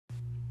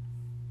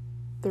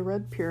The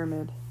Red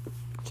Pyramid.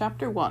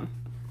 Chapter 1.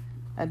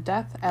 A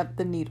Death at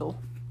the Needle.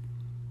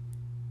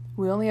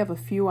 We only have a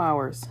few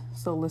hours,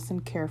 so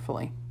listen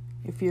carefully.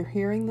 If you're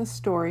hearing this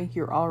story,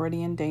 you're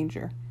already in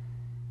danger.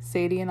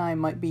 Sadie and I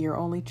might be your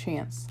only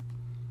chance.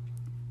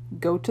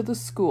 Go to the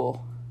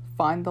school.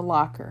 Find the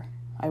locker.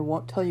 I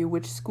won't tell you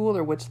which school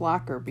or which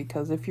locker,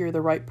 because if you're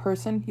the right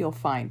person, you'll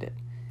find it.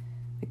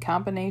 The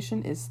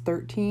combination is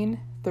 13,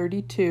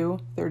 32,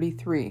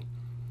 33.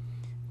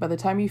 By the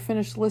time you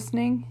finish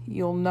listening,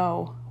 you'll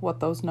know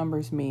what those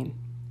numbers mean.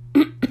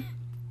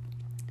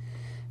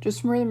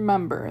 Just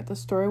remember, the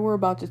story we're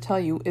about to tell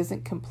you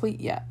isn't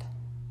complete yet.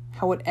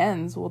 How it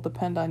ends will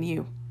depend on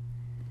you.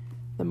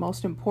 The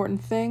most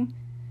important thing,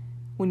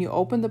 when you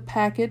open the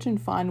package and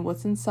find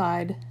what's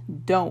inside,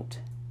 don't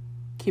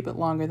keep it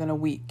longer than a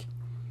week.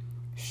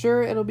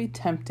 Sure, it'll be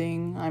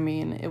tempting.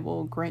 It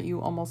will grant you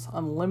almost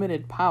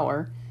unlimited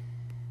power.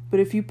 But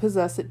if you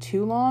possess it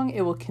too long,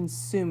 it will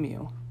consume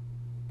you.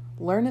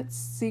 Learn its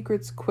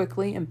secrets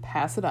quickly and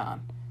pass it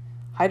on.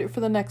 Hide it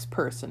for the next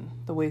person,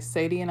 the way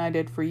Sadie and I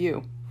did for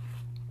you.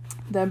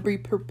 Then be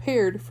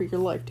prepared for your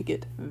life to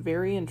get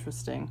very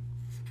interesting.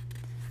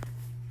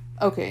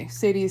 Okay,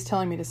 Sadie is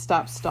telling me to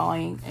stop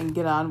stalling and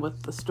get on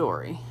with the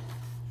story.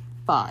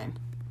 Fine.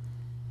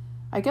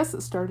 I guess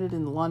it started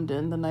in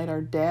London the night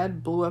our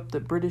dad blew up the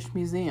British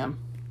Museum.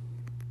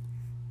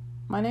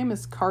 My name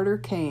is Carter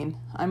Kane.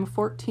 I'm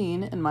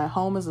 14 and my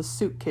home is a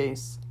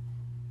suitcase.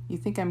 You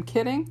think I'm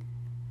kidding?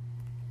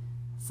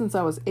 Since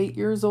I was 8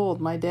 years old,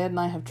 my dad and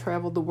I have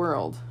traveled the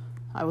world.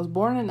 I was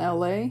born in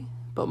LA,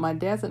 but my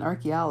dad's an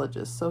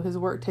archaeologist, so his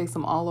work takes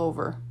him all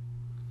over.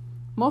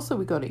 Mostly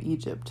we go to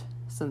Egypt,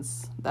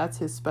 since that's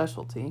his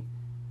specialty.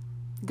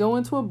 Go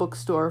into a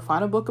bookstore,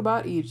 find a book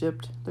about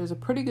Egypt. There's a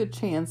pretty good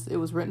chance it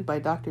was written by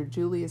Dr.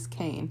 Julius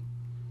Kane.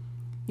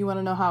 You want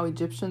to know how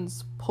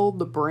Egyptians pulled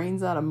the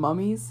brains out of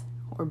mummies,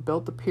 or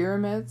built the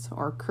pyramids,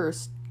 or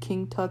cursed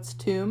King Tut's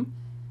tomb?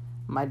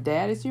 My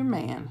dad is your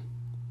man.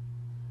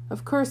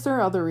 Of course, there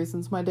are other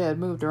reasons my dad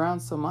moved around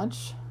so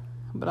much,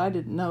 but I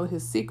didn't know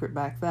his secret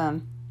back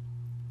then.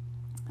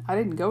 I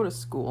didn't go to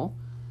school.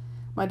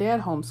 My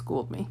dad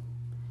homeschooled me.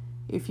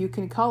 If you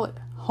can call it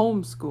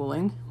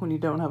homeschooling when you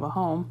don't have a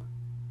home.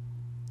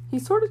 He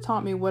sort of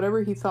taught me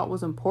whatever he thought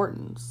was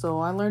important,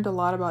 so I learned a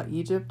lot about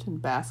Egypt and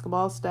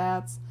basketball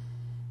stats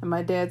and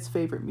my dad's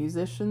favorite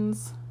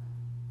musicians.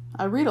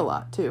 I read a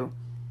lot, too.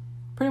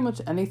 Pretty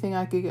much anything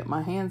I could get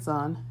my hands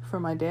on,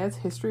 from my dad's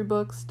history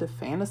books to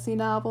fantasy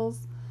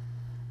novels,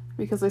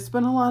 because I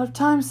spent a lot of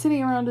time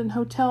sitting around in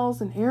hotels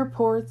and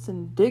airports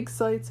and dig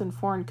sites in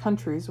foreign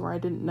countries where I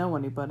didn't know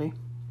anybody.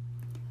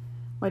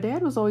 My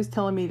dad was always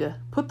telling me to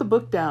put the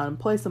book down and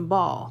play some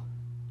ball.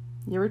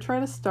 You ever try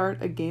to start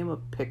a game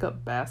of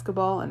pickup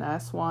basketball in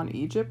Aswan,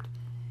 Egypt?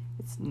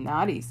 It's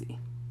not easy.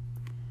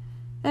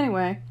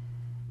 Anyway,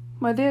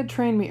 my dad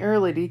trained me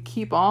early to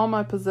keep all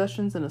my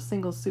possessions in a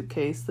single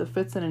suitcase that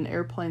fits in an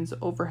airplane's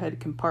overhead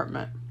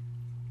compartment.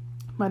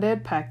 My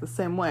dad packed the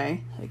same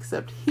way,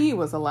 except he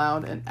was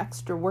allowed an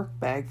extra work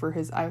bag for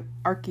his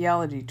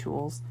archaeology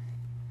tools.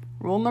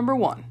 Rule number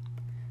 1,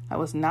 I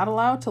was not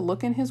allowed to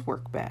look in his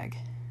work bag.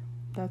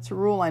 That's a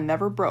rule I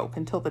never broke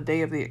until the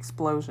day of the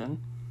explosion.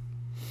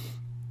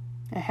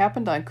 It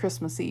happened on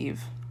Christmas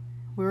Eve.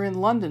 We were in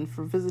London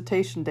for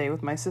visitation day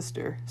with my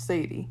sister,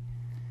 Sadie.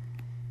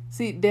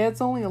 See,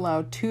 Dad's only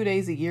allowed 2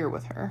 days a year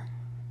with her.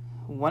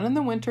 One in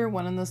the winter,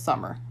 one in the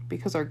summer,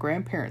 because our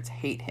grandparents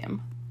hate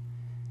him.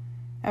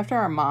 After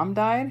our mom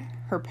died,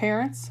 her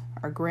parents,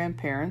 our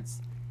grandparents,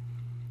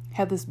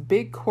 had this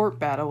big court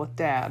battle with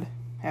Dad.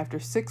 After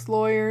 6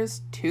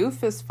 lawyers, 2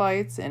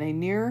 fistfights, and a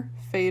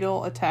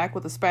near-fatal attack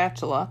with a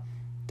spatula,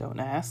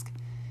 don't ask,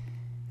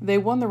 they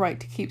won the right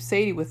to keep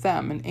Sadie with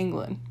them in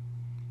England.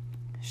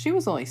 She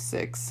was only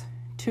 6,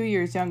 2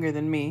 years younger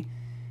than me,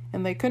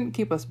 and they couldn't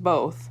keep us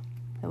both.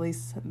 At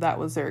least that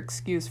was their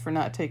excuse for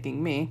not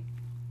taking me.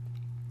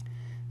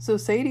 So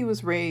Sadie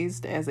was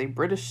raised as a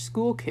British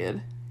school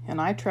kid, and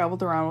I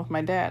traveled around with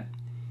my dad.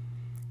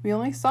 We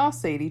only saw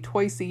Sadie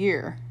twice a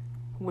year,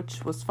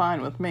 which was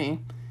fine with me.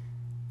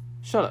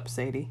 Shut up,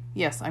 Sadie.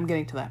 Yes, I'm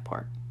getting to that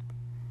part.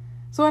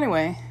 So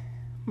anyway,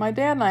 my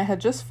dad and I had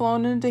just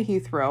flown into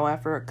Heathrow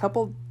after a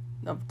couple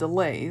of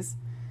delays.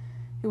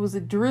 It was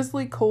a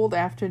drizzly cold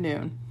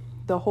afternoon.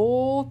 The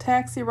whole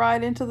taxi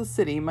ride into the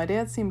city, my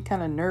dad seemed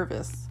kind of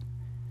nervous.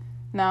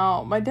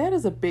 Now, my dad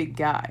is a big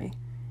guy.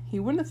 He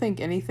wouldn't think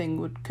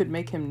anything could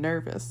make him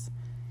nervous.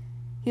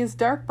 He has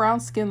dark brown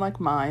skin like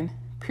mine,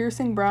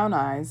 piercing brown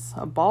eyes,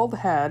 a bald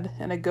head,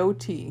 and a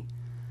goatee,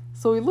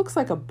 so he looks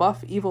like a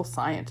buff evil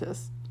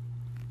scientist.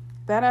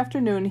 That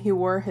afternoon he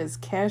wore his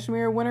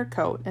cashmere winter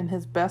coat and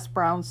his best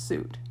brown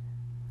suit,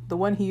 the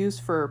one he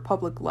used for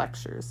public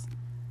lectures.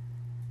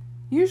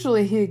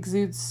 Usually he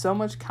exudes so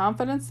much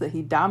confidence that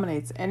he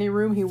dominates any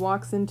room he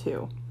walks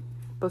into,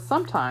 but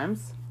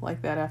sometimes,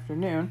 like that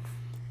afternoon,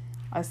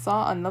 I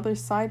saw another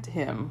side to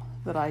him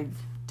that I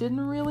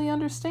didn't really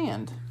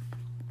understand.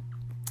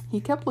 He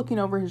kept looking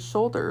over his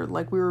shoulder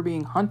like we were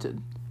being hunted.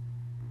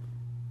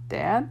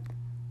 "Dad?"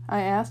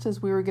 I asked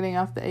as we were getting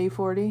off the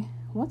A40.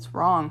 "What's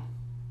wrong?"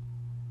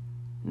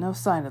 "No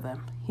sign of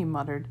them," he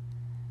muttered.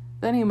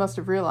 Then he must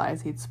have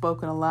realized he'd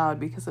spoken aloud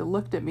because he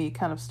looked at me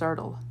kind of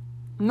startled.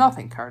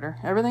 "Nothing, Carter.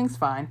 Everything's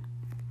fine."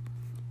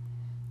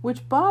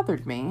 Which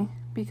bothered me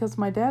because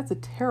my dad's a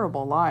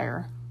terrible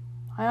liar.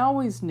 I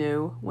always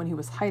knew when he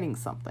was hiding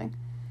something,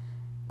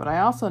 but I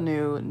also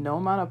knew no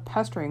amount of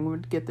pestering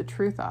would get the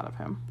truth out of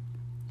him.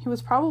 He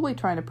was probably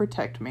trying to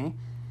protect me,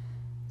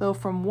 though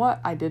from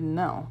what I didn't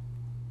know.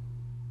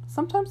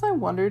 Sometimes I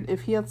wondered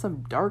if he had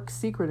some dark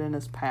secret in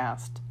his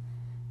past.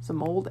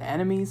 Some old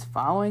enemies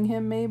following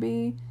him,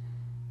 maybe?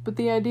 But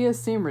the idea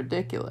seemed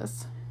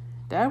ridiculous.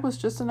 Dad was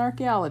just an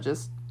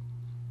archaeologist.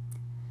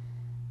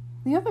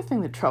 The other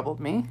thing that troubled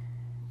me,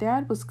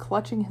 Dad was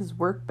clutching his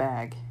work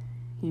bag.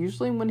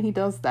 Usually when he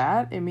does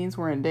that, it means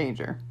we're in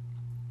danger.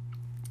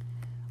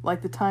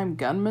 Like the time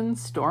gunmen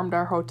stormed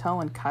our hotel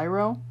in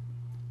Cairo,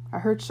 I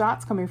heard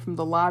shots coming from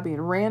the lobby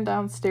and ran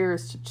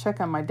downstairs to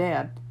check on my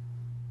dad.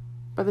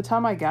 By the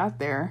time I got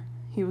there,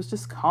 he was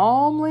just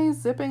calmly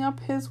zipping up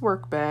his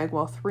work bag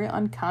while 3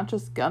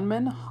 unconscious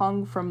gunmen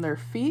hung from their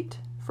feet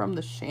from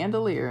the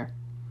chandelier,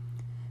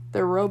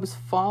 their robes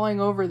falling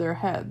over their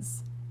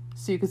heads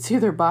so you could see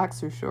their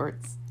boxer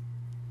shorts.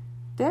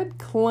 Dad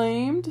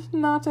claimed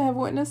not to have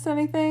witnessed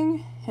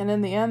anything, and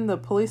in the end the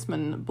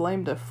policeman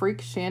blamed a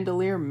freak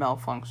chandelier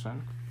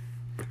malfunction.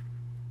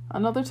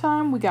 Another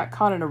time we got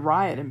caught in a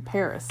riot in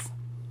Paris.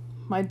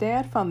 My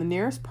dad found the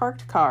nearest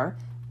parked car,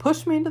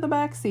 pushed me into the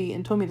back seat,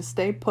 and told me to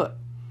stay put.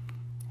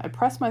 I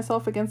pressed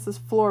myself against the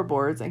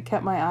floorboards and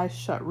kept my eyes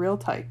shut real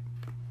tight.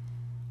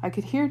 I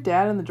could hear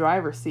Dad in the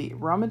driver's seat,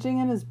 rummaging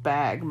in his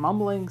bag,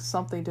 mumbling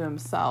something to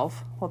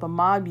himself, while the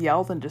mob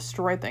yelled and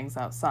destroyed things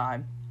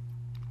outside.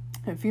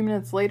 A few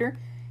minutes later,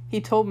 he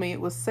told me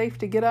it was safe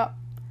to get up.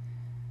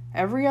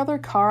 Every other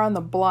car on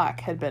the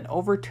block had been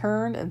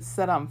overturned and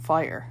set on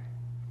fire.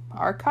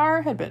 Our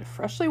car had been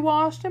freshly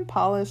washed and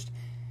polished,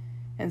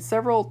 and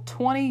several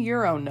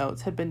 20-euro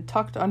notes had been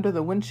tucked under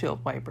the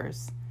windshield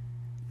wipers.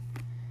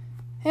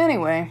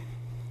 Anyway,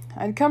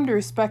 I'd come to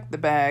respect the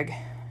bag.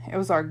 It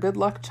was our good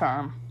luck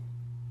charm.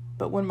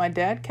 But when my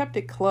dad kept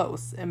it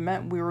close, it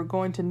meant we were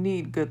going to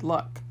need good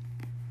luck.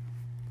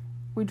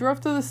 We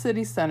drove to the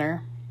city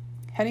center,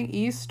 heading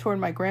east toward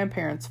my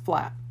grandparents'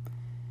 flat.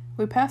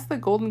 We passed the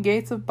golden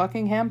gates of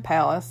Buckingham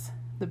Palace,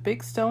 the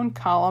big stone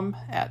column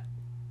at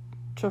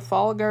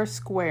Trafalgar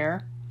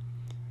Square.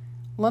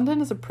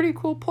 London is a pretty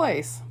cool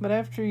place, but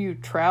after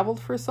you've traveled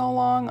for so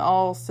long,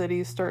 all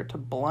cities start to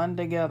blend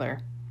together.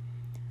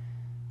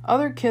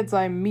 Other kids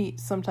I meet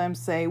sometimes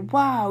say,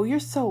 "Wow,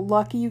 you're so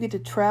lucky you get to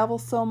travel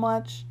so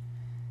much."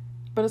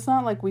 But it's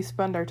not like we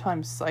spend our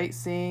time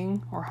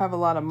sightseeing or have a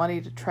lot of money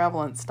to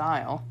travel in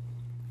style.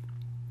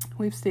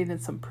 We've stayed in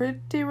some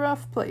pretty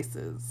rough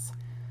places,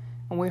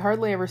 and we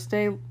hardly ever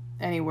stay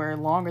anywhere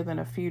longer than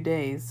a few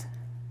days.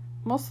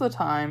 Most of the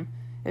time,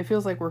 it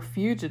feels like we're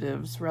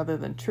fugitives rather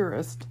than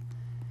tourists.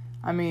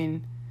 I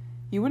mean,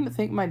 you wouldn't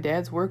think my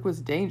dad's work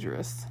was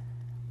dangerous.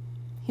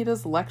 He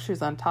does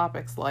lectures on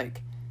topics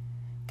like,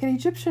 "Can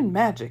Egyptian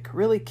magic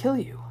really kill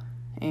you?"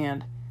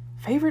 and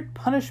 "Favorite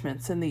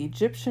punishments in the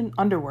Egyptian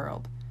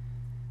underworld,"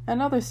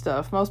 and other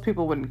stuff most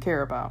people wouldn't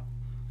care about.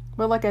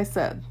 But like I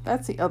said,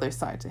 that's the other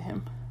side to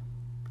him.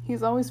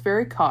 He's always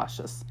very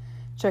cautious,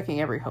 checking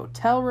every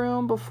hotel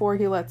room before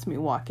he lets me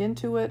walk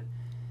into it.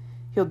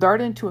 He'll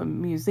dart into a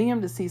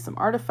museum to see some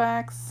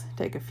artifacts,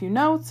 take a few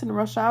notes, and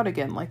rush out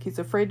again like he's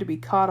afraid to be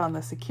caught on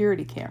the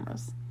security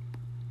cameras.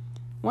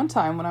 One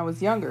time when I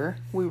was younger,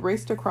 we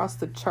raced across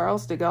the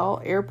Charles de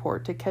Gaulle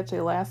airport to catch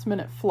a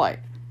last-minute flight,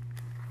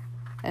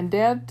 and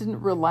Dad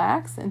didn't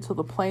relax until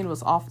the plane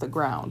was off the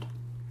ground.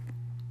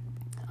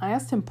 I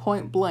asked him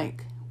point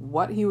blank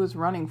what he was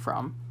running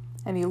from,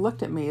 and he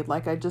looked at me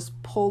like I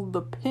just pulled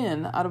the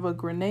pin out of a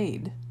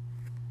grenade.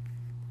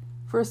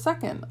 For a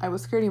second, I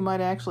was scared he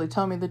might actually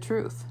tell me the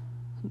truth.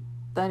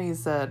 Then he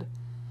said,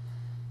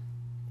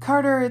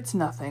 "Carter, it's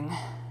nothing,"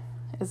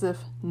 as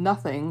if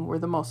nothing were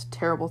the most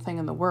terrible thing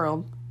in the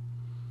world.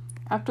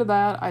 After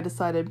that, I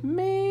decided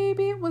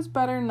maybe it was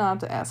better not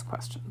to ask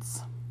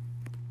questions.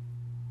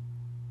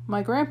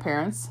 My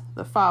grandparents,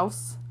 the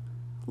Fausts,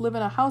 live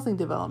in a housing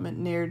development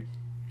near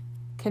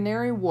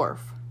Canary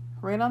Wharf,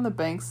 right on the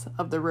banks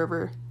of the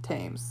River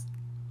Thames.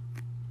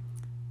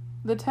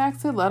 The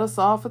taxi let us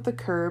off at the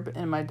curb,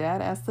 and my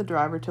dad asked the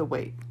driver to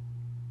wait.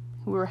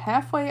 We were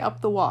halfway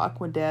up the walk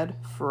when Dad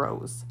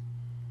froze.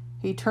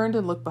 He turned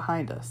and looked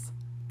behind us.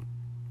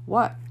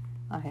 "What?"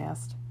 I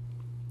asked.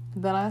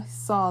 Then I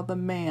saw the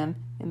man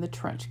in the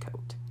trench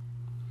coat.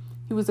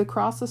 He was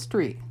across the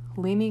street,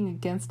 leaning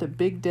against a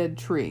big dead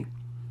tree.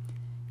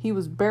 He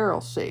was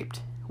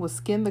barrel-shaped, with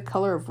skin the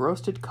color of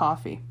roasted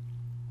coffee.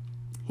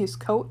 His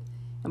coat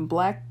and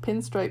black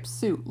pinstripe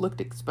suit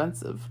looked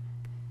expensive.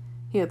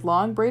 He had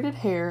long braided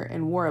hair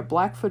and wore a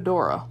black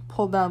fedora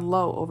pulled down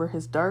low over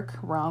his dark,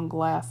 round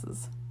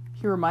glasses.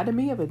 He reminded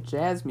me of a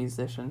jazz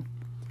musician,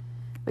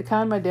 the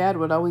kind my dad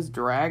would always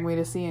drag me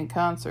to see in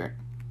concert.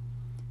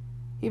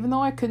 Even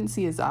though I couldn't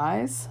see his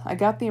eyes, I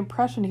got the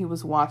impression he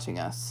was watching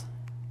us.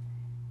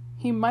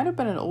 He might have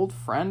been an old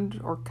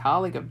friend or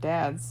colleague of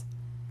Dad's.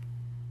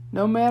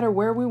 No matter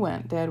where we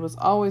went, Dad was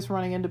always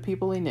running into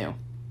people he knew.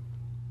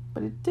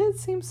 But it did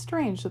seem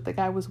strange that the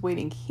guy was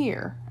waiting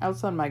here,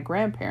 outside my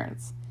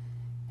grandparents',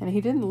 and he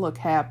didn't look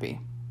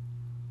happy.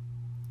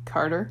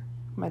 "Carter,"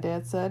 my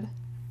dad said,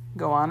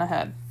 "go on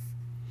ahead.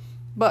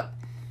 But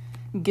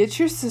get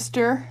your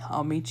sister.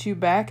 I'll meet you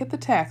back at the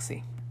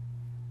taxi."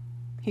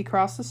 He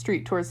crossed the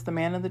street towards the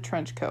man in the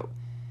trench coat,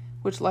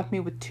 which left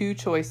me with two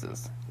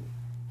choices: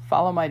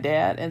 follow my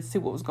dad and see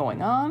what was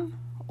going on,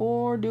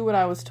 or do what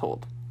I was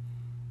told.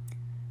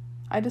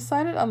 I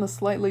decided on the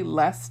slightly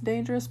less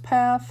dangerous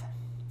path.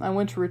 I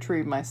went to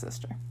retrieve my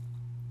sister.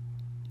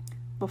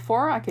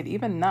 Before I could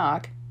even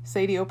knock,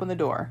 Sadie opened the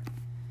door.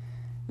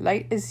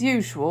 "Late as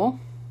usual,"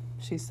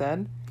 she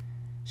said.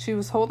 She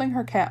was holding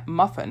her cat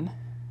Muffin,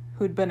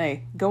 who'd been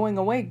a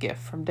going-away gift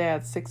from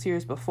Dad 6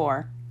 years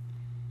before.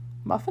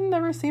 Muffin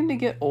never seemed to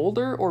get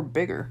older or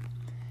bigger.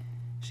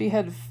 She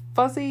had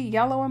fuzzy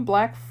yellow and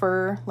black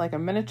fur like a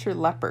miniature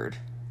leopard,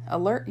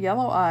 alert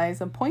yellow eyes,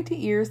 and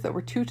pointy ears that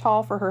were too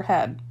tall for her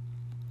head.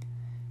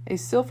 A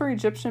silver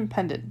Egyptian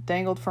pendant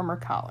dangled from her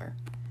collar.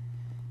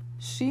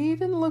 She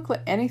didn't look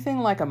anything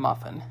like a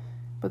muffin,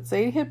 but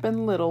Sadie had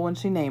been little when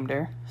she named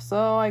her,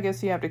 so I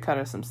guess you have to cut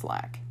her some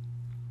slack.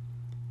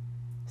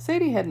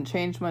 Sadie hadn't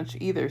changed much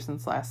either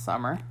since last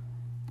summer.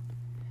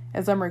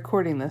 As I'm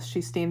recording this,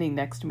 she's standing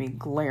next to me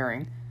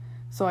glaring,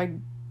 so I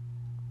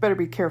better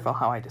be careful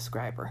how I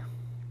describe her.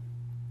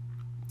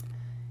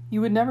 You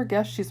would never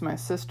guess she's my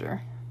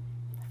sister.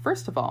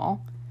 First of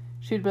all,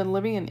 she'd been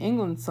living in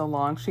England so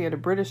long she had a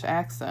British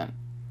accent.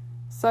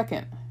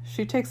 Second,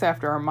 she takes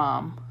after our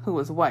mom, who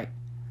was white,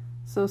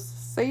 so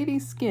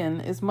Sadie's skin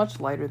is much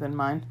lighter than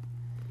mine.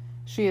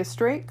 She has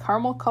straight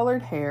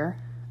caramel-colored hair,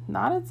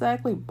 not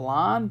exactly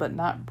blonde but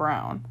not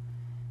brown,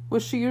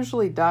 which she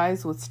usually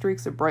dyes with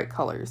streaks of bright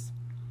colors.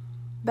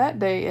 That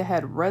day it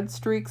had red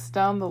streaks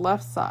down the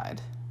left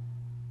side.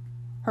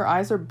 Her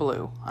eyes are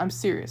blue. I'm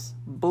serious.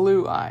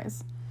 Blue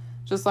eyes.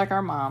 Just like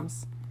our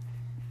mom's.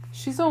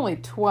 She's only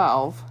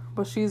 12,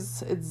 but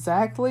she's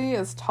exactly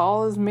as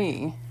tall as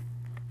me,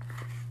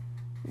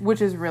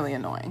 which is really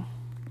annoying.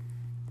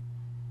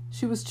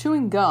 She was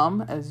chewing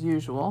gum, as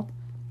usual,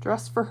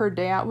 dressed for her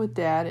day out with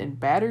Dad in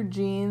battered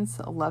jeans,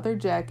 a leather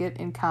jacket,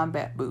 and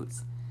combat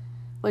boots,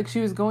 like she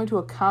was going to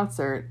a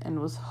concert and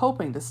was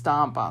hoping to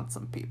stomp on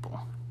some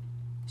people.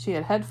 She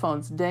had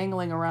headphones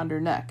dangling around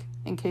her neck,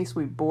 in case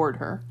we bored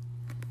her.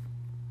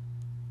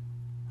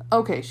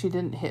 Okay, she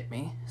didn't hit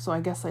me, so I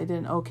guess I did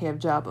an okay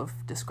job of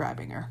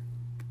describing her.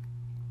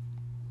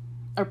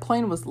 Our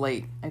plane was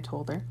late, I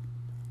told her.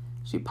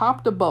 She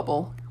popped a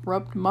bubble,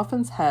 rubbed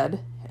Muffin's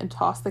head, and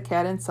tossed the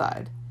cat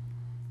inside.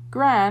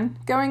 "Gran,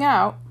 going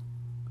out?"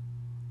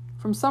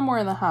 From somewhere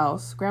in the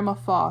house, Grandma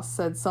Foss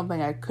said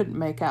something I couldn't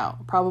make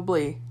out,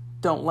 probably,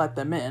 "Don't let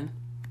them in."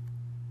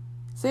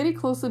 Sadie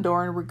closed the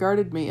door and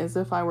regarded me as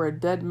if I were a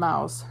dead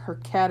mouse her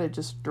cat had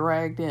just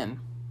dragged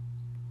in.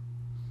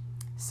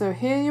 "So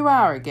here you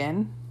are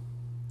again."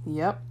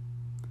 "Yep."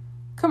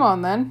 "Come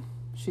on then,"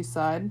 she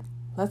sighed.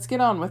 "Let's get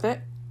on with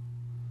it."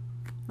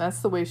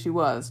 That's the way she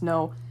was.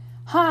 No,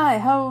 "Hi,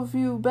 how have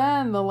you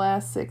been the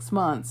last 6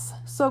 months?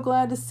 So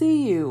glad to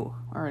see you,"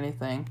 or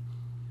anything.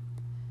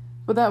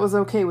 But that was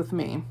okay with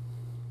me.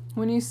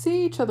 When you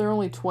see each other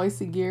only twice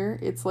a year,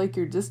 it's like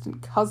you're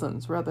distant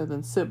cousins rather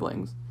than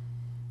siblings.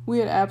 We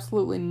had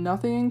absolutely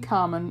nothing in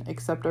common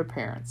except our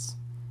parents.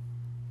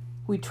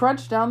 We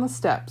trudged down the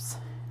steps.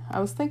 I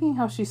was thinking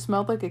how she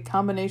smelled like a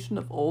combination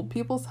of old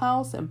people's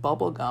house and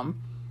bubble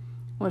gum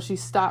when she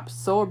stopped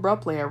so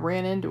abruptly I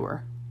ran into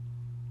her.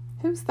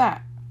 "Who's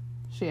that?"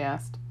 she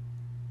asked.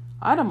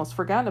 I'd almost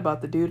forgotten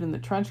about the dude in the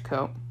trench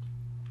coat.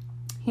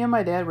 He and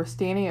my dad were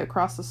standing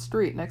across the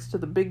street next to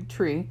the big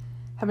tree,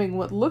 having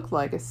what looked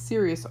like a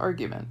serious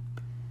argument.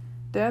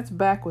 Dad's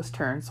back was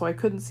turned, so I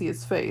couldn't see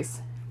his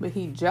face, but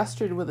he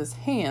gestured with his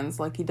hands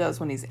like he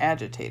does when he's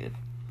agitated.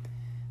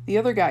 The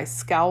other guy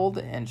scowled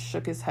and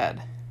shook his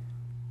head.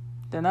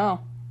 "Dunno,"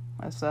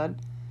 I said.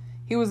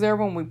 "He was there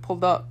when we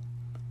pulled up."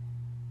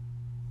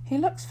 "He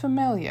looks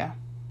familiar."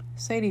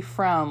 Sadie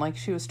frowned like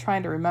she was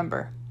trying to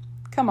remember.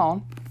 "Come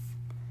on."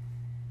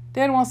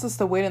 "Dad wants us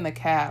to wait in the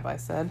cab," I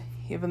said,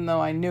 even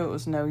though I knew it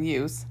was no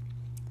use.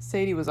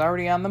 Sadie was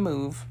already on the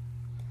move.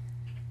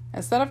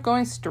 Instead of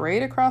going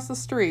straight across the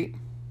street,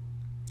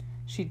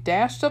 she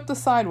dashed up the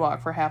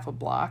sidewalk for half a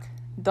block,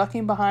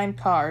 ducking behind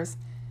cars,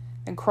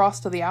 and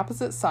crossed to the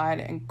opposite side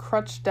and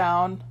crouched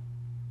down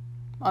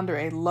under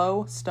a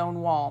low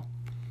stone wall.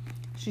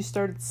 She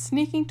started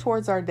sneaking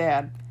towards our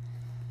dad.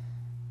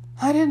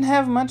 I didn't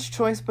have much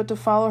choice but to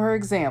follow her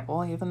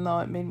example, even though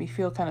it made me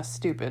feel kind of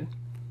stupid.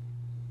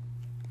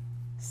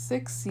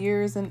 6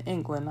 years in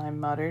England, I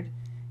muttered,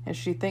 and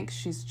she thinks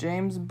she's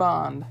James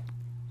Bond.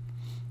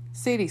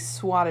 Sadie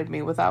swatted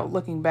me without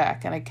looking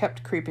back, and I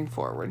kept creeping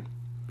forward.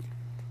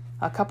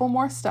 A couple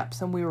more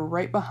steps, and we were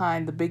right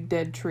behind the big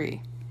dead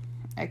tree.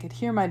 I could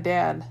hear my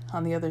dad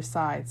on the other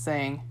side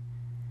saying,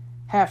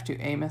 "Have to,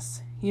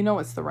 Amos. You know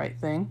it's the right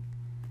thing."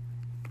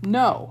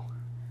 "No."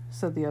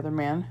 said the other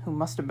man, who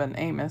must have been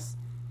Amos.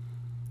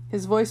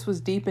 His voice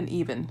was deep and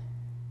even,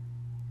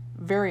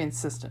 very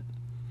insistent.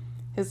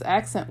 His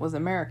accent was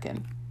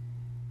American.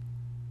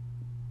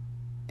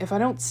 If I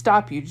don't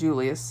stop you,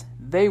 Julius,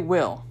 they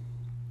will.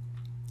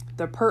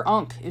 The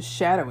per-unk is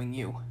shadowing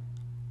you.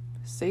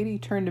 Sadie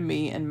turned to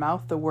me and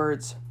mouthed the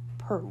words,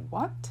 Per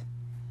what?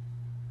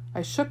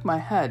 I shook my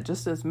head,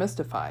 just as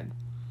mystified.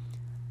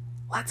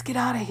 Let's get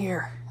out of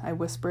here, I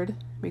whispered,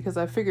 because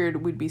I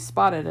figured we'd be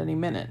spotted any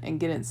minute and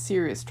get in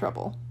serious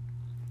trouble.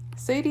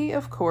 Sadie,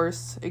 of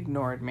course,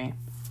 ignored me.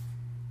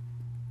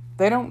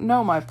 They don't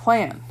know my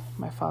plan,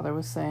 my father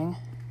was saying.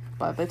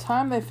 By the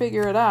time they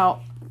figure it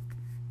out...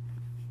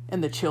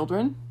 And the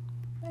children?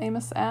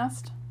 Amos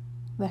asked.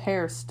 The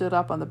hair stood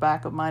up on the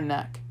back of my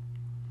neck.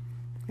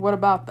 What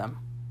about them?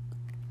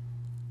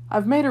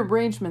 I've made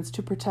arrangements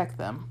to protect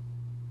them,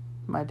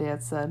 my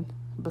dad said.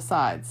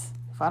 Besides,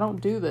 if I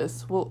don't do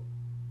this,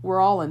 we're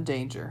all in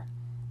danger.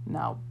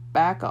 Now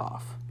back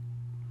off.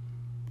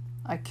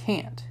 I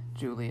can't,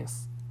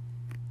 Julius.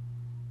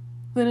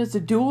 Then it's a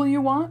duel you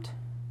want?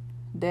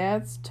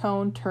 Dad's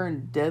tone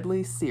turned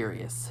deadly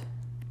serious.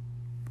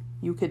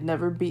 You could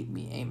never beat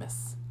me,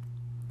 Amos.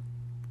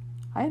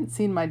 I hadn't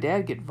seen my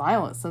dad get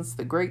violent since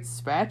the great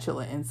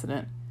spatula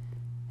incident,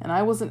 and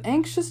I wasn't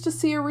anxious to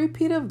see a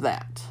repeat of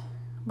that.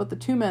 But the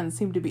two men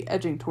seemed to be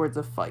edging towards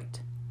a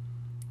fight.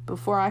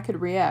 Before I could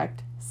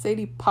react,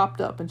 Sadie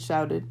popped up and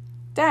shouted,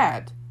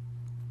 Dad!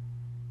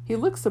 He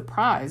looked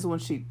surprised when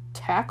she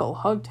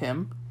tackle-hugged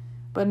him,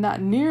 but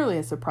not nearly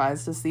as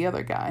surprised as the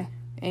other guy,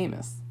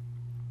 Amos.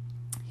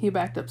 He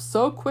backed up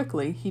so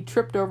quickly he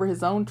tripped over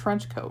his own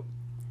trench coat.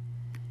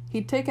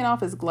 He'd taken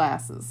off his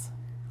glasses.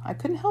 I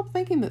couldn't help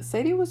thinking that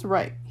Sadie was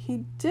right.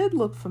 He did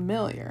look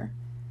familiar,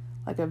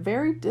 like a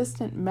very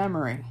distant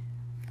memory.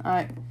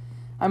 I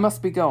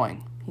must be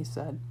going, he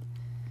said.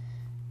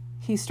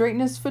 He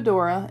straightened his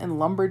fedora and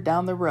lumbered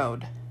down the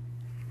road.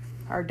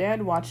 Our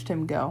dad watched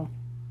him go.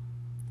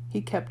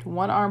 He kept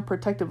one arm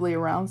protectively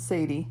around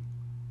Sadie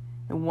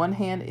and one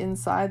hand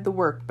inside the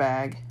work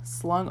bag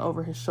slung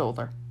over his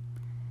shoulder.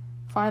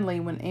 Finally,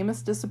 when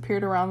Amos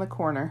disappeared around the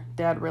corner,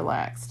 Dad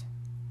relaxed.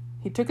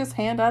 He took his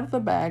hand out of the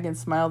bag and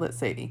smiled at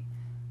Sadie.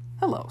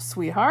 Hello,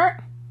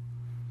 sweetheart.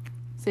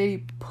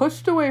 Sadie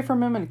pushed away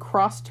from him and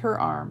crossed her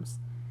arms.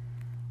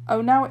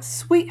 Oh, now it's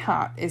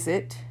sweetheart, is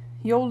it?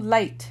 You're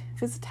late.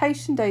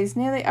 Visitation day's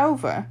nearly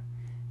over.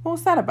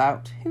 What's that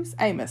about? Who's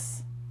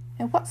Amos?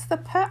 And what's the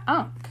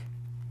per-unk?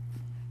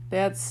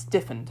 Dad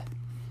stiffened.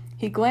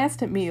 He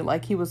glanced at me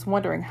like he was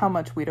wondering how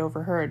much we'd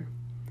overheard.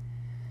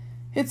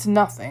 It's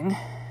nothing,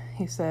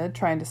 he said,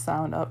 trying to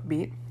sound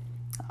upbeat.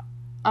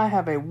 I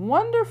have a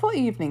wonderful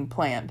evening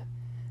planned.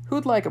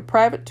 Who'd like a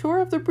private tour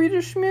of the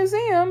British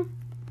Museum?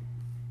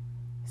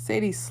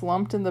 Sadie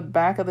slumped in the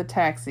back of the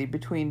taxi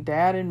between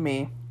Dad and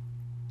me.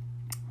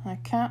 I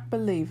can't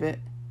believe it,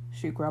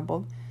 she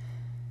grumbled.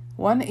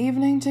 One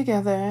evening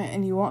together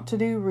and you want to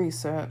do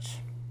research.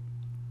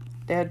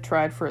 Dad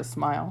tried for a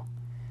smile.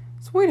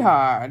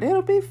 Sweetheart,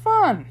 it'll be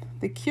fun.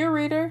 The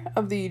curator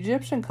of the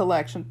Egyptian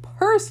collection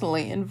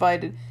personally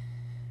invited...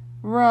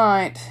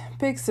 Right,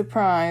 big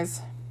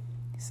surprise.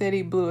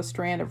 Sadie blew a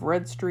strand of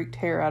red-streaked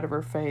hair out of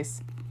her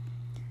face.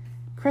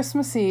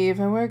 Christmas Eve,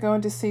 and we're going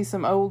to see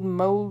some old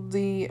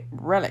moldy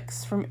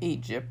relics from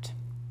Egypt.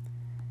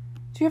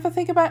 Do you ever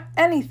think about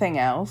anything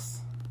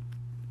else?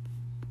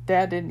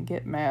 Dad didn't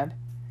get mad.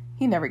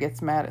 He never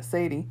gets mad at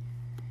Sadie.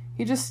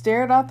 He just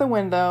stared out the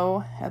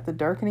window at the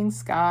darkening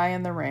sky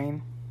and the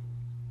rain.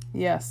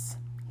 Yes,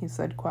 he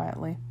said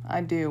quietly, I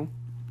do.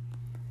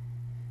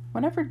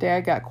 Whenever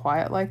Dad got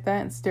quiet like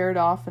that and stared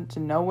off into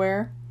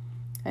nowhere,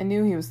 I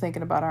knew he was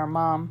thinking about our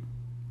mom.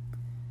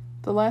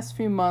 The last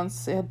few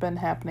months, it had been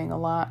happening a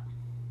lot.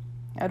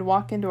 I'd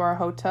walk into our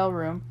hotel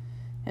room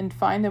and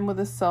find him with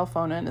his cell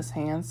phone in his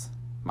hands,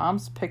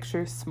 Mom's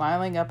picture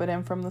smiling up at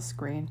him from the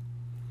screen.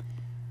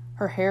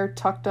 Her hair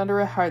tucked under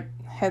a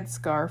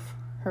headscarf,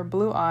 her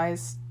blue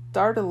eyes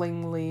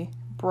startlingly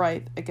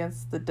bright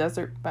against the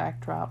desert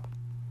backdrop.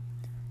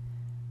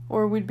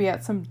 Or we'd be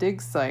at some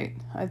dig site.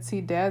 I'd see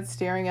Dad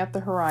staring at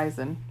the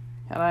horizon,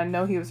 and I'd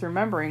know he was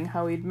remembering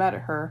how he'd met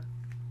her.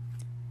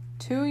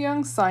 Two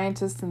young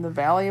scientists in the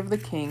Valley of the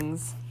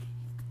Kings,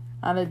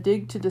 on a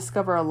dig to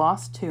discover a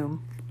lost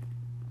tomb.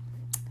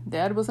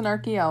 Dad was an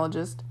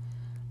archaeologist.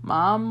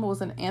 Mom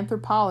was an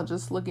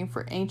anthropologist looking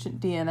for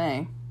ancient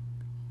DNA.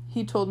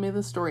 He told me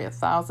the story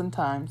 1,000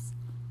 times.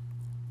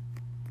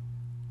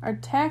 Our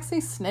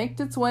taxi snaked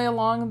its way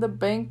along the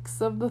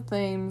banks of the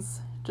Thames.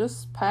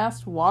 Just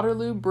past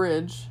Waterloo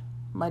Bridge,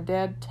 my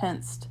dad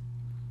tensed.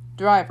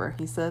 Driver,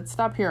 he said,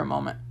 stop here a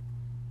moment.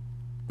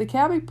 The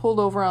cabbie pulled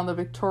over on the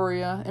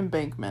Victoria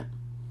embankment.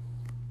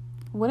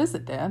 What is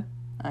it, Dad?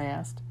 I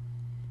asked.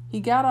 He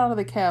got out of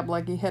the cab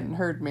like he hadn't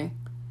heard me.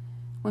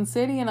 When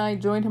Sadie and I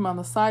joined him on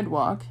the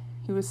sidewalk,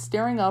 he was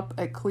staring up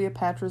at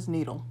Cleopatra's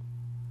Needle.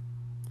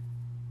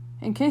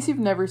 In case you've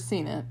never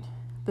seen it,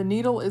 the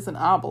needle is an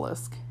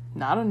obelisk,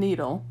 not a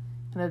needle,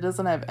 and it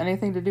doesn't have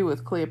anything to do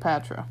with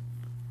Cleopatra.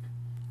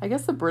 I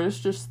guess the British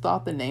just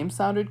thought the name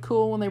sounded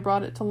cool when they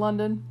brought it to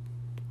London.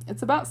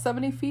 It's about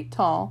 70 feet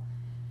tall,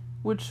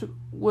 which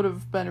would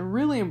have been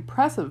really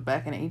impressive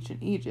back in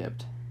ancient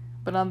Egypt.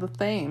 But on the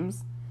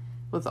Thames,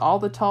 with all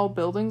the tall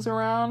buildings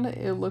around,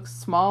 it looks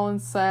small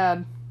and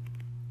sad.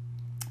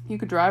 You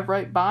could drive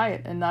right by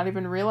it and not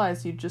even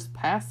realize you'd just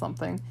passed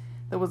something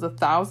that was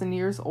 1,000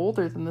 years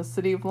older than the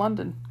city of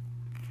London.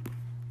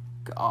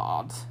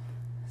 God.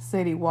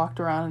 Sadie walked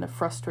around in a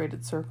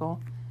frustrated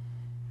circle.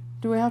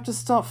 Do we have to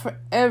stop for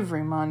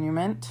every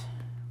monument?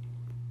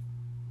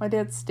 My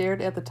dad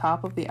stared at the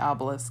top of the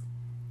obelisk.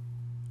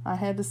 I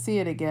had to see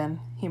it again,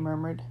 he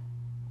murmured.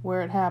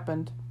 Where it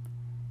happened.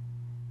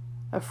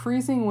 A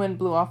freezing wind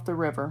blew off the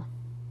river.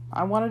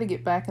 I wanted to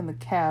get back in the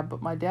cab,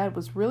 but my dad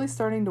was really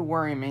starting to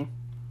worry me.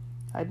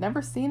 I'd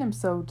never seen him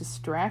so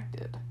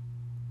distracted.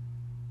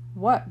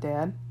 What,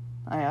 Dad?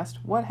 I asked.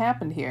 What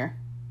happened here?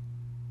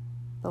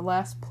 The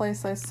last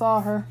place I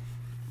saw her.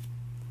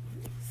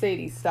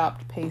 Sadie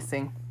stopped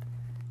pacing.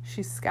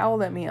 She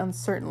scowled at me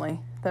uncertainly,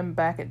 then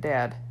back at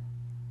Dad.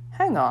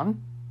 Hang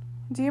on.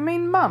 Do you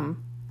mean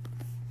Mum?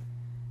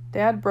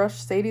 Dad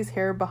brushed Sadie's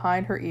hair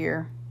behind her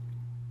ear,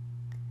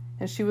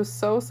 and she was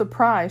so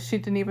surprised she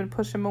didn't even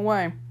push him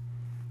away.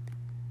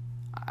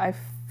 I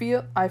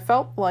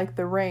felt like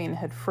the rain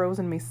had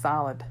frozen me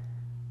solid.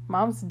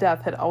 Mom's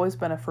death had always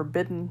been a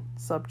forbidden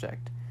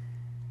subject.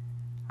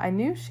 I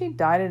knew she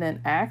died in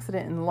an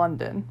accident in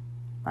London.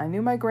 I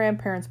knew my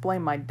grandparents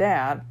blamed my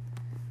dad,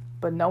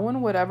 but no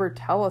one would ever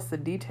tell us the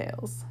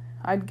details.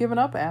 I'd given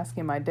up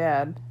asking my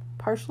dad,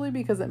 partially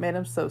because it made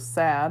him so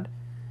sad,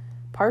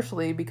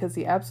 partially because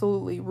he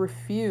absolutely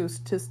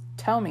refused to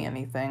tell me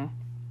anything.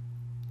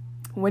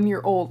 When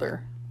you're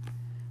older,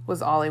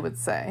 was all he would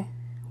say,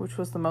 which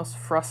was the most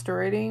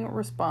frustrating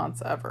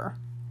response ever.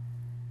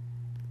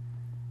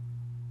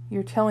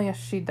 You're telling us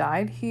she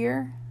died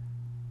here?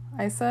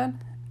 I said.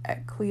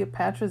 At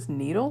Cleopatra's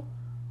Needle?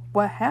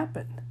 What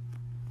happened?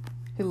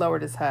 He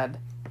lowered his head.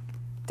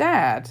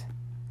 Dad,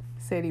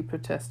 Sadie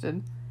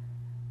protested.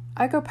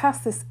 I go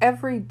past this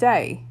every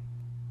day,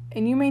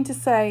 and you mean to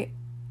say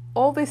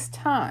all this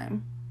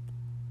time,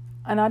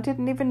 and I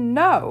didn't even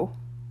know?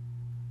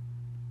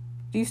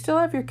 Do you still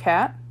have your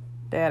cat?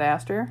 Dad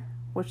asked her,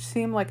 which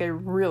seemed like a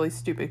really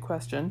stupid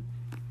question.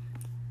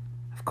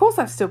 Of course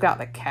I've still got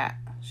the cat,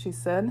 she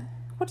said.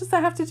 What does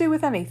that have to do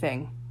with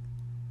anything?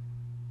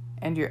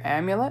 And your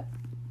amulet?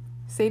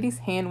 Sadie's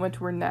hand went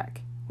to her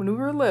neck. When we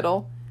were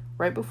little,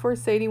 right before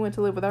Sadie went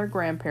to live with our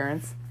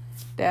grandparents,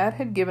 Dad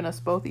had given us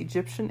both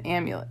Egyptian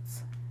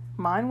amulets.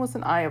 Mine was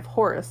an Eye of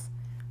Horus,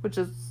 which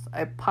is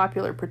a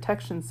popular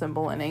protection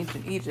symbol in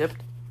ancient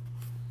Egypt.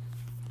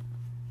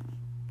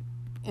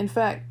 In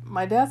fact,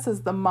 my dad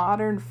says the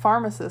modern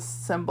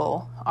pharmacist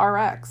symbol,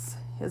 RX,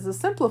 is a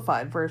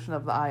simplified version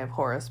of the Eye of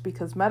Horus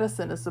because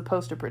medicine is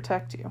supposed to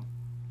protect you.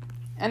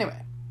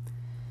 Anyway,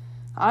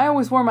 I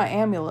always wore my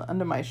amulet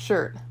under my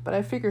shirt, but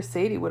I figure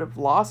Sadie would have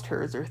lost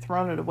hers or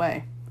thrown it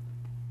away.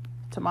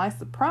 To my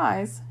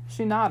surprise,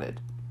 she nodded.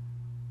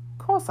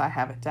 Of course I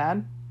have it,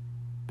 Dad.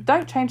 But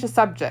don't change the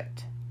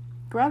subject.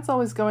 Grant's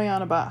always going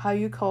on about how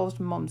you caused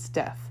Mum's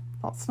death.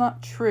 That's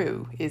not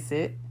true, is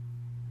it?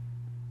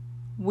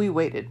 We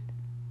waited.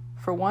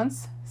 For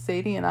once,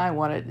 Sadie and I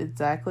wanted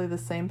exactly the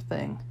same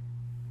thing.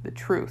 The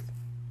truth.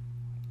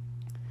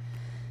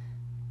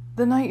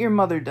 The night your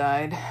mother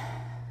died,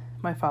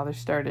 my father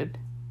started,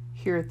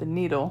 here at the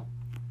Needle.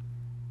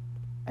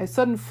 A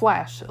sudden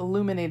flash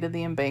illuminated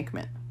the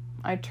embankment.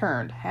 I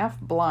turned, half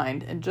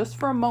blind, and just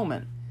for a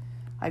moment,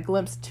 I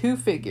glimpsed two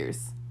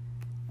figures.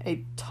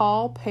 A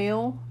tall,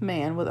 pale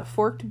man with a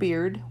forked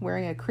beard,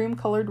 wearing a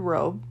cream-colored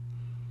robe,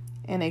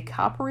 and a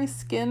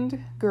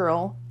coppery-skinned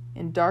girl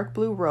in dark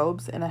blue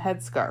robes and a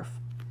headscarf.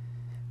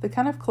 The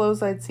kind of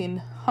clothes I'd seen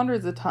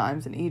hundreds of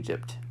times in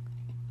Egypt.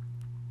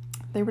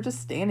 They were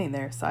just standing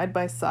there, side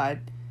by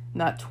side,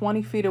 not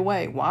 20 feet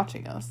away,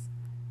 watching us.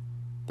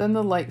 Then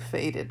the light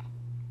faded.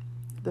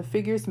 The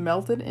figures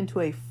melted into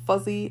a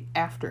fuzzy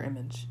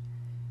afterimage.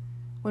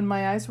 When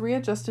my eyes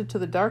readjusted to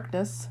the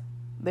darkness,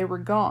 they were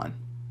gone.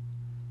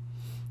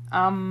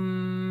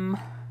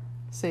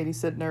 Sadie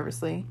said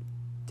nervously.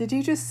 Did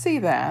you just see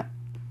that?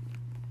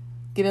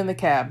 Get in the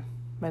cab,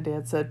 my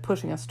dad said,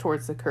 pushing us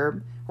towards the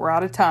curb. We're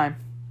out of time.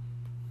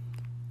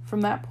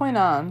 From that point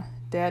on,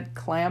 Dad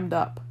clammed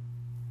up.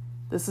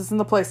 This isn't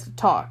the place to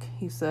talk,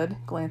 he said,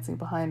 glancing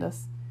behind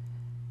us.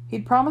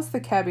 He'd promised the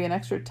cabbie an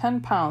extra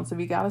 10 pounds if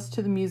he got us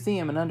to the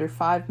museum in under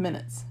 5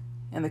 minutes,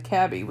 and the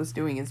cabbie was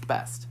doing his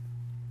best.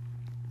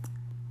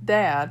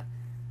 Dad,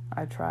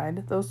 I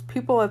tried, those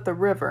people at the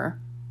river.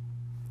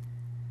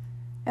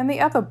 And the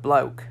other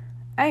bloke,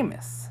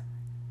 Amos,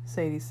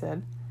 Sadie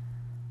said.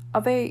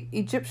 Are they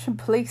Egyptian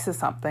police or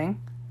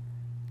something?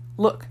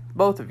 Look,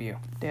 both of you,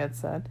 Dad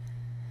said.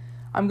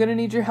 I'm going to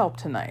need your help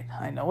tonight.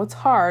 I know it's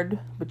hard,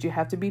 but you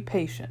have to be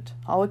patient.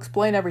 I'll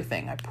explain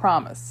everything, I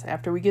promise,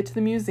 after we get to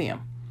the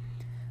museum.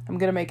 I'm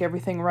going to make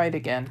everything right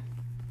again.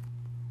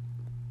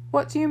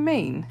 What do you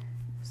mean?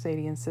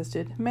 Sadie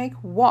insisted. Make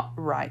what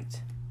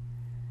right?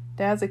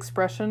 Dad's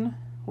expression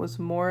was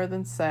more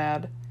than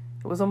sad.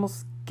 It was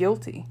almost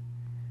guilty.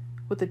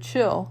 With a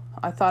chill,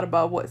 I thought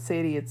about what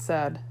Sadie had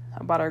said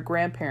about our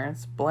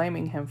grandparents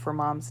blaming him for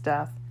Mom's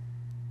death.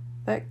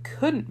 That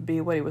couldn't be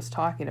what he was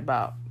talking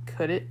about,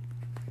 could it?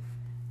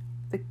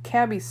 The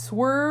cabbie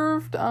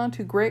swerved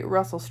onto Great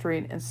Russell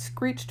Street and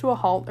screeched to a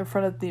halt in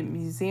front of the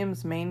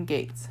museum's main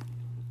gates.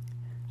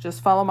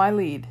 "Just follow my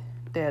lead,"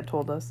 Dad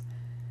told us.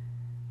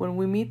 "When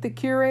we meet the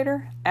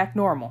curator, act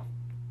normal."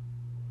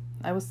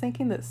 I was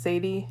thinking that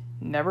Sadie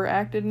never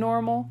acted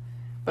normal,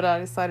 but I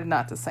decided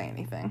not to say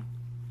anything.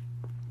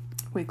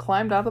 We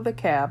climbed out of the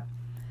cab.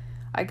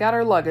 I got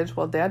our luggage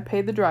while Dad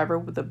paid the driver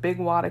with a big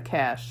wad of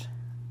cash.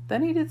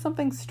 Then he did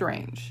something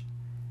strange.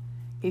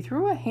 He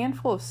threw a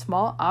handful of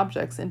small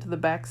objects into the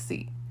back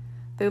seat.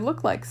 They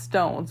looked like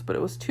stones, but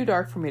it was too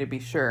dark for me to be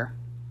sure.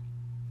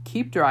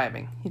 "Keep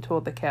driving," he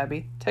told the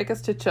cabbie. "Take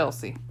us to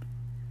Chelsea."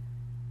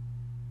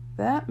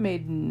 That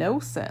made no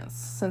sense,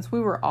 since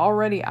we were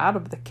already out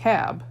of the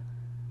cab,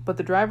 but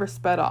the driver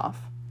sped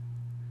off.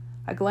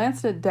 I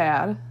glanced at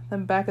Dad,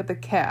 then back at the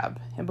cab,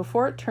 and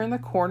before it turned the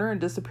corner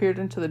and disappeared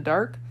into the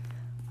dark,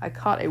 I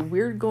caught a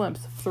weird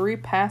glimpse of 3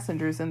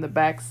 passengers in the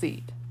back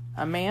seat,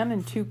 a man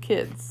and 2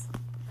 kids.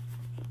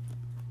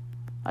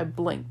 I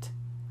blinked.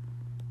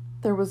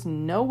 There was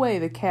no way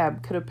the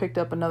cab could have picked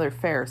up another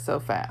fare so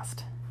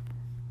fast.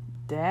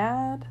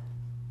 Dad?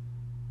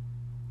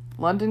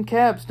 "London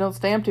cabs don't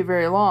stay empty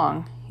very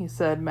long," he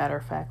said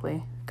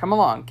matter-of-factly. "Come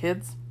along,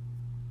 kids."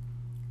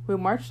 We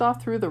marched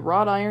off through the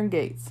wrought iron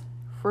gates.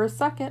 For a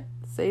second,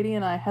 Sadie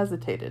and I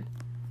hesitated.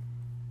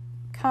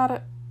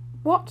 "Carter,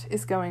 what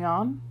is going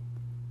on?"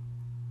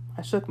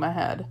 I shook my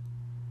head.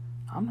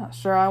 "I'm not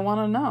sure I want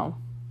to know."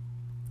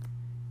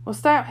 "We'll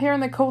stay out here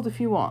in the cold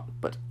if you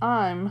want, but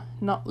I'm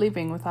not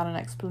leaving without an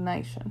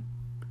explanation."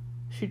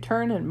 She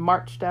turned and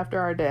marched after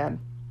our dad.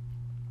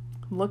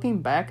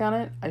 Looking back on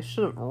it, I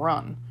should have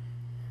run.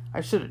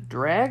 I should have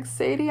dragged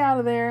Sadie out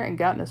of there and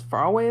gotten as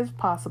far away as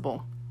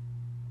possible.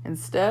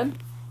 Instead,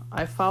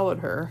 I followed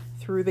her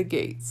through the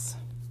gates.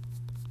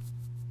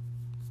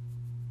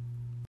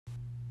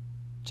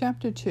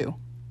 Chapter 2.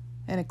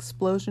 An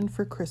Explosion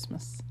for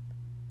Christmas.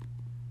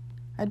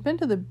 I'd been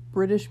to the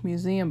British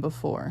Museum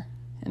before.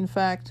 In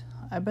fact,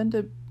 I've been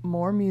to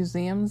more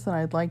museums than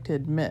I'd like to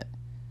admit.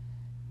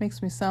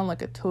 Makes me sound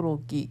like a total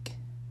geek.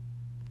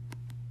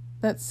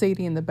 That's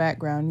Sadie in the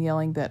background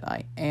yelling that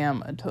I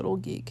am a total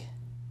geek.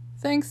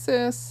 Thanks,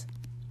 sis.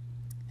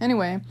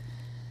 Anyway,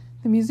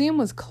 the museum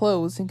was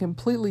closed and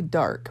completely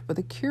dark, but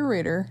the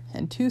curator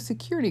and 2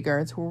 security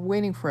guards were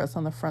waiting for us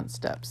on the front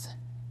steps.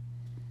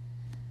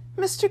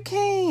 "Mr.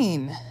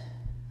 Kane!"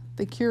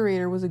 The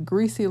curator was a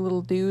greasy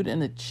little dude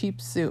in a cheap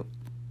suit.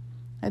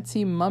 I'd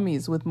see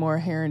mummies with more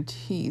hair and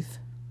teeth.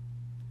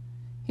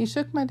 He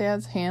shook my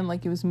dad's hand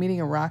like he was meeting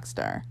a rock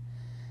star.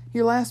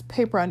 "Your last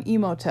paper on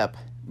Imhotep.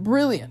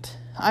 Brilliant.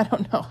 I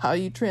don't know how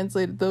you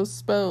translated those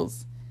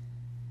spells."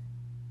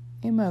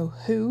 "Imo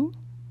who?"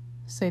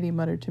 Sadie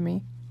muttered to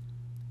me.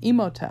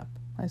 "Imhotep,"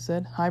 I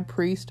said. "High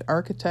priest,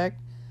 architect.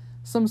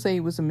 Some say he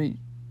was a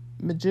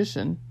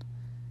magician.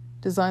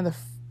 Designed the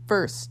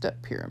first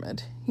step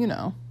pyramid. You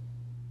know."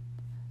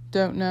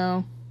 "Don't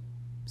know,"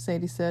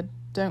 Sadie said.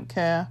 "Don't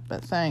care,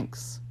 but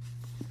thanks."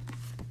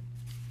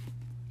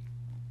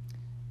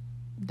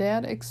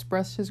 Dad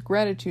expressed his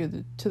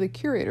gratitude to the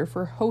curator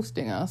for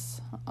hosting us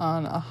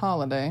on a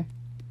holiday.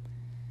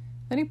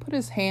 Then he put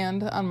his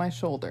hand on my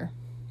shoulder.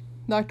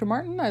 "Dr.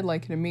 Martin, I'd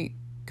like you to meet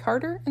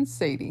Carter and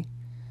Sadie."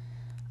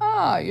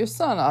 "Ah, your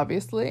son,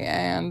 obviously,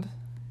 and..."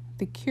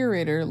 The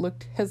curator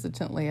looked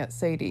hesitantly at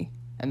Sadie.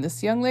 "And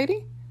this young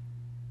lady?"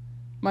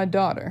 "My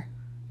daughter,"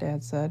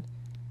 Dad said.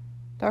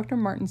 Dr.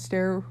 Martin's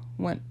stare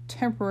went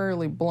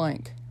temporarily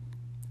blank.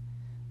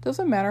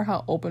 Doesn't matter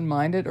how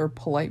open-minded or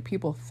polite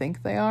people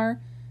think they are,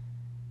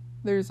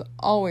 there's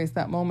always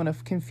that moment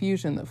of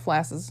confusion that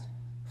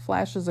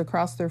flashes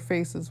across their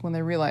faces when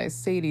they realize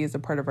Sadie is a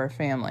part of our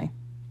family.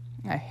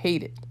 I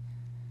hate it,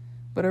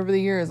 but over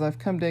the years I've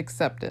come to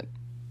accept it.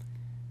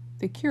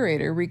 The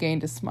curator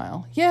regained a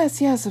smile.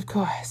 Yes, of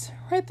course.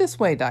 Right this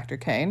way, Dr.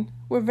 Kane.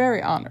 We're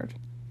very honored."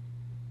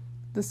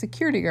 The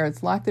security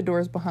guards locked the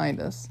doors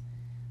behind us.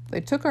 They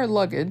took our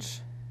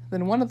luggage.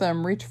 Then one of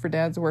them reached for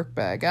Dad's work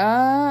bag.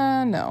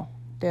 "Ah, no,"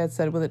 Dad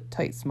said with a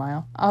tight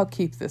smile. "I'll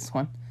keep this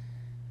one."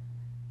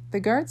 The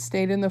guards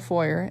stayed in the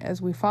foyer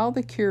as we followed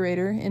the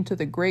curator into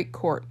the great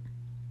court.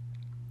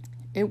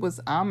 It was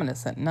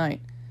ominous at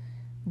night.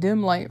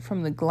 Dim light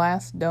from the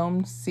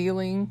glass-domed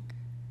ceiling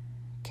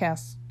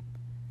cast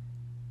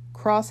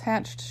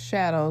cross-hatched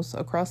shadows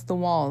across the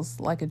walls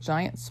like a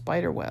giant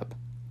spider web.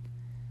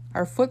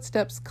 Our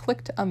footsteps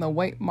clicked on the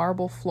white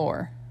marble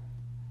floor.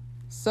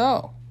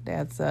 "So,"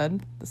 Dad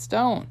said, "the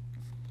stone."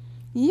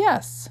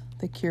 "Yes,"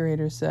 the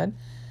curator said,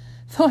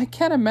 "though I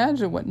can't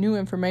imagine what new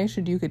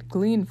information you could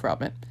glean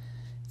from it.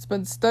 It's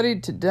been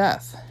studied to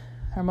death.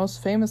 Our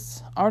most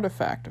famous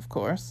artifact, of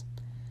course."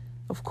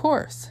 "Of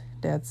course,"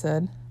 Dad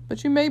said,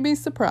 "but you may be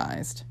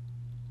surprised."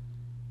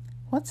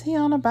 "What's he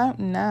on about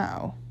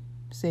now?"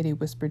 Sadie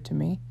whispered to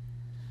me.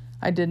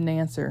 I didn't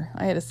answer.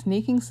 I had a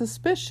sneaking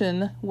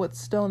suspicion what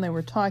stone they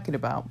were talking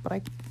about, but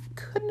I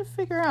couldn't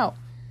figure out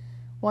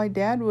why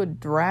Dad would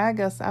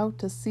drag us out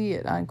to see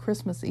it on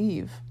Christmas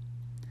Eve.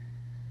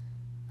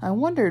 I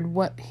wondered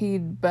what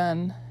he'd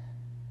been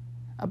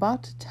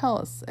about to tell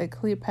us at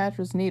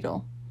Cleopatra's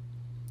Needle.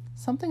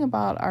 Something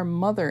about our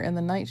mother and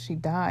the night she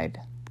died.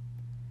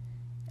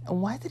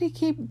 And why did he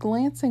keep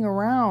glancing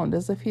around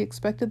as if he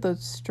expected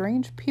those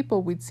strange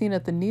people we'd seen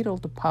at the Needle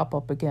to pop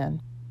up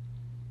again?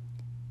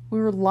 We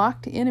were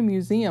locked in a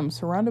museum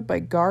surrounded by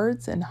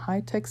guards and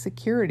high-tech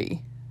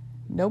security.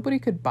 Nobody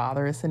could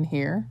bother us in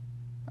here,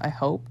 I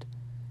hoped.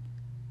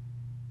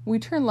 We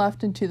turned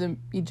left into the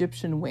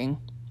Egyptian wing.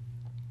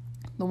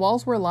 The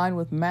walls were lined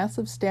with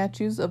massive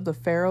statues of the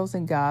pharaohs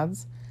and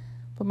gods,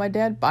 but my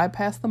dad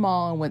bypassed them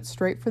all and went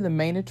straight for the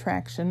main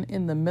attraction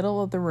in the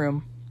middle of the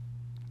room.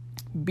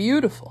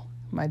 Beautiful,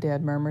 my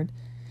dad murmured.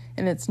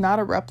 And it's not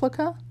a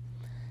replica?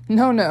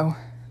 No,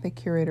 the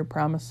curator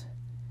promised.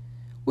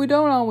 We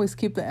don't always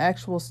keep the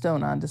actual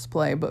stone on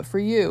display, but for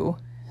you,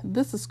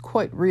 this is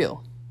quite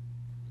real.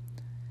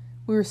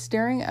 We were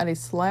staring at a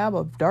slab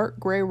of dark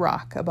gray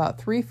rock about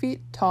 3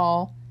 feet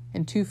tall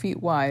and 2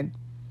 feet wide.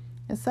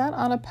 It sat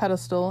on a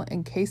pedestal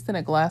encased in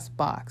a glass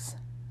box.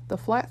 The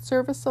flat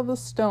surface of the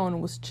stone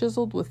was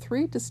chiseled with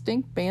 3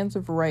 distinct bands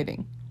of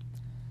writing.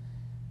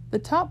 The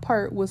top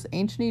part was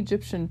ancient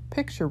Egyptian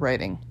picture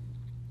writing,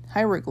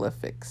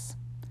 hieroglyphics.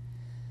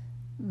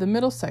 The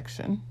middle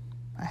section,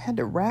 I had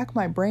to rack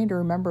my brain to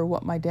remember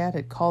what my dad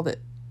had called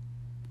it.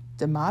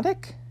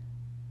 Demotic?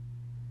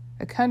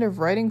 A kind of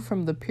writing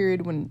from the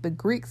period when the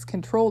Greeks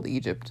controlled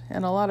Egypt,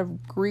 and a lot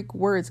of Greek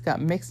words got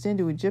mixed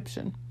into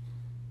Egyptian.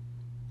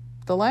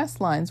 The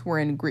last lines were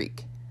in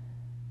Greek.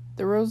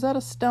 The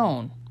Rosetta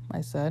Stone,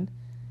 I said.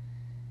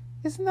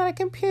 Isn't that a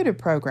computer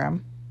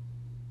program?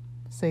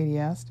 Sadie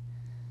asked.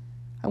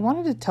 I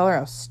wanted to tell her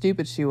how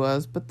stupid she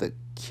was, but the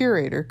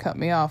curator cut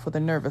me off with a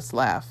nervous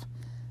laugh.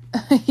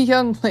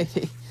 Young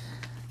lady,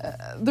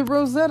 the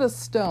Rosetta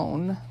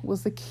Stone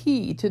was the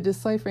key to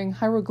deciphering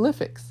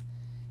hieroglyphics.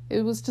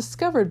 It was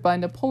discovered by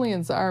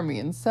Napoleon's army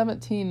in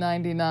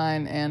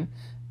 1799 and...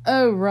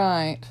 Oh,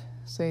 right,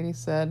 Sadie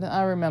said.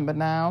 I remember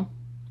now.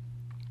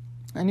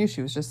 I knew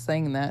she was just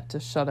saying that to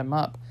shut him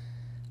up,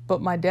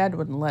 but my dad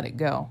wouldn't let it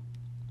go.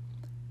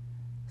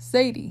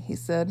 Sadie, he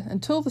said,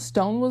 until the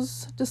stone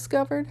was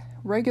discovered,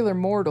 regular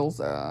mortals,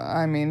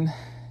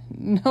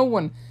 no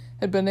one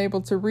had been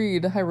able to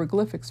read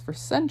hieroglyphics for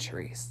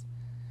centuries.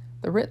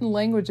 The written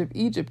language of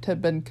Egypt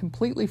had been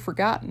completely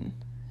forgotten.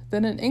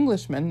 Then an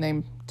Englishman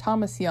named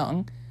Thomas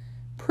Young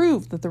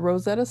proved that the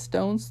Rosetta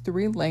Stone's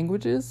 3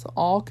 languages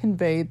all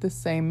conveyed the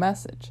same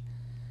message.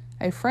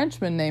 A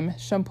Frenchman named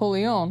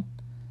Champollion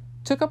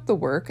took up the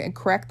work and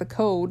cracked the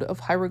code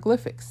of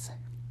hieroglyphics.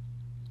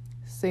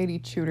 Sadie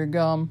chewed her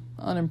gum,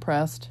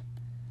 unimpressed.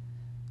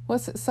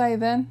 What's it say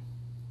then?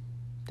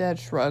 Dad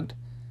shrugged.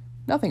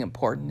 Nothing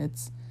important.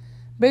 It's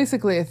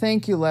basically a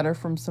thank you letter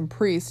from some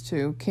priest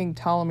to King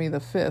Ptolemy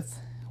V.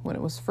 When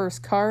it was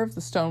first carved,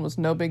 the stone was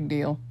no big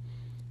deal.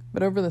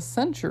 But over the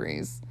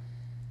centuries,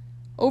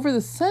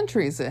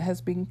 it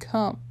has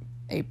become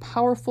a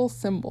powerful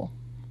symbol,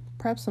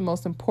 perhaps the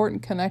most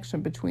important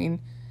connection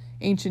between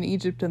ancient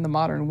Egypt and the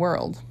modern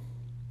world.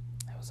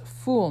 I was a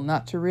fool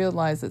not to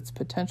realize its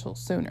potential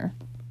sooner.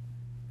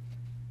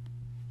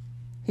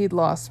 He'd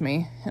lost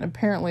me, and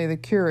apparently the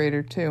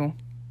curator, too.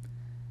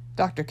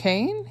 Dr.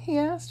 Kane? He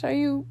asked. Are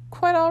you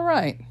quite all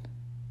right?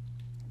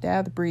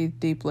 Dad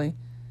breathed deeply.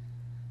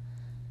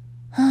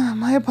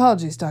 My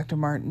apologies, Dr.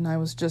 Martin. I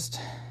was just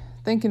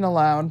thinking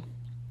aloud.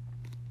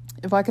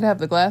 If I could have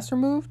the glass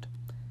removed,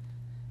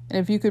 and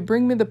if you could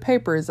bring me the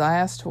papers I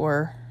asked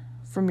for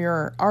from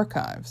your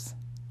archives.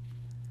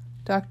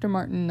 Dr.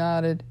 Martin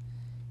nodded.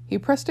 He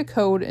pressed a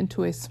code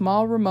into a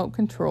small remote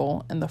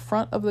control, and the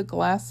front of the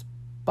glass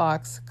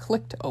box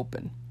clicked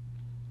open.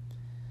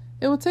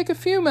 It will take a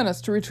few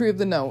minutes to retrieve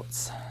the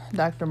notes,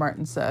 Dr.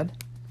 Martin said.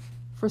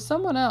 For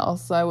someone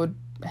else, I would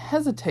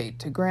hesitate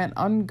to grant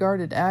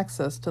unguarded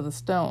access to the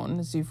stone,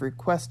 as you've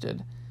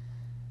requested.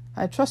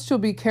 I trust you'll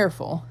be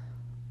careful.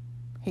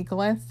 He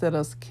glanced at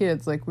us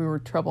kids like we were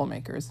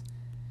troublemakers.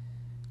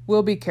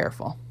 We'll be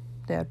careful,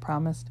 Dad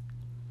promised.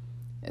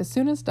 As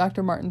soon as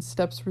Dr. Martin's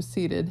steps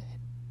receded,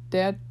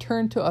 Dad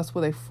turned to us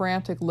with a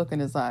frantic look in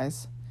his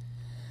eyes.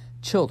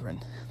 Children,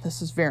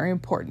 this is very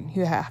important.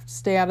 You have to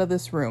stay out of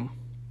this room.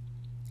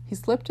 He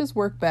slipped his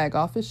work bag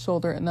off his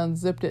shoulder and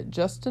unzipped it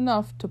just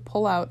enough to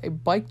pull out a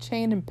bike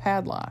chain and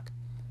padlock.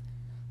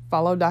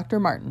 Follow Dr.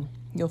 Martin.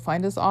 You'll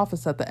find his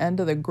office at the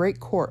end of the great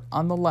court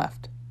on the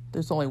left.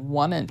 There's only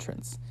one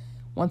entrance.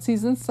 Once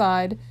he's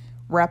inside,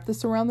 wrap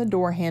this around the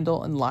door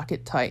handle and lock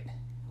it tight.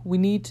 We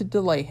need to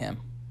delay him.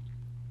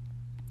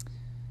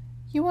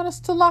 You want us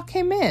to lock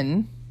him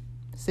in?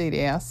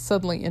 Sadie asked,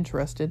 suddenly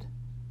interested.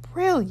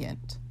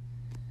 Brilliant.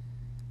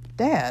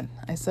 Dad,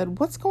 I said,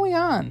 what's going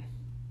on?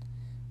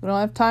 We don't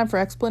have time for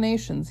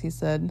explanations, he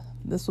said.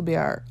 This will be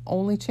our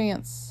only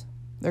chance.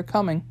 They're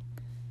coming.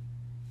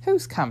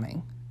 Who's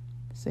coming?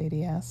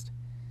 Sadie asked.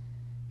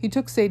 He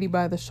took Sadie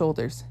by the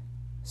shoulders.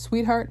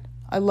 Sweetheart,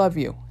 I love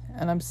you,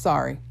 and I'm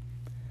sorry.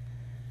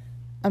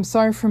 I'm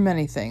sorry for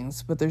many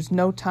things, but there's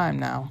no time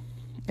now.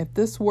 If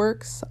this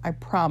works, I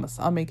promise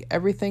I'll make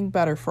everything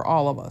better for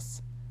all of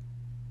us.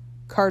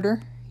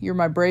 Carter, you're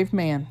my brave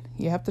man.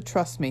 You have to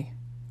trust me.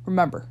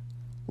 Remember,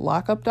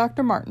 lock up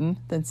Dr. Martin,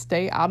 then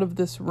stay out of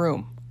this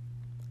room.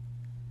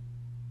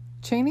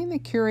 Chaining the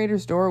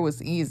curator's door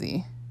was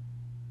easy,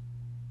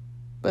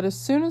 but as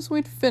soon as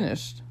we'd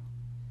finished,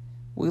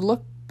 we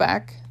looked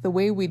back the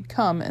way we'd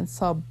come and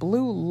saw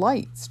blue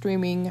light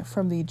streaming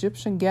from the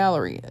Egyptian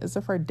gallery, as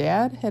if our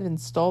dad had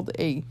installed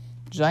a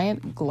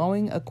giant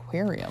glowing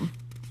aquarium.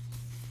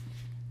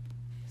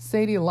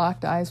 Sadie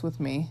locked eyes with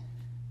me.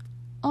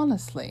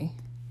 Honestly,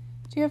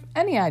 do you have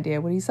any idea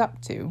what he's up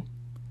to?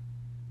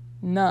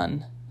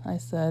 None, I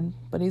said,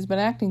 but he's been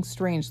acting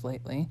strange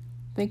lately,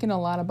 thinking a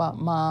lot about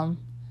Mom.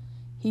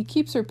 He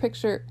keeps her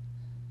picture.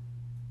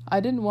 I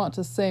didn't want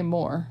to say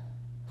more.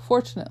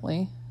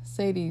 Fortunately,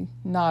 Sadie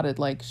nodded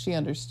like she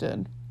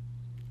understood.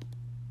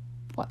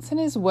 What's in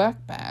his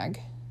work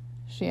bag?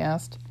 She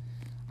asked.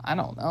 I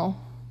don't know.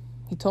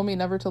 He told me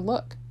never to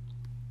look.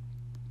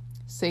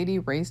 Sadie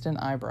raised an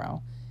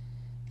eyebrow.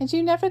 And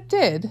you never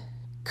did?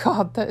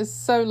 God, that is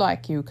so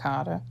like you,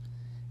 Carter.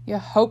 You're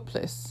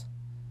hopeless.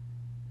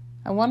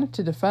 I wanted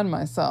to defend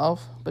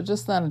myself, but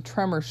just then a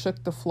tremor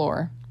shook the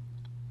floor.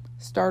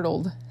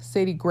 Startled,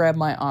 Sadie grabbed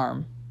my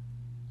arm.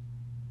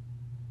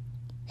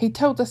 He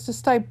told us to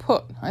stay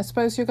put. I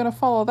suppose you're going to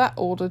follow that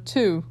order,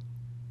 too.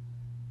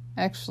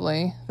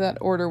 Actually, that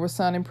order was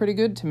sounding pretty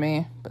good to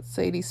me, but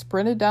Sadie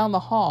sprinted down the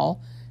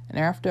hall, and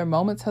after a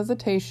moment's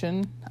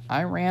hesitation,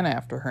 I ran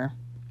after her.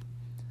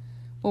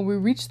 When we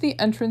reached the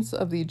entrance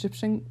of the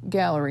Egyptian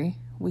gallery,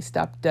 we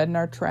stopped dead in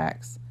our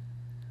tracks.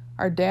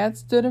 Our dad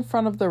stood in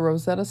front of the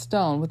Rosetta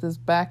Stone with his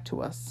back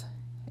to us.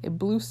 A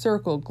blue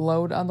circle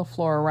glowed on the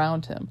floor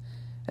around him,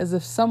 as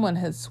if someone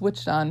had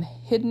switched on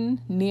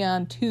hidden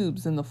neon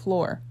tubes in the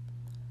floor.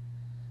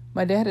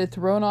 My dad had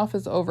thrown off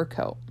his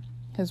overcoat.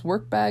 His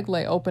work bag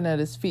lay open at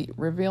his feet,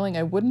 revealing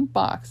a wooden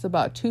box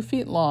about 2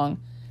 feet long,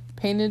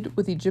 painted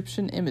with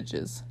Egyptian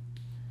images.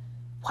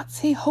 What's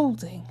he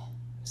holding?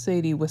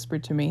 Sadie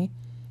whispered to me.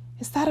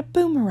 Is that a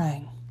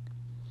boomerang?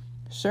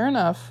 Sure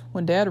enough,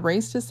 when Dad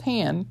raised his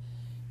hand,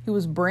 he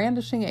was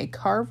brandishing a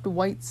carved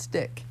white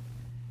stick.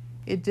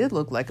 It did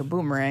look like a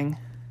boomerang,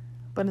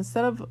 but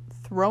instead of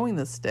throwing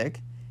the stick,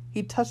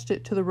 he touched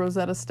it to the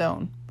Rosetta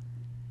Stone.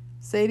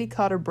 Sadie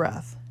caught her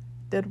breath.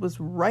 Dad was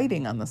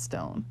writing on the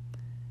stone.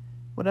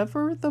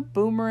 Whenever the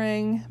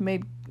boomerang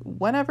made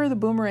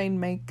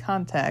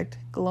contact,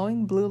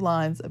 glowing blue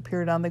lines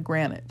appeared on the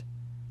granite.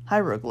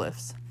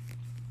 Hieroglyphs.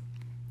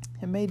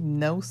 It made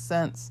no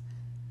sense.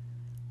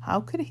 How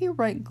could he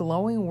write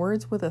glowing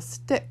words with a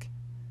stick?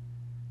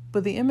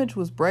 But the image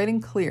was bright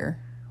and clear.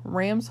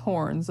 Ram's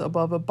horns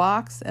above a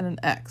box and an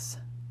X.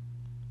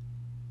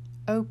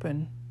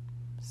 Open,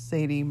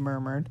 Sadie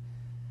murmured.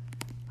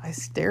 I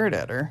stared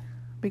at her,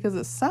 because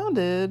it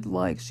sounded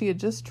like she had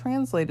just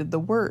translated the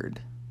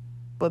word.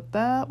 But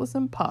that was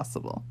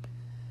impossible.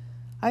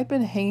 I'd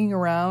been hanging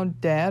around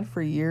Dad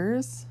for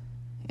years,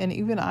 and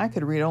even I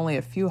could read only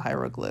a few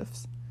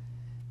hieroglyphs.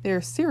 They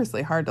are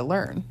seriously hard to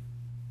learn.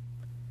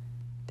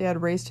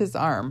 Dad raised his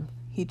arm.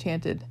 He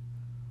chanted,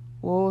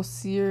 Wo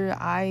Sir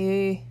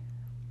Aye,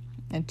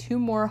 and 2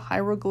 more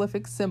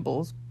hieroglyphic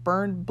symbols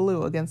burned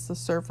blue against the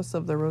surface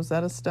of the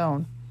Rosetta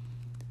Stone.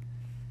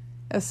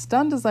 As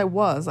stunned as I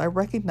was, I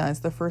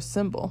recognized the first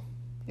symbol.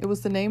 It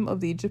was the name of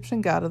the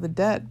Egyptian god of the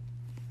dead.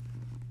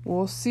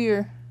 Wo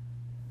Sir,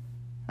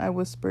 I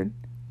whispered.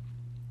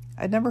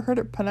 I'd never heard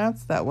it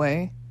pronounced that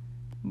way,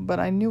 but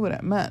I knew what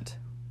it meant.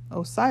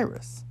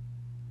 Osiris.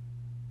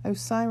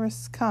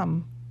 Osiris,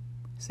 come,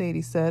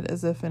 Sadie said,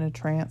 as if in a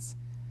trance.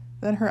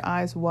 Then her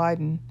eyes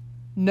widened.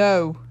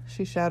 No,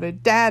 she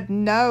shouted. Dad,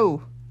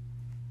 no!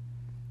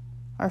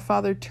 Our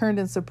father turned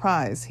in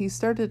surprise. He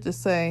started to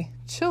say,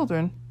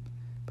 children,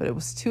 but it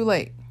was too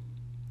late.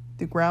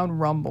 The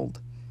ground rumbled.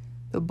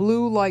 The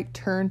blue light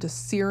turned to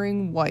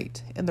searing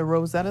white, and the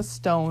Rosetta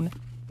Stone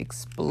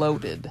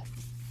exploded.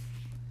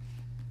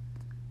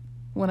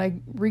 When I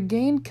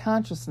regained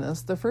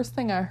consciousness, the first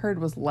thing I heard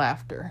was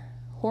laughter.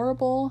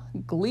 Horrible,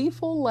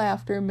 gleeful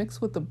laughter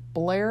mixed with the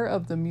blare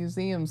of the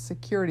museum's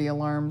security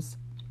alarms.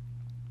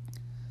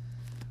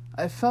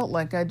 I felt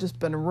like I'd just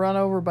been run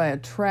over by a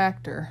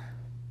tractor.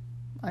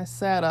 I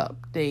sat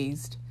up,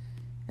 dazed,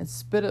 and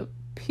spit a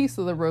piece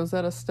of the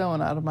Rosetta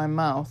Stone out of my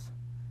mouth.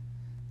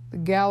 The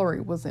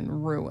gallery was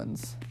in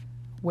ruins.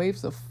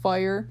 Waves of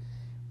fire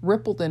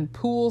rippled in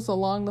pools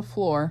along the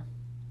floor.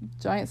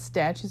 Giant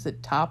statues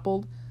had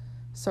toppled.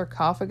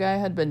 Sarcophagi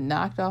had been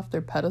knocked off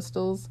their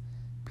pedestals.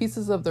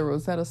 Pieces of the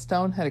Rosetta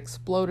Stone had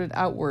exploded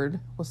outward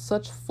with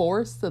such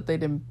force that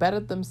they'd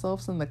embedded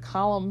themselves in the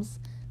columns,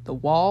 the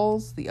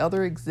walls, the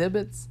other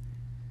exhibits.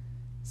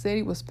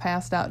 Sadie was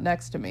passed out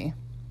next to me,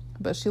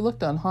 but she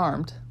looked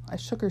unharmed. I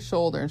shook her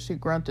shoulder and she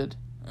grunted,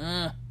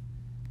 Ugh.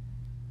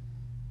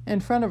 In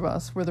front of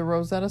us, where the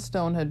Rosetta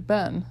Stone had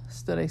been,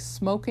 stood a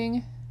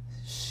smoking,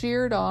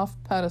 sheared-off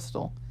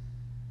pedestal.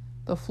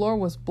 The floor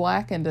was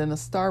blackened in a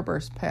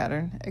starburst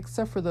pattern,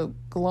 except for the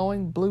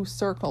glowing blue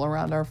circle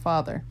around our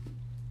father.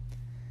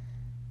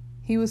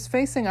 He was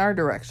facing our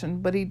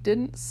direction, but he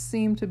didn't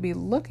seem to be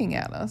looking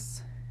at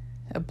us.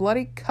 A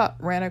bloody cut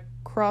ran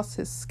across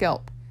his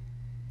scalp.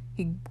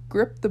 He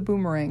gripped the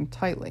boomerang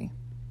tightly.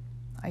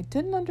 I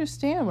didn't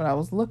understand what I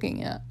was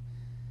looking at.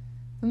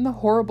 Then the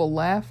horrible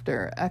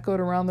laughter echoed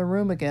around the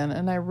room again,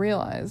 and I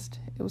realized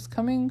it was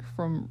coming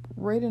from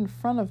right in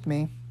front of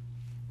me.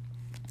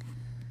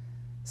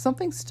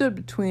 Something stood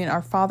between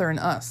our father and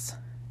us.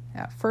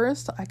 At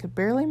first, I could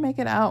barely make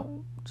it out,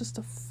 just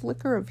a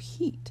flicker of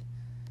heat.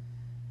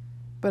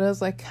 But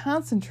as I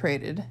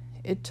concentrated,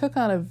 it took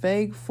on a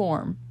vague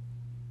form,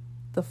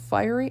 the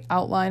fiery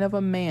outline of a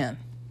man.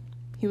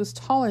 He was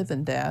taller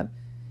than Dad,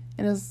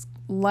 and his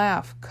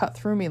laugh cut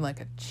through me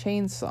like a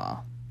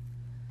chainsaw.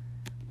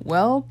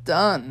 "Well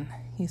done,"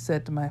 he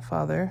said to my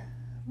father.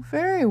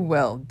 "Very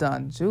well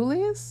done,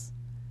 Julius."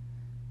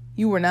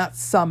 "You were not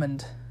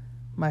summoned."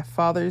 My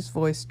father's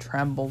voice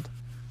trembled.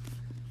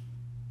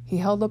 He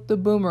held up the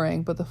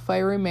boomerang, but the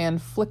fiery man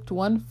flicked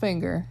one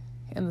finger,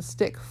 and the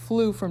stick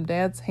flew from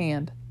Dad's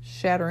hand,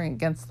 shattering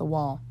against the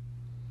wall.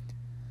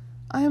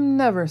 "I am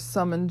never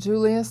summoned,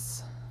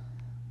 Julius,"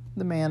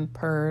 the man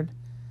purred.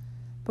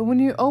 "But when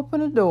you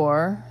open a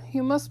door,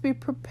 you must be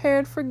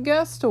prepared for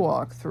guests to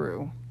walk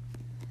through."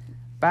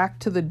 "Back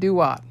to the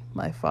duat,"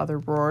 my father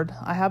roared.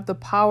 "I have the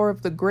power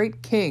of the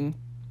great king."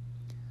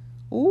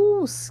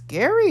 "Ooh,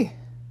 scary,"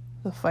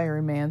 the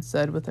fiery man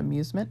said with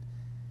amusement.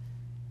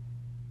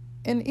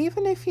 "And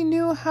even if you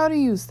knew how to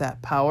use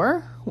that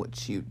power,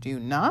 which you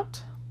do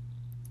not,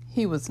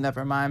 he was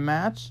never my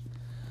match.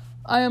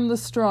 I am the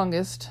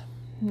strongest.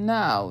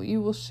 Now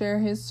you will share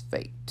his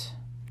fate."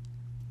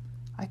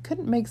 I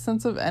couldn't make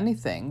sense of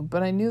anything,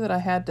 but I knew that I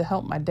had to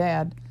help my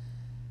dad.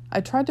 I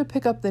tried to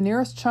pick up the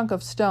nearest chunk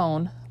of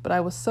stone, but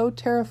I was so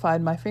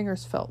terrified my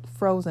fingers felt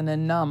frozen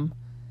and numb.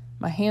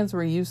 My hands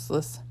were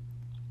useless.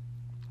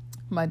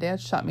 My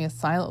dad shot me a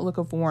silent look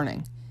of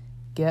warning.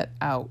 "Get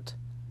out."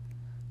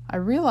 I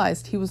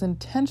realized he was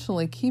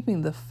intentionally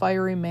keeping the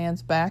fiery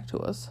man's back to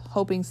us,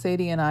 hoping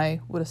Sadie and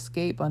I would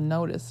escape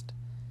unnoticed.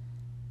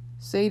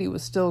 Sadie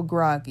was still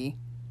groggy.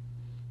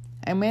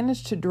 I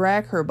managed to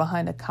drag her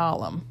behind a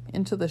column,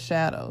 into the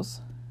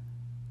shadows.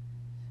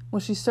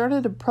 When she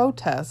started to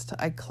protest,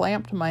 I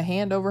clamped my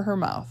hand over her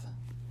mouth.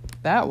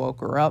 That woke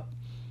her up.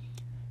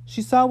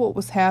 She saw what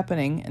was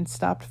happening and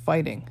stopped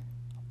fighting.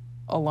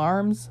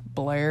 Alarms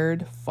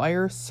blared,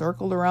 fire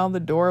circled around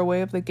the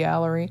doorway of the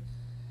gallery.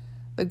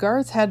 The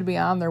guards had to be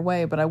on their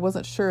way, but I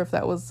wasn't sure if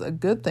that was a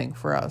good thing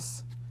for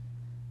us.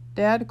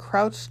 Dad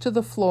crouched to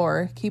the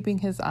floor, keeping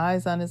his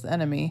eyes on his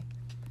enemy,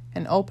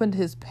 and opened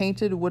his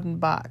painted wooden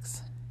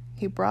box.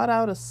 He brought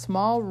out a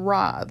small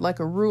rod like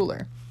a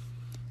ruler.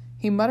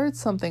 He muttered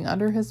something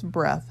under his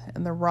breath,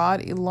 and the rod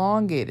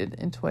elongated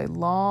into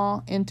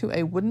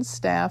a wooden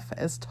staff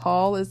as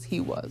tall as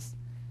he was.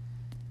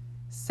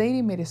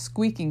 Sadie made a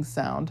squeaking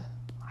sound.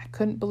 I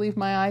couldn't believe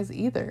my eyes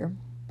either,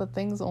 but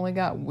things only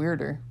got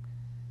weirder.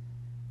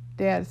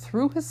 Dad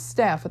threw his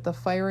staff at the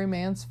fiery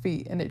man's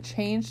feet, and it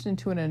changed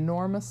into an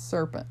enormous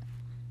serpent,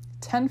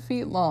 10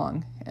 feet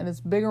long and as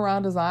big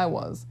around as I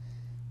was,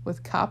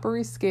 with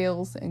coppery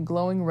scales and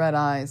glowing red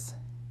eyes.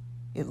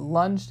 It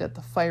lunged at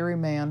the fiery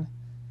man,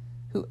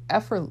 who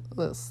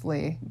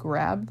effortlessly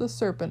grabbed the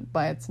serpent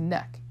by its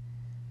neck.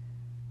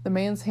 The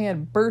man's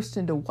hand burst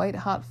into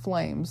white-hot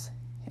flames,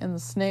 and the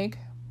snake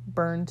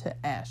burned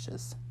to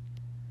ashes.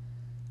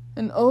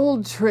 "An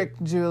old trick,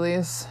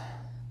 Julius,"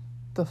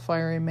 the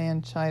fiery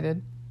man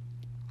chided.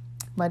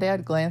 My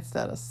dad glanced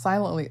at us,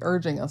 silently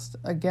urging us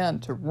again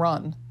to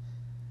run.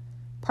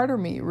 Part of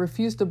me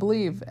refused to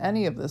believe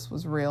any of this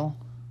was real.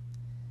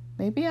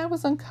 Maybe I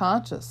was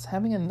unconscious,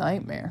 having a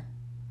nightmare.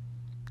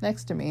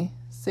 Next to me,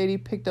 Sadie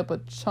picked up a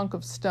chunk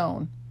of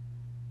stone.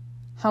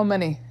 "How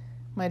many?"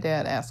 my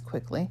dad asked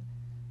quickly,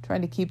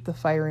 trying to keep the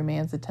fiery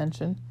man's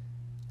attention.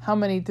 "How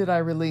many did I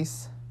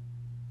release?"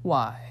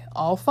 "Why,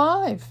 all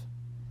 5,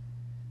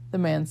 the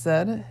man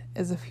said,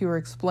 as if he were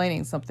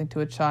explaining something to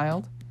a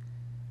child.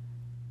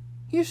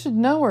 "You should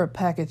know we're a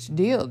package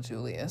deal,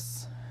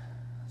 Julius.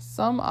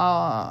 Soon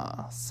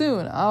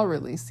I'll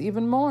release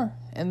even more,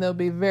 and they'll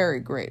be very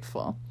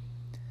grateful.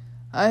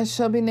 I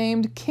shall be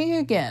named king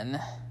again."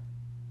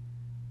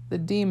 "The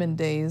demon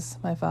days,"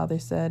 my father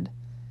said.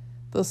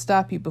 "They'll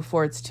stop you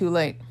before it's too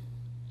late."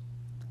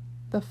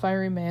 The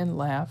fiery man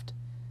laughed.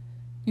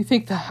 "You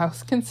think the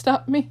house can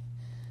stop me?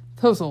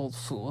 Those old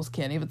fools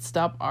can't even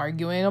stop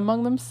arguing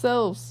among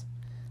themselves.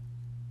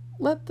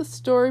 Let the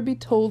story be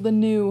told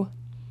anew,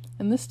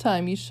 and this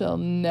time you shall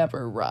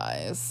never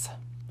rise."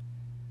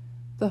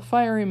 The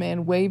fiery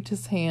man waved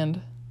his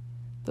hand.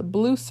 The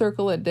blue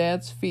circle at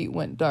Dad's feet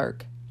went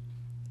dark.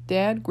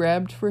 Dad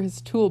grabbed for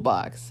his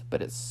toolbox,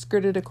 but it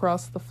skirted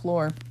across the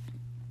floor.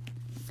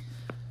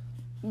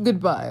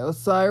 "Goodbye,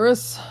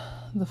 Osiris,"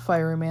 the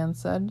fiery man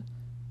said.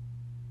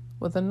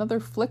 With another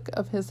flick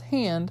of his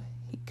hand,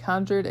 he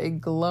conjured a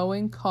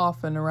glowing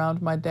coffin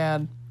around my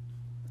dad.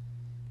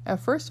 At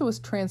first it was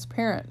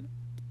transparent,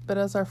 but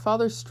as our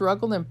father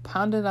struggled and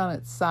pounded on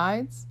its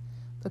sides,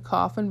 the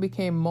coffin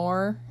became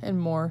more and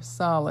more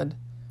solid.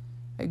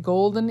 a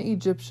golden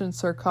Egyptian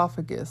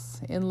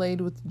sarcophagus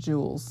inlaid with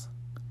jewels.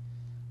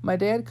 My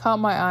dad caught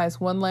my eyes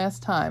one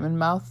last time and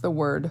mouthed the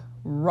word,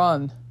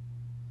 "Run,"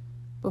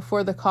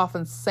 before the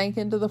coffin sank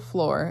into the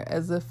floor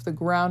as if the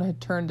ground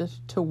had turned it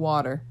to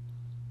water.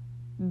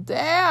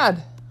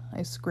 "Dad!"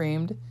 I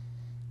screamed.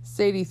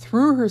 Sadie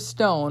threw her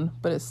stone,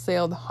 but it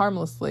sailed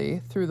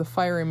harmlessly through the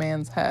fiery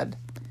man's head.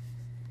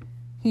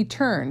 He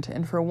turned,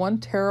 and for one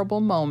terrible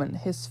moment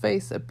his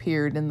face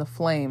appeared in the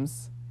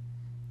flames.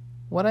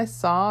 What I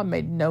saw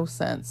made no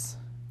sense.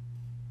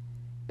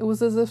 It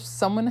was as if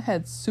someone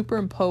had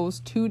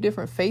superimposed two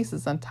different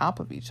faces on top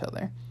of each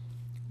other.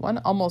 One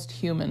almost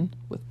human,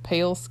 with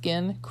pale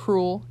skin,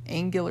 cruel,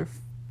 angular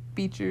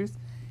features,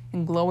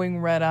 and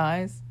glowing red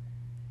eyes.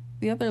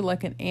 The other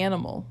like an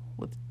animal,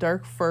 with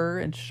dark fur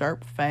and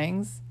sharp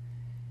fangs.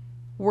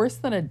 Worse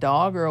than a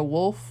dog or a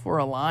wolf or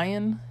a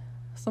lion,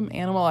 some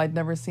animal I'd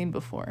never seen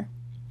before.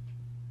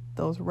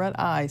 Those red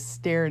eyes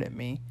stared at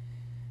me,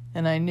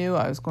 and I knew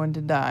I was going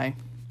to die.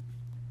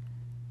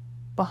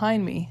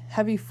 Behind me,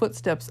 heavy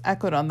footsteps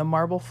echoed on the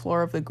marble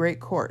floor of the great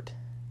court.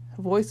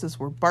 Voices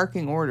were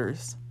barking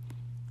orders.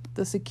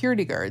 The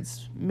security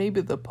guards,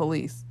 maybe the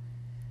police,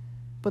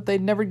 but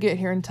they'd never get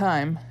here in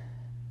time.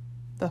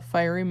 The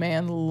fiery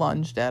man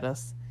lunged at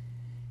us.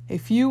 A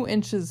few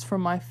inches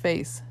from my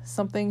face,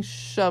 something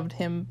shoved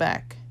him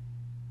back.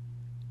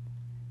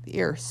 The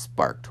air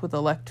sparked with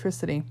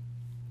electricity.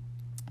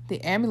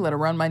 The amulet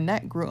around my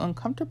neck grew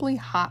uncomfortably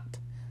hot.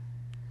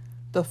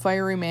 The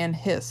fiery man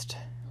hissed,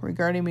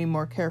 regarding me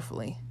more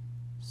carefully.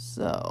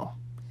 "So,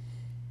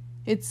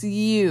 it's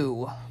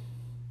you."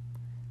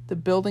 The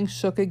building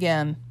shook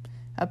again.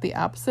 At the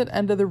opposite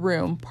end of the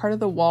room, part of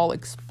the wall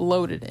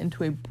exploded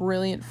into a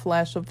brilliant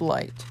flash of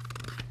light.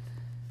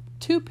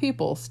 Two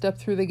people stepped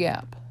through the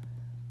gap.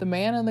 The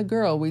man and the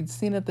girl we'd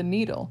seen at the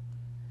Needle,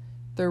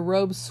 their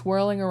robes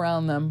swirling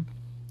around them.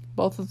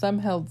 Both of them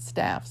held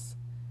staffs.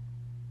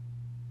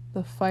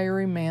 The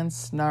fiery man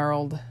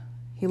snarled.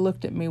 He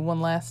looked at me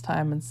one last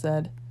time and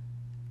said,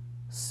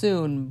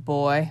 "Soon,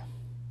 boy."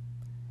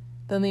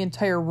 Then the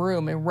entire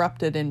room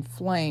erupted in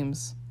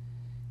flames.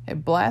 A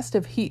blast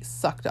of heat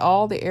sucked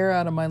all the air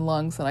out of my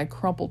lungs and I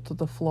crumpled to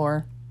the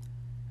floor.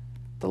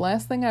 The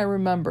last thing I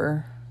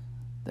remember,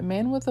 the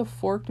man with the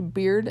forked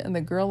beard and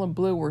the girl in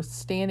blue were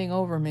standing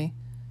over me.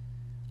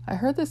 I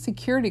heard the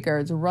security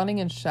guards running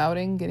and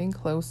shouting, getting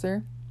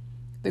closer.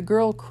 The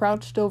girl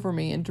crouched over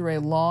me and drew a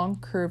long,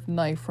 curved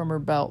knife from her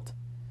belt.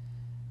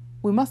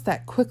 "We must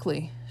act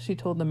quickly," she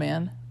told the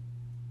man.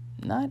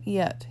 "Not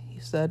yet," he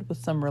said with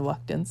some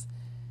reluctance.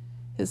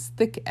 His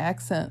thick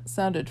accent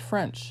sounded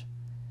French.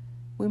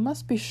 "We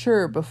must be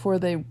sure before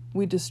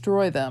we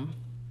destroy them."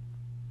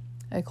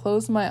 I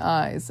closed my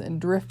eyes and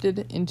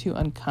drifted into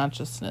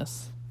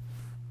unconsciousness.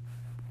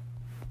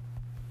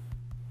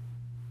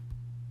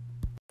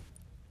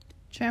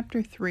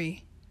 Chapter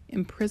 3.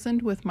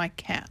 Imprisoned with my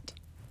cat.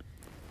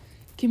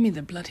 Give me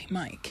the bloody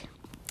mic.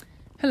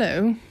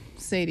 Hello,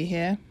 Sadie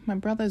here, my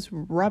brother's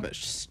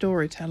rubbish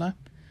storyteller.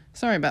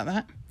 Sorry about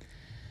that.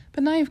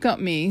 But now you've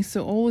got me,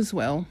 so all is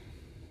well.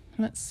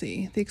 Let's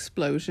see. The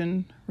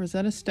explosion.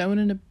 Rosetta Stone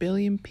in a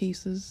billion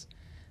pieces.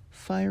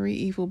 Fiery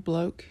evil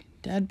bloke.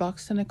 Dad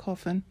boxed in a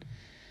coffin.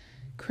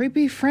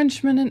 Creepy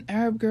Frenchman and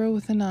Arab girl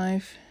with a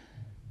knife.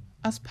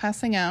 Us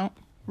passing out.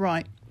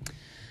 Right.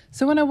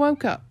 So when I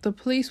woke up, the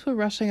police were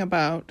rushing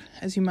about,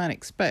 as you might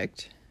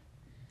expect.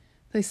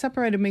 They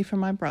separated me from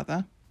my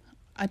brother.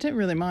 I didn't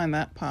really mind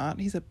that part.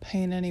 He's a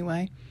pain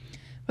anyway.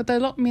 But they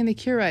locked me in the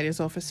curator's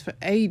office for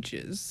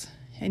ages.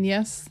 And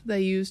yes,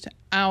 they used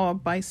our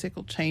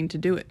bicycle chain to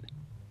do it.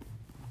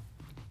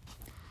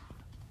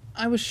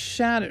 I was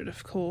shattered,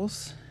 of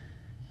course.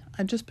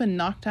 I'd just been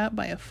knocked out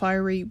by a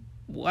fiery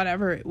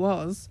whatever it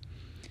was.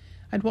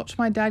 I'd watched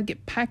my dad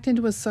get packed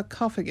into a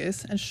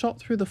sarcophagus and shot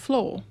through the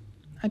floor.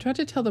 I tried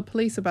to tell the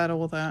police about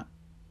all that,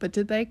 but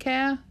did they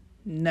care?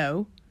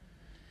 No.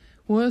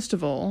 Worst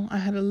of all, I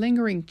had a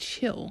lingering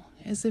chill,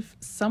 as if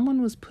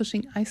someone was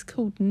pushing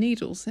ice-cold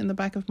needles in the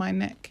back of my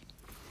neck.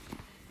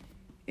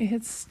 It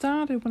had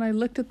started when I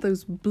looked at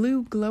those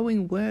blue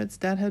glowing words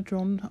Dad had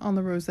drawn on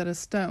the Rosetta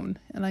Stone,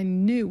 and I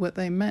knew what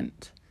they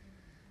meant.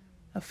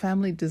 A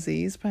family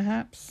disease,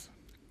 perhaps?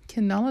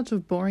 Can knowledge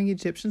of boring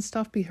Egyptian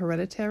stuff be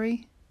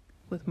hereditary?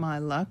 With my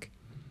luck.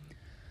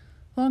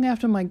 Long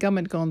after my gum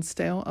had gone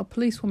stale, a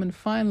policewoman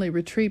finally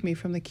retrieved me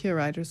from the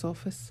curator's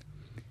office.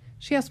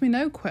 She asked me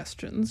no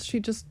questions. She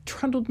just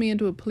trundled me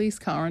into a police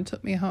car and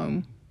took me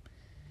home.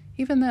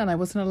 Even then, I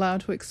wasn't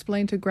allowed to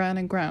explain to Gran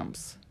and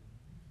Gramps.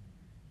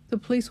 The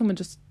policewoman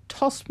just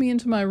tossed me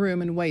into my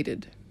room and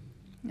waited.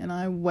 And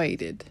I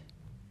waited.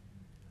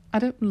 I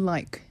don't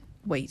like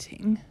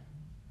waiting.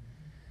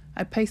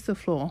 I paced the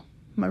floor.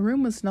 My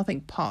room was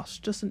nothing posh,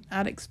 just an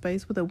attic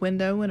space with a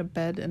window and a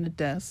bed and a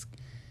desk.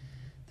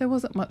 There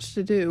wasn't much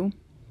to do.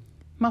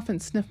 Muffin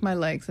sniffed my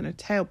legs and her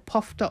tail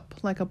puffed up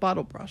like a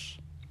bottle brush.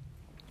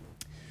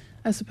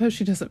 I suppose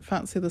she doesn't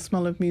fancy the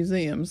smell of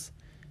museums.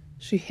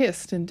 She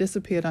hissed and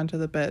disappeared under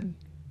the bed.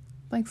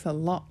 Thanks a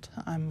lot,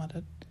 I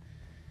muttered.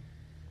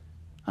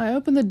 I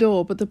opened the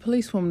door, but the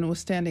policewoman was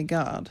standing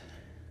guard.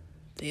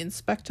 "The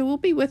inspector will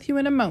be with you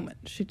in a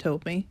moment," she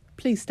told me.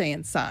 "Please stay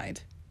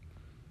inside."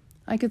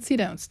 I could see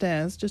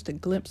downstairs, just a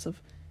glimpse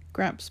of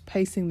Gramps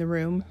pacing the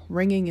room,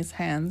 wringing his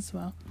hands,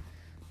 while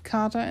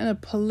Carter and a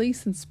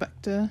police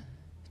inspector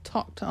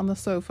talked on the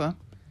sofa.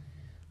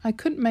 I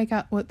couldn't make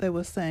out what they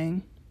were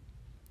saying.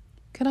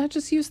 "Can I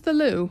just use the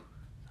loo?"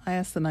 I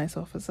asked the nice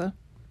officer.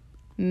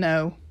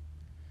 "No."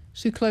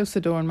 She closed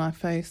the door in my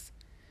face,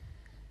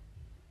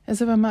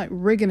 as if I might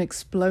rig an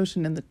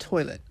explosion in the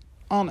toilet.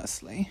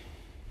 Honestly.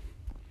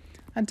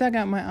 I dug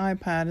out my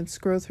iPad and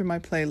scrolled through my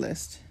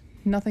playlist.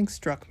 Nothing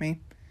struck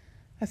me.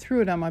 I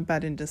threw it on my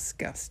bed in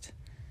disgust.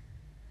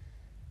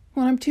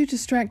 When I'm too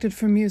distracted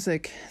from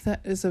music, that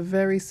is a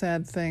very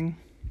sad thing.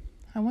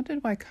 I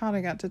wondered why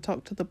Carter got to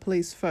talk to the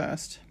police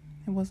first.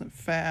 It wasn't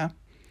fair.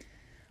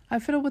 I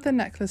fiddled with the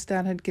necklace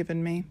Dad had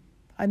given me.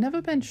 I'd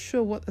never been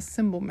sure what the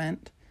symbol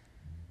meant.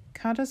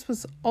 Carter's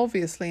was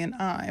obviously an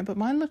eye, but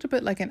mine looked a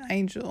bit like an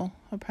angel,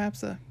 or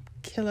perhaps a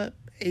killer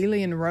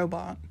alien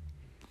robot.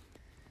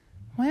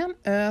 Why on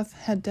earth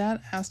had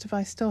Dad asked if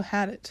I still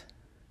had it?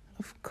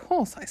 Of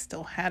course I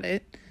still had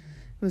it.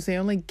 It was the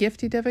only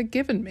gift he'd ever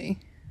given me.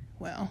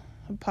 Well,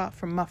 apart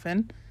from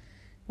Muffin.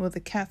 With the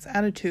cat's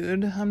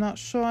attitude, I'm not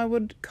sure I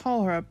would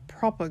call her a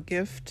proper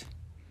gift.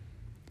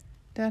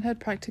 Dad had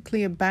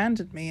practically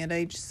abandoned me at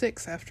age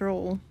 6, after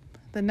all.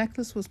 The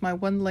necklace was my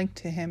one link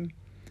to him.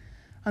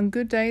 On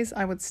good days,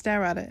 I would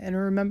stare at it and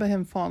remember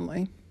him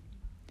fondly.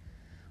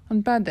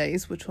 On bad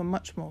days, which were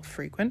much more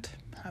frequent,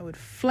 I would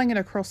fling it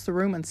across the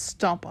room and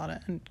stomp on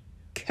it and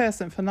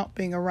curse him for not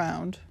being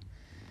around,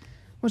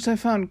 which I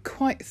found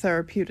quite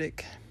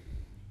therapeutic.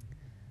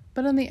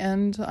 But in the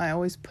end, I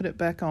always put it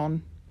back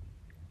on.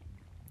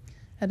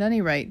 At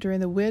any rate, during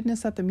the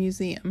weirdness at the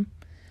museum,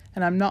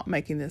 and I'm not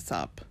making this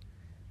up,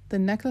 the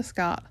necklace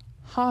got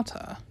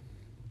hotter.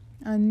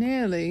 I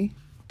nearly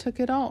took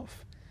it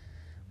off,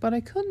 but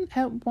I couldn't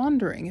help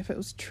wondering if it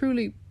was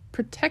truly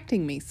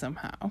protecting me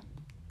somehow.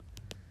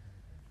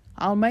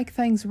 "I'll make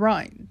things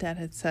right," Dad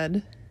had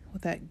said,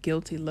 with that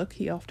guilty look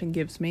he often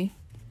gives me.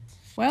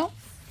 Well,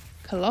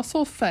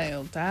 colossal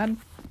fail, Dad.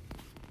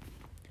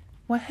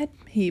 What had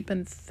he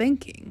been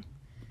thinking?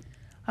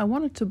 I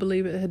wanted to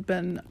believe it had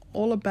been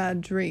all a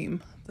bad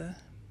dream. The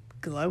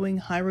glowing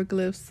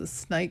hieroglyphs, the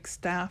snake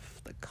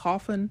staff, the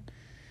coffin.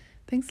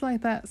 Things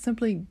like that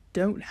simply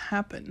don't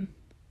happen.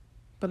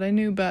 But I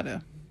knew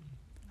better.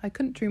 I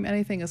couldn't dream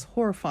anything as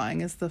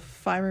horrifying as the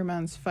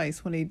fireman's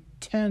face when he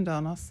turned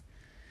on us.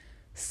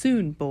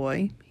 "Soon,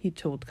 boy," he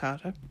told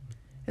Carter,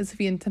 as if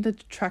he intended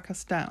to track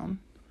us down.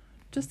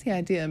 Just the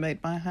idea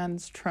made my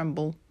hands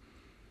tremble.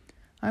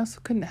 I also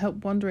couldn't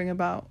help wondering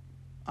about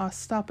our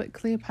stop at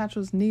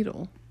Cleopatra's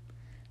Needle.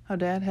 How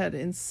Dad had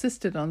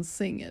insisted on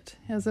seeing it,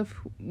 as if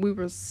we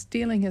were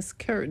stealing his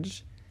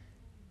courage.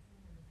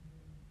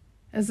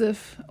 As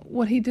if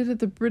what he did at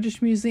the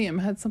British Museum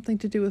had something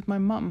to do with my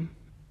mum.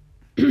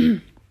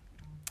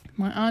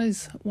 My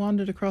eyes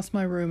wandered across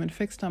my room and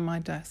fixed on my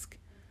desk.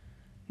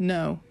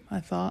 No, I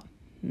thought,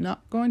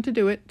 not going to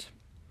do it.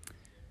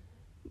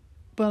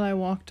 But I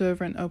walked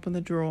over and opened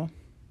the drawer.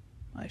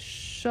 I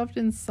shoved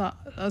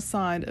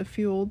aside a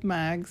few old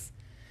mags,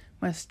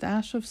 my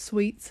stash of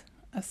sweets,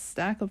 a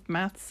stack of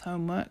maths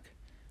homework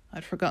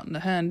I'd forgotten to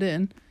hand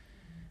in,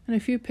 and a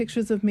few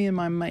pictures of me and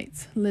my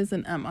mates, Liz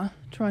and Emma,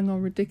 trying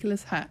on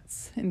ridiculous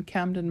hats in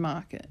Camden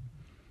Market.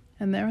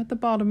 And there at the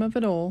bottom of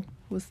it all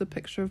was the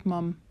picture of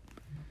Mum.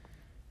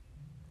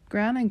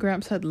 Gran and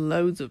Gramps had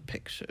loads of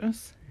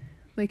pictures.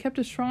 They kept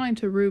a shrine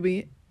to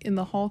Ruby in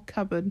the hall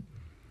cupboard.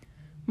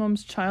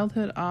 Mum's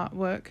childhood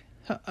artwork,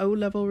 her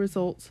O-level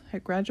results, her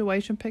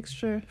graduation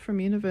picture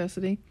from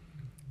university,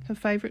 her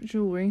favourite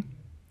jewellery.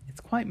 It's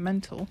quite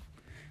mental.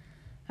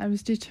 I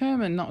was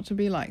determined not to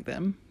be like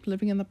them,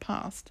 living in the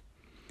past.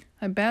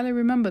 I barely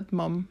remembered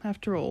Mum,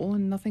 after all,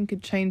 and nothing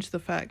could change the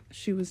fact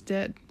she was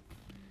dead.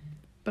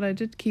 But I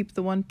did keep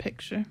the one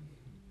picture.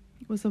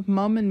 It was of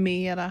Mum and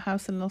me at our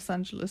house in Los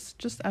Angeles,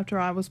 just after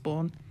I was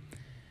born.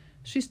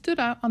 She stood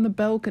out on the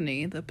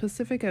balcony, the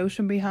Pacific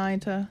Ocean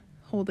behind her,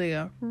 holding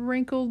a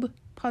wrinkled,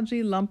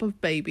 pudgy lump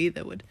of baby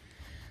that would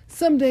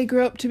someday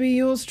grow up to be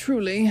yours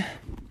truly.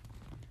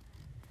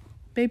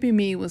 Baby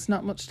me was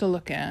not much to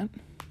look at,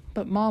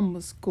 but Mom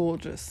was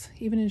gorgeous,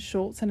 even in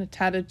shorts and a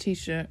tattered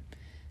t-shirt.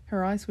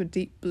 Her eyes were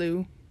deep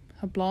blue.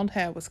 Her blonde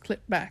hair was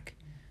clipped back.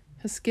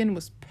 Her skin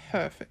was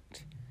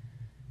perfect.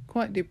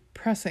 Quite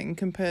depressing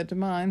compared to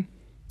mine.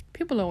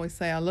 People always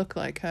say I look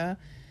like her,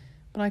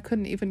 but I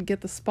couldn't even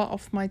get the spot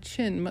off my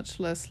chin, much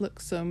less look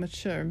so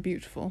mature and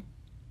beautiful.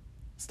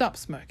 Stop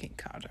smirking,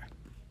 Carter.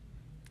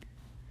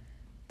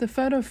 The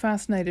photo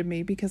fascinated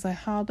me because I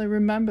hardly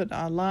remembered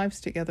our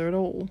lives together at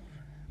all.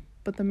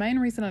 But the main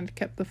reason I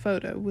kept the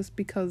photo was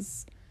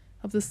because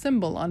of the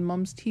symbol on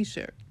Mum's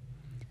t-shirt.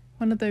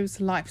 One of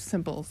those life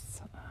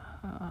symbols.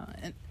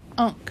 An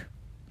Ankh.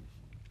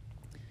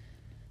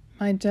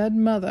 My dead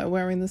mother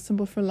wearing the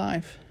symbol for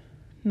life.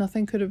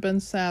 Nothing could have been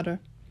sadder.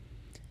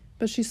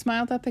 But she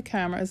smiled at the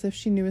camera as if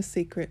she knew a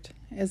secret,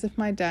 as if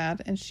my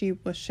dad and she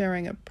were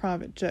sharing a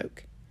private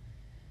joke.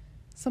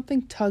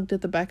 Something tugged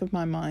at the back of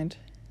my mind.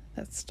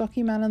 That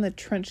stocky man in the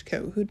trench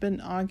coat who'd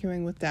been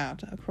arguing with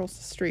Dad across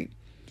the street.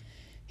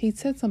 He'd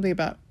said something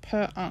about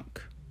per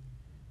unk.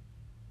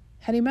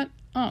 Had he meant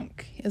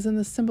unk, as in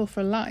the symbol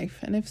for life?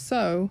 And if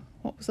so,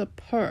 what was a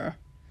per?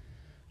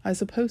 I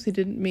suppose he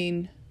didn't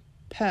mean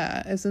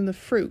pear, as in the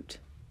fruit.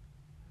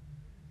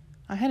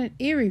 I had an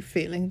eerie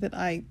feeling that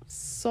I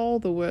saw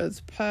the words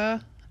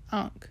per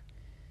unk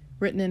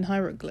written in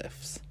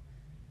hieroglyphs.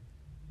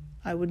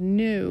 I would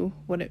know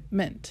what it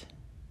meant.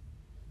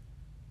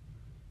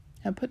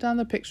 I put down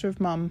the picture of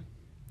Mum.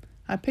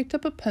 I picked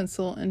up a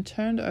pencil and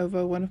turned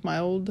over one of my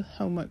old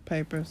homework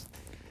papers.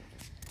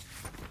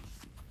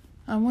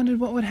 I wondered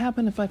what would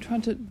happen if I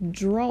tried to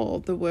draw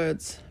the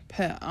words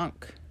per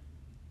unk.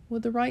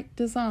 Would the right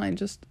design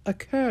just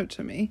occur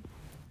to me?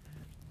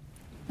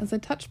 As I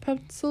touched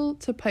pencil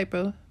to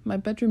paper, my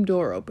bedroom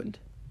door opened.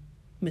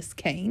 Miss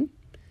Kane?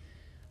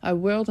 I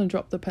whirled and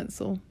dropped the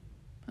pencil.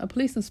 A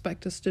police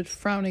inspector stood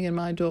frowning in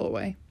my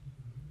doorway.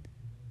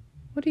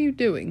 What are you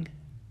doing?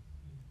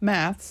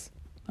 Maths,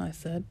 I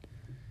said.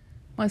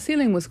 My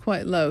ceiling was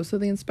quite low, so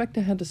the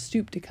inspector had to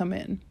stoop to come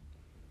in.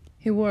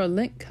 He wore a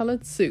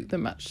lint-coloured suit that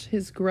matched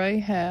his grey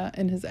hair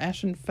and his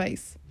ashen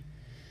face.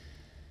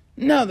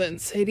 Now then,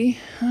 Sadie,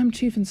 I'm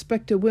Chief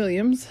Inspector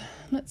Williams.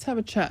 Let's have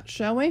a chat,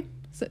 shall we?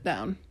 Sit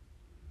down.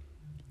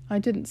 I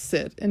didn't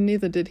sit, and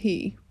neither did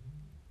he,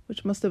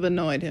 which must have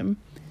annoyed him.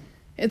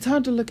 It's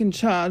hard to look in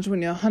charge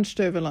when you're hunched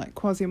over like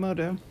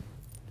Quasimodo.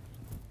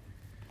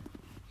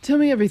 Tell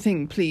me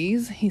everything,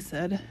 please, he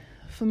said,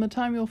 from the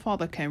time your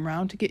father came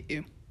round to get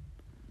you.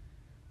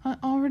 I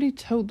already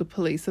told the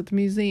police at the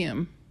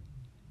museum.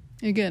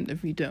 Again,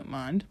 if you don't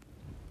mind.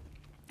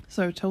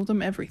 So I told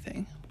them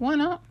everything. Why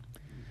not?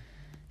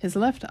 His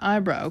left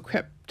eyebrow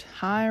crept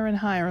higher and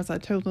higher as I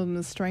told him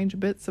the strange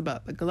bits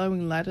about the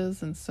glowing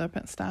letters and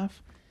serpent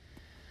staff.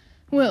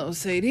 Well,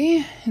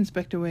 Sadie,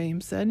 Inspector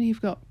Williams said,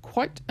 you've got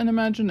quite an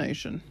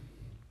imagination.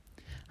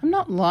 I'm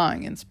not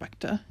lying,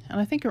 Inspector, and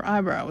I think your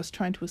eyebrow was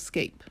trying to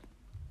escape.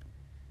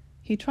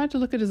 He tried to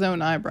look at his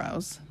own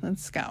eyebrows, then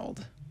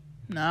scowled.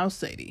 Now,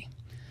 Sadie,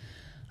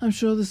 I'm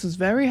sure this is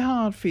very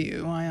hard for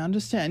you. I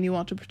understand you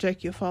want to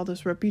protect your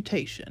father's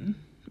reputation,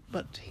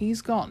 but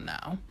he's gone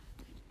now.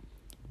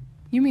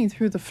 You mean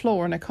through the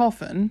floor in a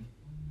coffin?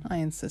 I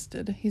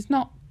insisted. He's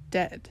not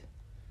dead.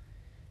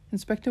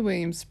 Inspector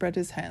Williams spread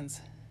his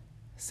hands.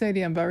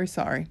 Sadie, I'm very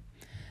sorry,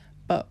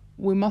 but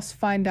we must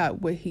find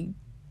out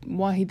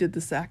why he did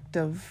this act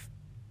of,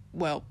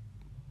 well...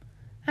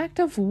 Act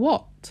of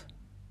what?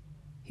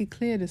 He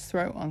cleared his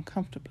throat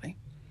uncomfortably.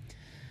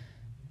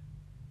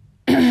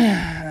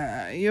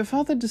 Your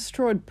father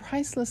destroyed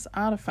priceless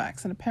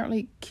artifacts and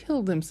apparently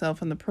killed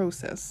himself in the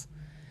process.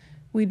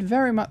 We'd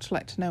very much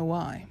like to know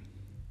why.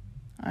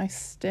 I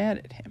stared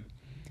at him.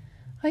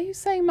 Are you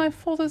saying my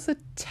father's a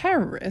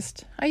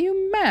terrorist? Are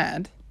you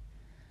mad?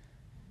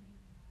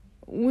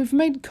 We've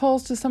made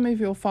calls to some of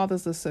your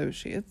father's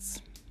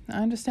associates. I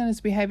understand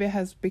his behavior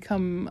has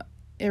become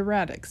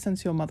erratic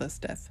since your mother's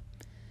death.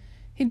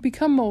 He'd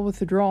become more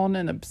withdrawn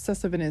and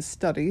obsessive in his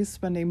studies,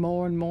 spending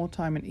more and more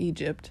time in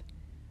Egypt.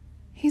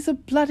 He's a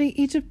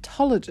bloody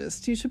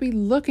Egyptologist. You should be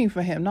looking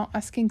for him, not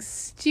asking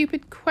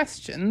stupid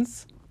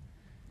questions.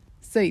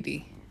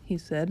 Sadie, he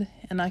said,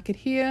 and I could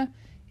hear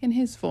in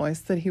his voice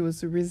that he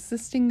was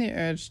resisting the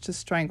urge to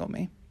strangle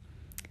me.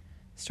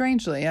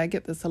 Strangely, I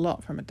get this a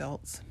lot from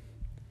adults.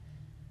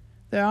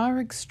 There are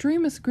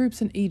extremist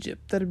groups in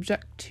Egypt that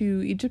object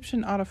to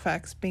Egyptian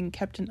artifacts being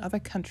kept in other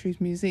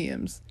countries'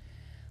 museums.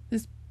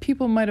 These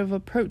people might have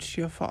approached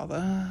your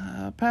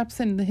father.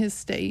 Perhaps in his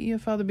state, your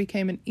father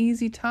became an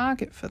easy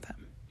target for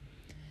them.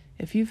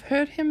 If you've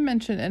heard him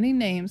mention any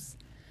names...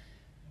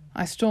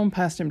 I stormed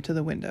past him to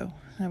the window.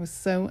 I was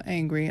so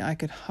angry I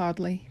could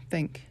hardly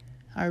think.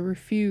 I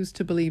refused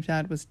to believe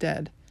Dad was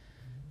dead.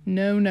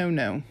 No.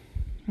 And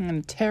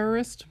a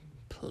terrorist?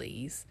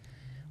 Please.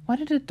 Why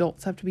did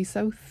adults have to be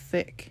so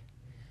thick?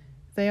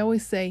 They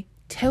always say,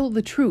 tell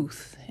the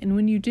truth, and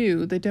when you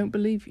do, they don't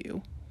believe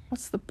you.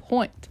 What's the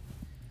point?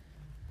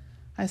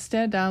 I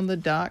stared down the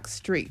dark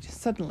street.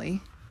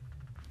 Suddenly,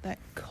 that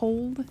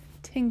cold,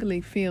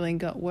 tingly feeling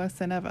got worse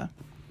than ever.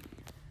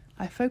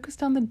 I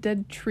focused on the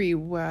dead tree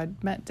where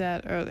I'd met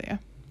Dad earlier.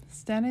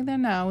 Standing there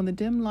now in the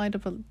dim light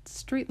of a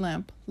street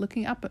lamp,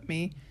 looking up at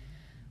me,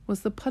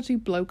 was the pudgy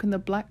bloke in the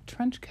black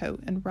trench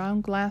coat and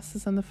round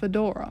glasses and the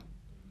fedora.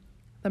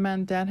 The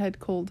man Dad had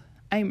called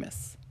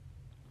Amos.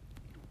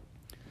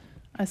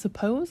 I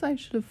suppose I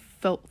should have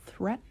felt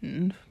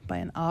threatened by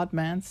an odd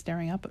man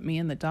staring up at me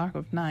in the dark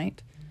of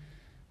night,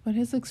 but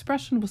his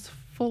expression was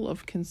full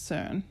of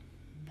concern,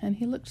 and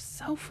he looked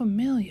so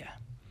familiar.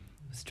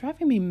 It was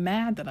driving me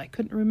mad that I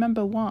couldn't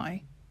remember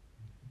why.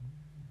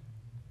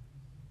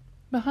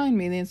 Behind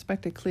me, the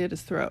inspector cleared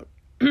his throat.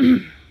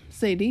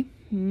 Sadie,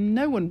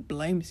 no one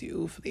blames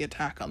you for the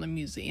attack on the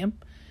museum.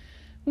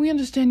 We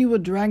understand you were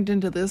dragged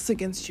into this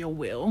against your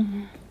will.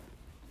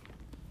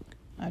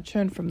 I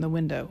turned from the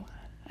window.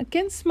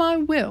 Against my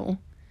will?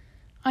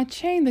 I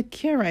chained the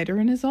curator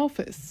in his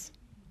office.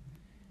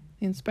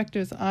 The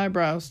inspector's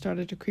eyebrows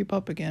started to creep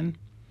up again.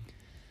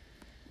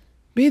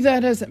 Be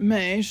that as it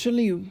may,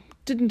 surely you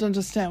didn't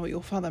understand what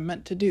your father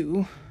meant to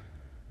do.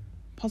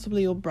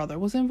 Possibly your brother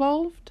was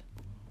involved?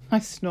 I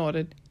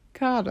snorted.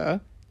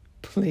 Carter,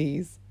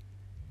 please.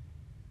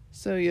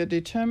 So you're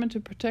determined to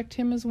protect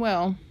him as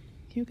well.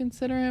 You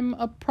consider him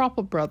a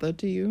proper brother,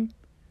 do you?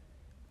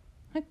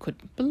 I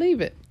couldn't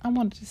believe it. I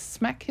wanted to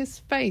smack his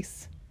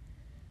face.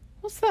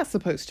 What's that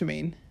supposed to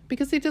mean?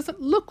 Because he doesn't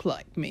look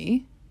like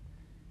me?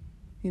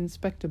 The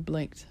inspector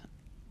blinked.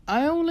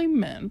 I only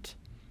meant...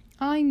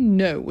 I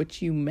know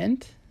what you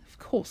meant. Of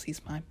course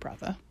he's my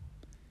brother.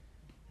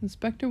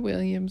 Inspector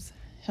Williams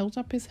held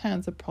up his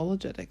hands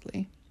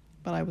apologetically,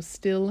 but I was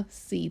still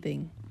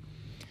seething.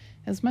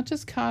 As much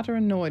as Carter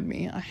annoyed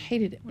me, I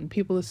hated it when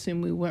people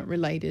assumed we weren't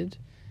related,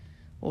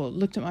 or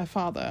looked at my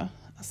father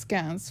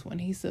askance when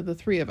he said the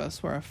three of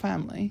us were a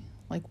family,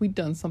 like we'd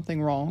done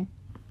something wrong.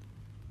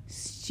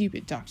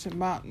 Stupid Dr.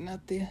 Martin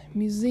at the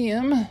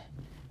museum.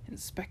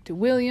 Inspector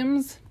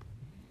Williams.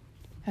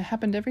 It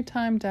happened every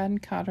time Dad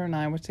and Carter and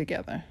I were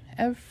together.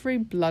 Every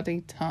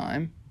bloody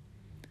time.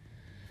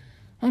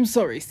 I'm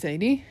sorry,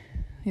 Sadie,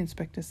 the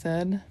inspector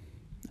said.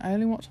 I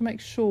only want to make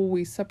sure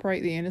we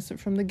separate the innocent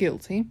from the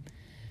guilty.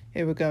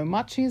 It would go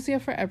much easier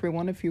for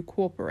everyone if you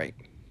cooperate.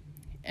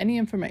 Any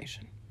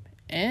information,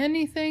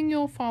 anything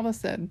your father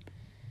said,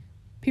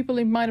 people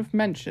he might have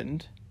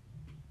mentioned.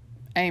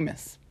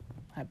 Amos,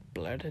 I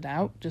blurted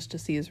out just to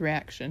see his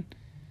reaction.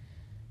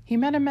 He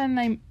met a man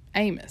named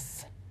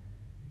Amos.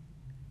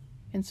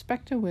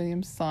 Inspector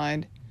Williams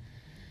sighed.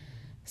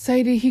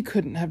 Sadie, he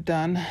couldn't have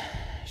done.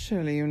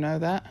 Surely you know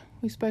that.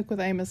 We spoke with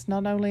Amos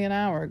not only an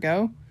hour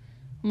ago,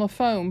 on the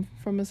phone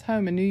from his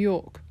home in New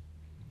York.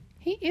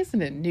 He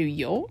isn't in New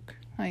York,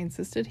 I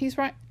insisted. He's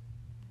right.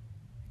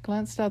 I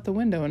glanced out the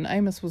window and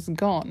Amos was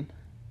gone.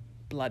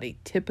 Bloody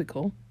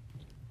typical.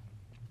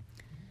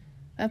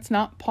 That's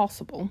not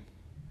possible,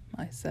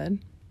 I said.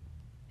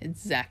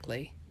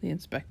 Exactly, the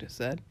inspector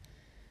said.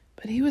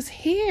 But he was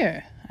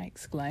here, I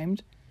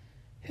exclaimed.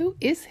 Who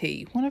is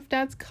he? One of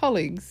Dad's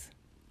colleagues?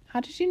 How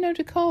did you know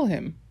to call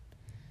him?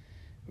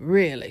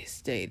 Really,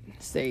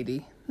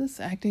 Sadie, this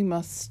acting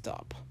must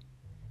stop.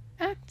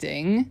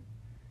 Acting?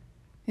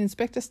 The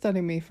inspector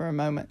studied me for a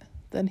moment,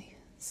 then he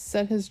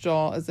set his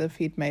jaw as if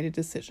he'd made a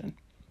decision.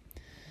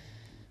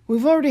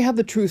 We've already had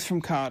the truth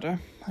from Carter.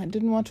 I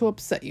didn't want to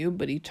upset you,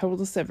 but he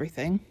told us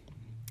everything.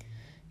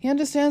 He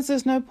understands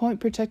there's no point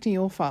protecting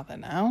your father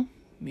now.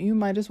 You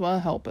might as well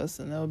help us,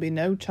 and there will be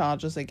no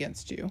charges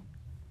against you.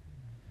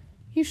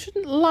 You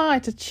shouldn't lie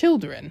to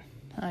children,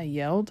 I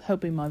yelled,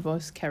 hoping my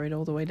voice carried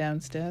all the way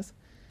downstairs.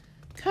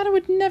 Carter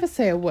would never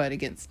say a word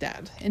against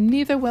Dad, and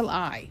neither will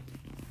I.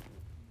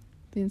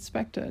 The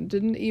inspector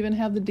didn't even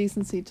have the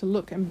decency to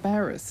look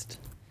embarrassed.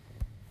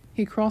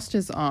 He crossed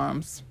his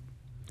arms.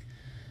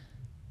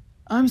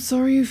 I'm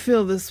sorry you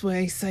feel this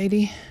way,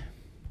 Sadie.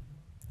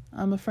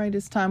 I'm afraid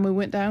it's time we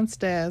went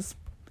downstairs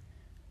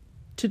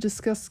to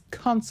discuss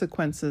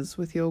consequences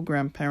with your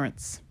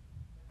grandparents.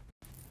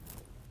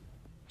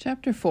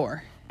 Chapter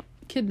 4.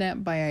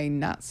 Kidnapped by a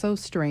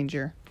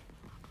not-so-stranger.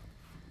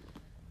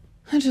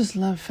 I just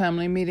love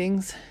family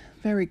meetings.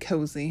 Very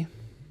cozy.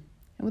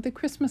 And with a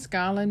Christmas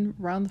garland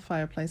round the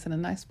fireplace and a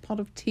nice pot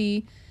of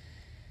tea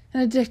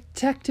and a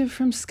detective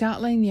from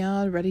Scotland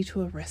Yard ready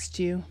to arrest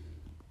you.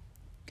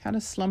 Carter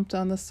slumped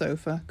on the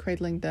sofa,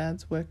 cradling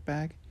Dad's work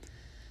bag.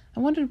 I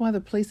wondered why the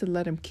police had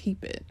let him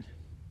keep it.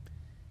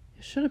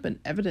 It should have been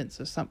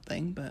evidence or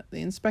something, but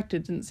the inspector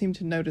didn't seem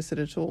to notice it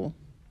at all.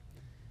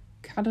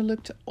 Carter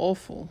looked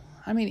awful.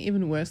 I mean,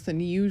 even worse than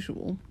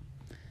usual.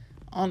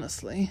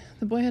 Honestly,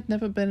 the boy had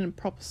never been in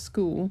proper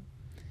school,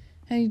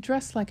 and he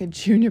dressed like a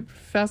junior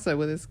professor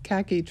with his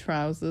khaki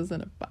trousers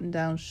and a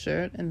button-down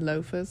shirt and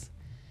loafers.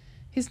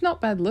 He's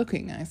not bad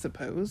looking, I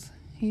suppose.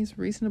 He's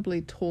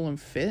reasonably tall and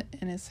fit,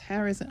 and his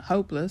hair isn't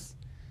hopeless.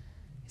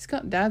 He's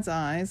got Dad's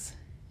eyes,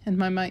 and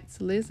my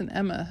mates Liz and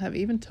Emma have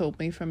even told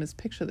me from his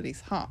picture that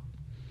he's hot,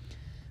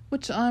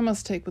 which I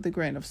must take with a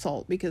grain of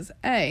salt, because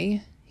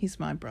A, he's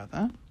my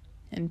brother,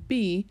 and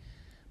B,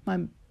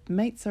 my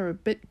mates are a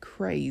bit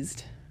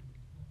crazed.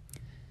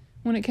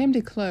 When it came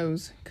to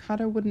clothes,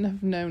 Carter wouldn't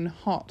have known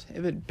hot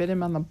if it bit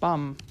him on the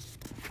bum.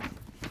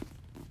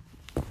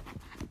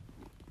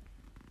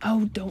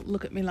 Oh, don't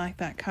look at me like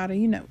that, Carter.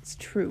 You know it's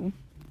true.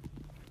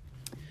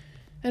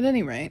 At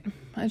any rate,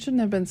 I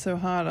shouldn't have been so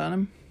hard on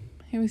him.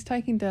 He was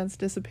taking Dad's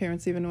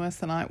disappearance even worse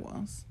than I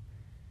was.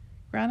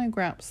 Gran and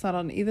Grap sat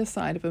on either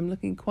side of him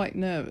looking quite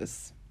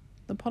nervous.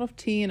 The pot of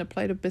tea and a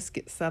plate of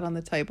biscuits sat on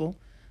the table,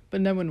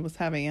 but no one was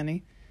having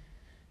any.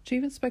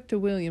 Chief Inspector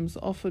Williams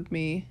ordered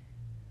me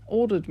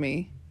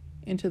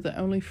into the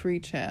only free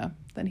chair.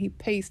 Then he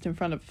paced in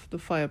front of the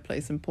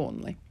fireplace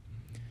importantly.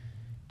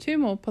 2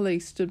 more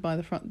police stood by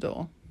the front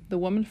door, the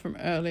woman from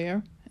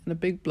earlier and a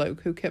big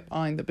bloke who kept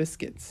eyeing the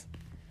biscuits.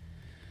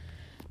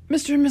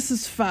 Mr. and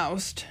Mrs.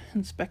 Faust,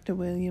 Inspector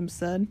Williams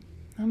said,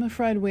 I'm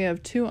afraid we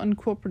have 2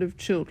 uncooperative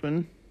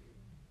children.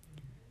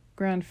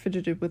 Gran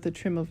fidgeted with the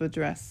trim of her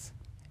dress.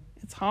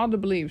 It's hard to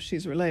believe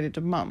she's related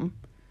to Mum.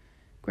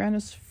 Gran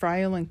is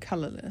frail and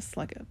colourless,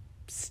 like a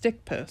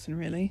stick person,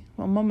 really.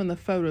 While Mum in the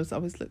photos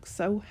always looked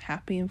so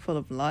happy and full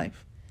of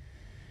life.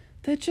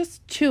 They're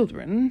just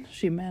children,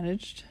 she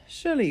managed.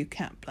 Surely you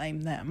can't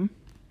blame them.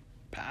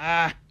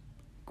 Bah,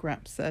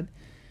 Gramps said.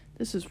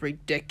 This is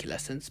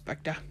ridiculous,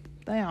 Inspector.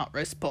 They aren't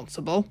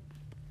responsible.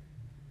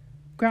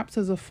 Gramps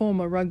is a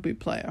former rugby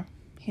player.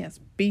 He has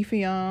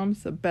beefy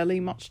arms, a belly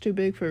much too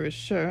big for his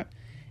shirt,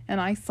 and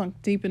eyes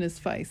sunk deep in his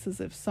face as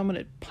if someone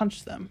had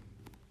punched them.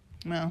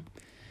 Well,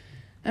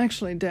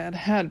 actually, Dad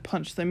had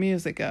punched them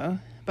years ago,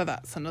 but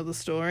that's another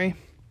story.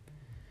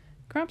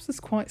 Gramps is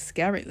quite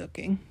scary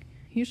looking.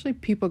 Usually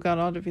people got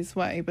out of his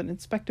way, but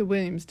Inspector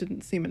Williams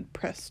didn't seem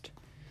impressed.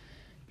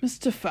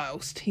 Mr.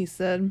 Faust, he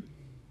said,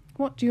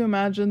 what do you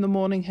imagine the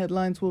morning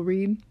headlines will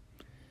read?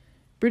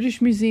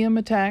 British Museum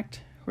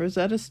attacked,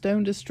 Rosetta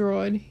Stone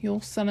destroyed,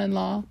 your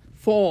son-in-law,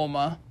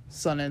 former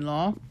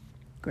son-in-law,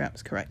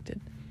 Gramps corrected,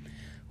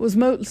 was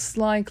most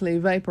likely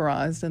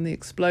vaporized in the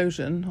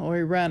explosion, or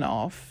he ran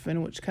off,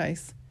 in which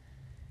case...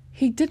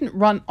 He didn't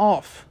run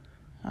off,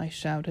 I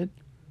shouted.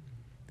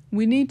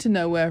 We need to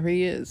know where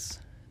he is,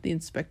 the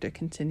inspector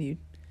continued,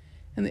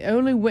 and the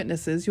only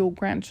witnesses, your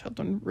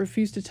grandchildren,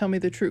 refused to tell me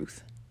the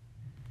truth.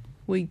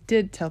 We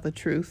did tell the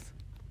truth,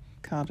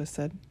 Carter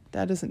said.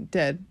 Dad isn't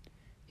dead.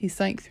 He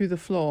sank through the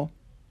floor.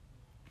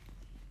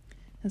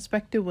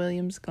 Inspector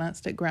Williams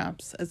glanced at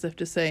Gramps as if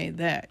to say,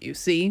 there, you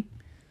see.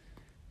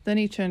 Then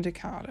he turned to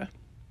Carter.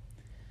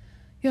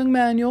 Young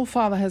man, your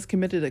father has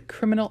committed a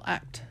criminal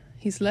act.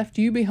 He's left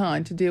you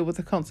behind to deal with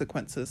the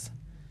consequences.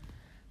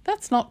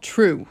 That's not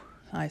true,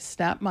 I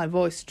snapped, my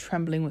voice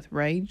trembling with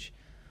rage.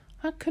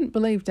 I couldn't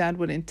believe Dad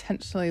would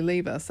intentionally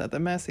leave us at the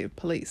mercy of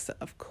police,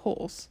 of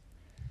course.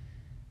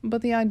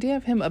 But the idea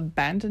of him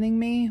abandoning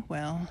me,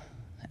 well,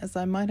 as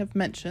I might have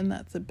mentioned,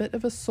 that's a bit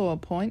of a sore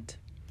point.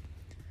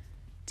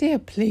 Dear,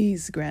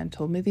 please, Gran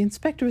told me, the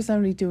inspector is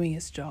only doing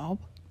his job.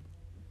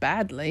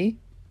 Badly,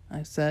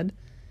 I said.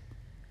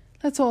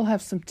 Let's all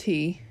have some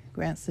tea,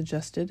 Grant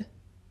suggested.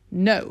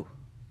 No,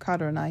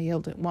 Carter and I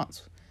yelled at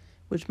once,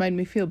 which made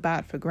me feel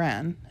bad for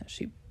Gran, as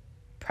she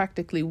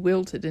practically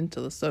wilted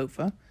into the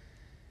sofa.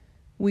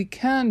 We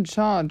can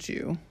charge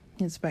you,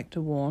 the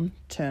inspector warned,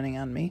 turning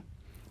on me.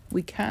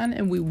 We can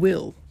and we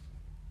will.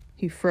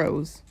 He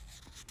froze.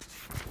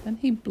 Then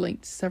he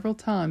blinked several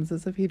times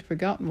as if he'd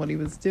forgotten what he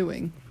was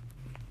doing.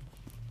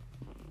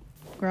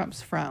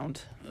 Gramps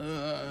frowned.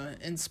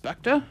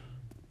 Inspector?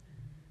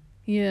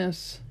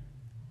 Yes,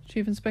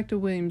 Chief Inspector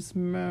Williams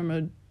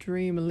murmured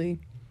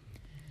dreamily.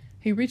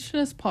 He reached in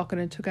his pocket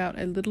and took out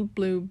a little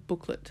blue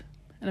booklet,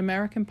 an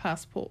American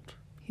passport.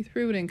 He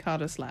threw it in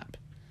Carter's lap.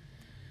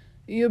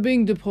 You're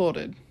being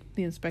deported,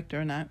 the inspector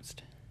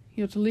announced.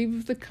 You're to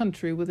leave the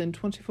country within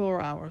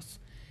 24 hours.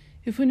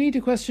 If we need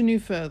to question you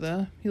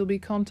further, you'll be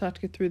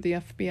contacted through the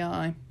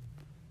FBI.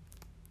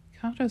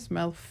 Carter's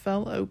mouth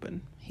fell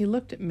open. He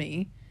looked at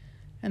me,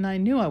 and I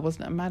knew I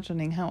wasn't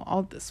imagining how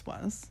odd this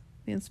was.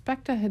 The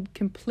inspector had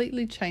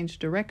completely changed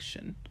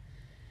direction.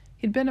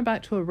 He'd been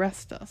about to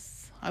arrest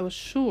us. I was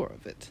sure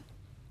of it.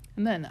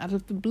 And then, out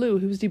of the blue,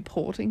 he was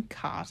deporting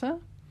Carter?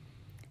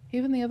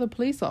 Even the other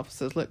police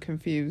officers looked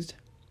confused.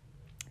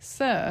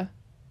 Sir,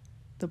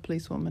 the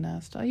policewoman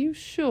asked, are you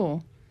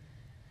sure?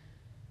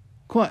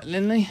 Quite,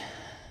 Linley.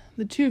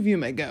 The two of you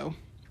may go.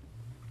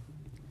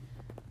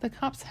 The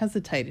cops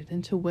hesitated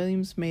until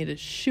Williams made a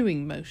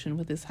shooing motion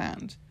with his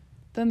hand.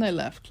 Then they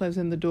left,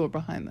 closing the door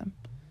behind them.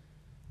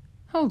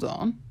 Hold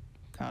on,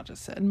 Carter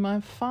said.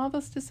 My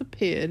father's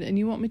disappeared, and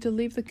you want me to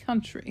leave the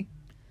country?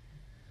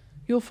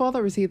 Your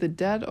father is either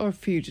dead or a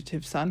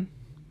fugitive, son,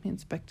 the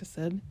inspector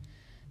said.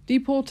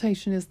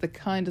 Deportation is the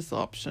kindest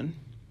option.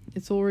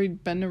 It's already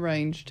been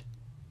arranged.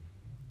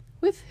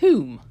 With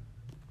whom?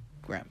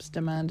 Gramps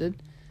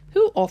demanded.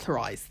 Who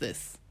authorized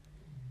this?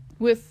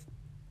 With...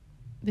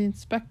 The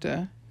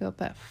inspector got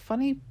that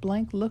funny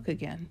blank look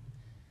again.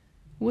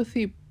 With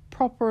the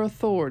proper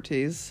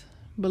authorities.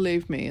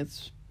 Believe me,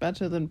 it's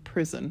better than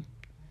prison.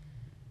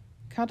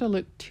 Carter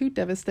looked too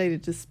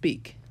devastated to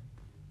speak.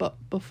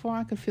 But before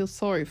I could feel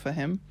sorry for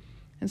him,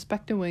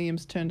 Inspector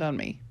Williams turned on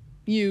me.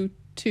 You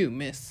too,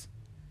 miss.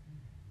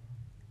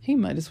 He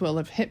might as well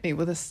have hit me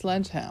with a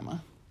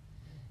sledgehammer.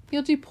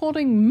 You're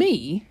deporting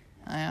me?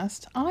 I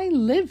asked. I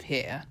live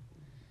here.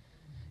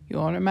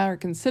 You're an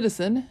American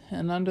citizen,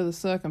 and under the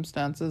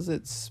circumstances,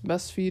 it's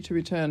best for you to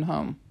return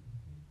home.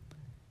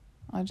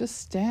 I just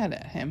stared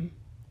at him.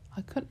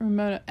 I couldn't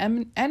remember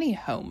any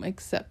home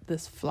except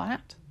this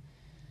flat.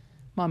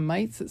 My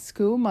mates at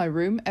school, my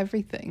room,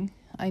 everything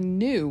I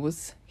knew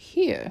was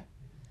here.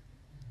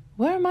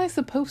 Where am I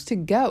supposed to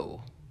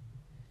go?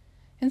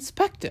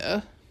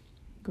 Inspector,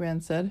 Gran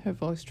said, her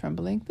voice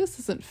trembling, this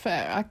isn't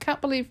fair. I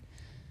can't believe...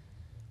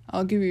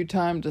 I'll give you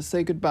time to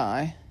say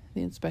goodbye,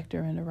 the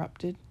inspector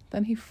interrupted.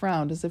 Then he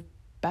frowned as if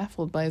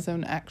baffled by his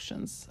own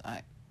actions.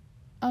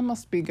 I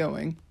must be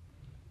going.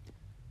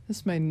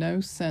 This made no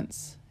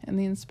sense, and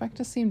the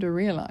inspector seemed to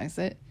realize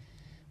it,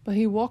 but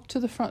he walked to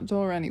the front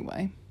door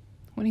anyway.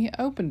 When he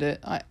opened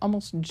it, I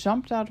almost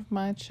jumped out of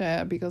my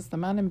chair because the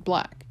man in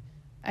black,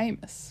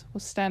 Amos,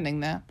 was standing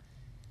there.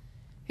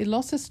 He'd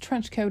lost his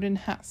trench coat and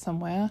hat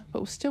somewhere,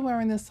 but was still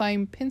wearing the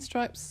same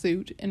pinstripe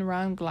suit and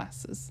round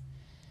glasses.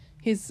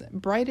 His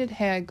braided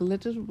hair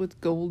glittered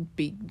with gold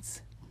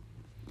beads.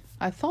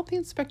 I thought the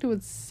inspector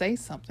would say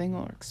something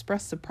or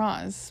express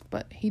surprise,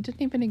 but he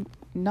didn't even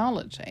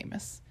acknowledge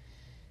Amos.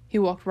 He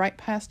walked right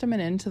past him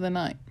and into the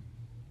night.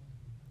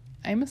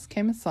 Amos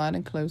came inside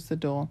and closed the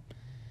door.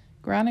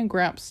 Gran and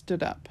Gramps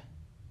stood up.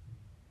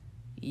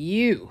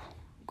 "You,"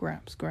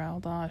 Gramps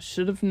growled. "I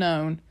should have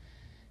known.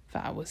 If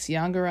I was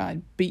younger,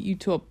 I'd beat you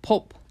to a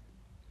pulp."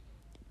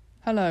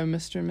 "Hello,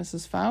 Mr. and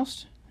Mrs.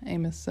 Faust,"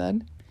 Amos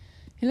said.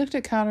 He looked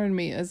at Carter and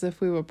me as if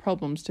we were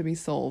problems to be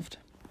solved.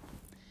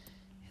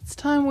 "It's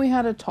time we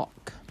had a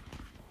talk."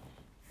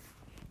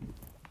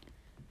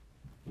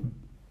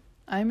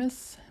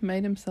 Amos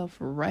made himself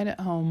right at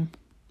home.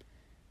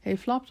 He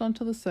flopped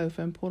onto the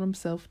sofa and poured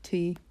himself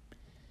tea.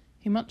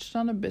 He munched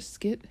on a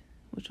biscuit,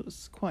 which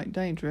was quite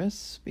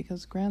dangerous,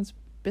 because Gran's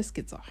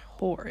biscuits are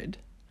horrid.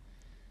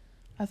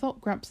 I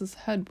thought Gramps'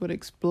 head would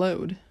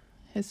explode.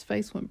 His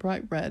face went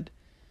bright red.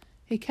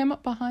 He came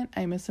up behind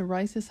Amos and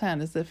raised his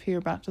hand as if he were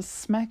about to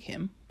smack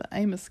him, but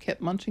Amos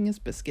kept munching his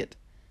biscuit.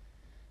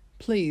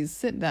 "Please,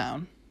 sit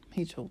down,"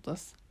 he told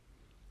us.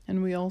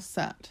 And we all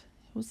sat.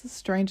 It was the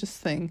strangest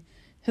thing,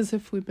 as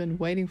if we'd been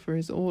waiting for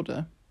his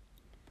order.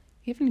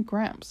 Even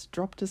Gramps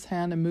dropped his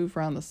hand and moved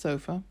round the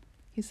sofa.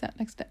 He sat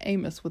next to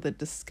Amos with a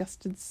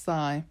disgusted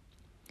sigh.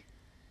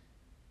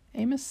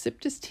 Amos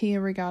sipped his tea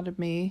and regarded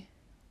me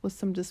with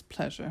some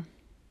displeasure.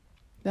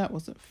 That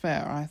wasn't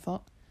fair, I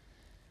thought.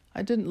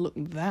 I didn't look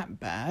that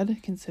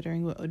bad,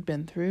 considering what I'd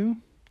been through.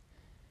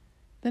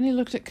 Then he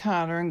looked at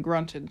Carter and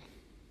grunted.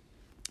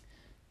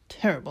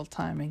 "Terrible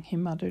timing," he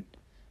muttered.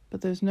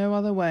 "But there's no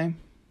other way.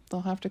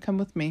 They'll have to come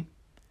with me."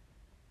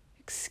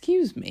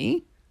 "Excuse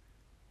me,"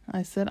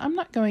 I said. "I'm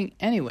not going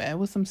anywhere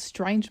with some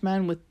strange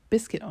man with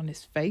biscuit on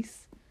his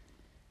face."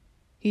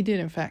 He did,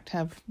 in fact,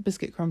 have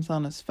biscuit crumbs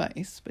on his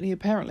face, but he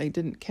apparently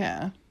didn't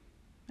care,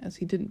 as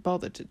he didn't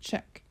bother to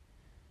check.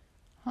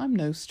 "I'm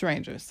no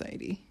stranger,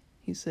 Sadie,"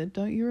 he said.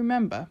 "Don't you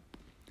remember?"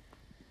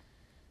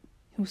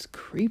 It was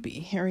creepy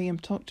hearing him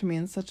talk to me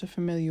in such a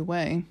familiar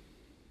way.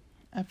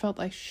 I felt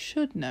I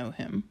should know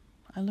him.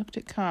 I looked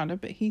at Carter,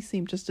 but he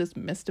seemed just as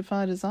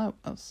mystified as I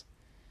was.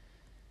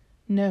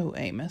 "No,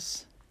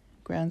 Amos,"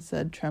 Gran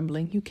said,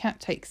 trembling. "You can't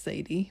take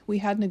Sadie. We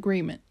had an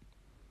agreement."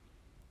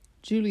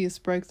 "Julius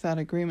broke that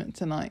agreement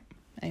tonight,"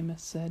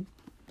 Amos said.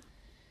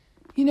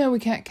 "You know we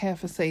can't care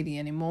for Sadie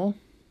anymore."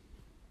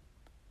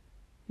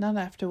 "Not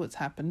after what's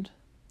happened.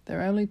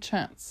 Their only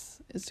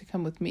chance is to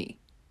come with me."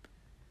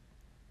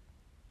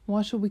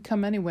 "Why should we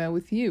come anywhere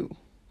with you?"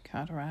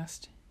 Carter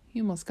asked.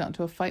 "You almost got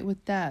into a fight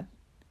with Dad."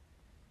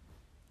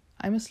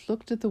 Amos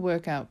looked at the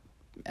work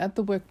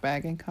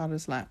bag in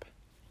Carter's lap.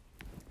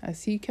 "I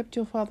see you kept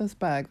your father's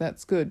bag.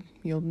 That's good.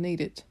 You'll need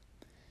it.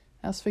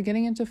 As for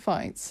getting into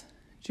fights,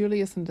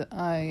 Julius and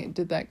I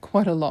did that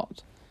quite a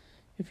lot.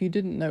 If you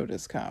didn't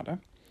notice, Carter,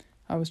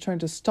 I was trying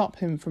to stop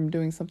him from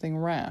doing something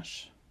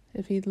rash.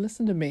 If he'd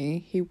listened to me,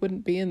 he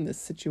wouldn't be in this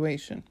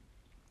situation."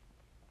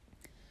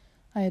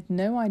 I had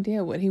no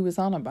idea what he was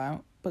on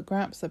about, but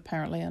Gramps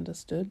apparently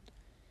understood.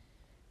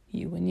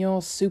 "You and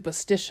your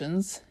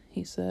superstitions,"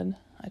 he said.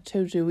 "I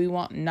told you we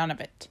want none of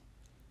it."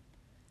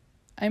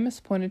 Amos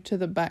pointed to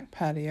the back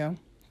patio.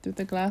 Through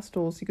the glass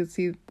doors you could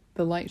see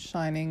the light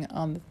shining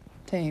on the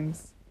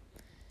Thames.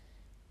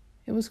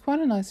 It was quite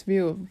a nice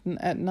view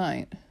at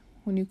night,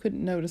 when you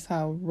couldn't notice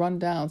how run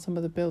down some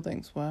of the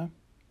buildings were.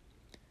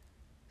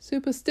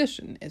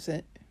 "Superstition, is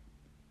it?"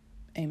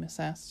 Amos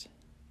asked.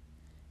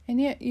 "And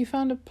yet you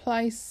found a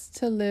place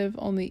to live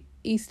on the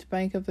east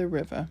bank of the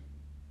river."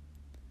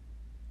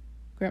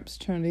 Gramps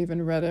turned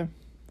even redder.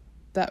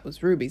 "That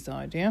was Ruby's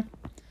idea.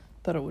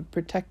 Thought it would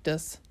protect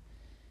us.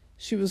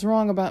 She was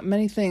wrong about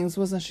many things,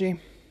 wasn't she?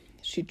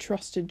 She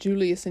trusted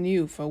Julius and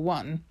you, for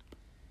one."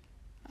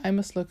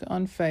 Amos looked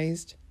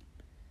unfazed.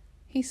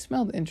 He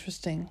smelled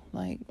interesting,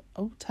 like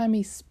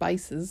old-timey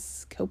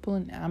spices, copal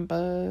and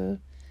amber,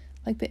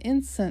 like the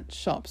incense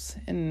shops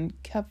in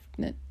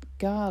Covent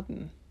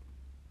Garden.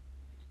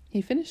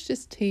 He finished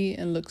his tea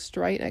and looked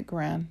straight at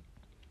Gran.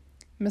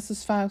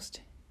 "Mrs.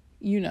 Faust,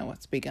 you know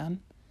what's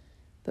begun.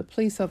 The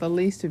police are the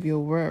least of your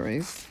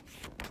worries."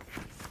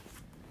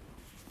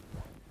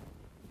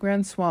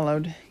 Gran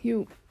swallowed.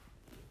 You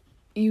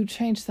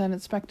changed that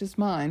inspector's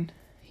mind.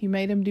 You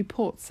made him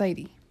deport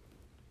Sadie."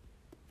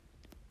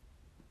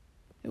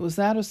 "It was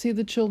that or see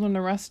the children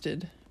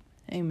arrested,"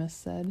 Amos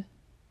said.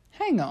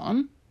 "Hang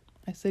on,"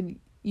 I said.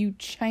 "You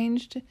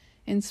changed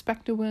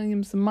Inspector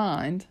Williams'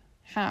 mind?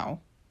 How?"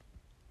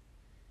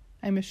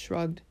 Amos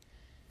shrugged.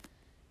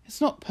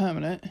 "It's not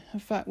permanent. In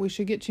fact, we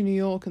should get to New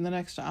York in the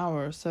next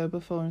hour or so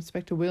before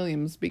Inspector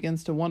Williams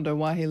begins to wonder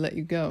why he let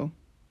you go."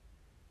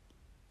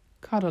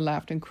 Carter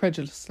laughed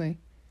incredulously.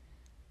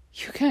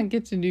 "You can't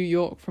get to New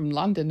York from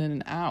London in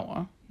an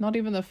hour. Not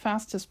even the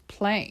fastest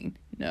plane."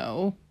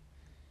 "No,"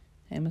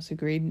 Amos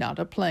agreed. "Not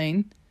a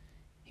plane."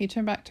 He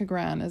turned back to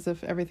Gran as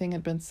if everything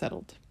had been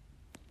settled.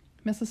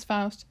 "Mrs.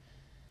 Faust,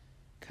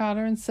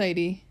 Carter and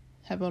Sadie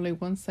have only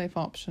one safe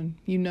option.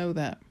 You know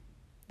that.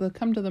 They'll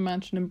come to the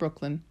mansion in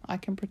Brooklyn. I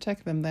can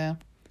protect them there.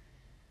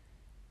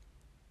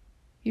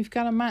 You've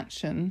got a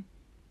mansion,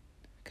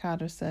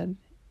 Carter said,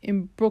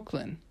 in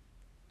Brooklyn.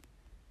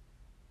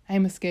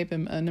 Amos gave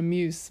him an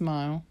amused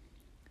smile.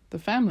 The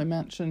family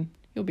mansion.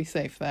 You'll be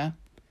safe there.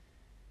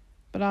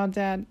 But our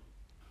dad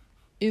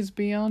is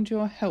beyond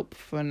your help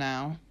for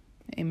now,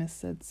 Amos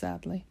said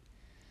sadly.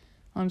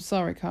 I'm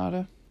sorry,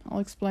 Carter. I'll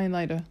explain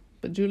later,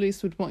 but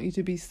Julius would want you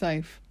to be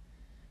safe.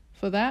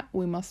 For that,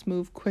 we must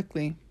move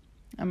quickly.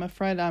 I'm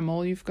afraid I'm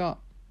all you've got.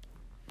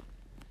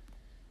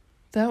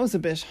 That was a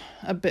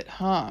bit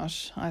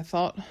harsh, I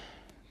thought.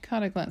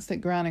 Carter glanced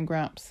at Gran and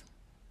Gramps.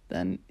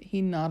 Then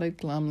he nodded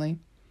glumly.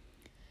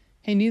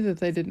 He knew that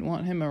they didn't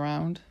want him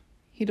around.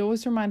 He'd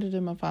always reminded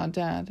him of our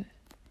dad.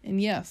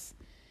 And yes,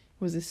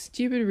 it was a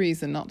stupid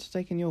reason not to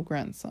take in your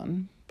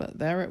grandson, but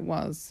there it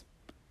was.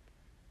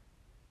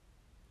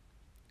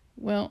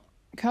 Well,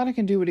 Carter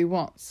can do what he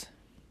wants,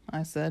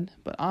 I said,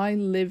 but I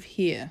live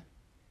here,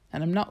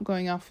 and I'm not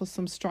going off with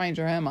some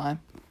stranger, am I?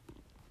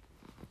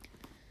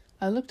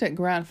 I looked at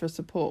Gran for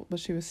support, but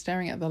she was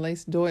staring at the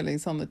lace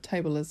doilies on the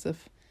table as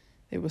if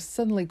they were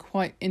suddenly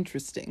quite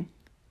interesting.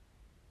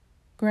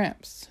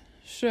 Gramps,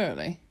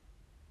 surely.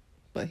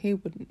 But he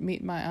wouldn't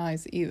meet my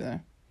eyes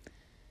either.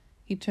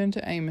 He turned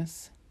to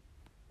Amos.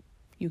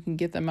 You can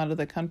get them out of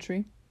the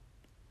country?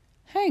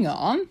 Hang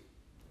on,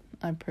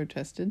 I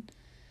protested.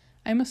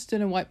 Amos stood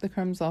and wiped the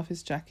crumbs off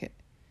his jacket.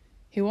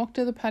 He walked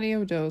to the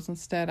patio doors and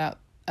stared out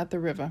at the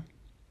river.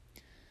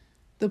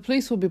 The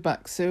police will be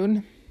back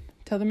soon.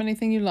 Tell them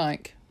anything you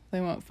like.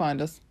 They won't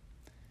find us.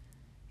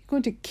 You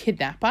going to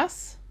kidnap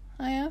us?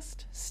 I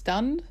asked,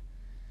 stunned.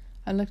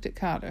 I looked at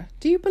Carter.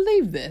 Do you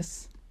believe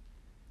this?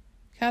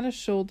 Carter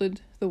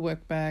shouldered the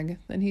work bag.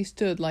 Then he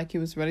stood like he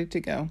was ready to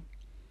go.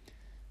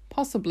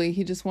 Possibly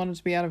he just wanted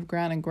to be out of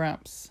Gran and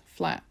Gramps'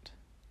 flat.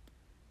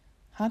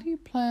 How do you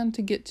plan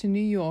to get to New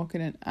York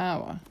in an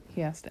hour?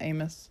 He asked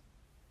Amos.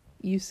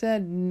 You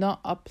said not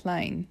a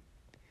plane.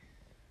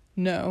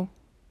 No,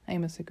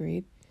 Amos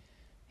agreed.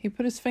 He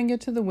put his finger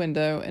to the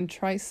window and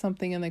traced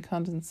something in the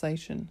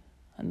condensation.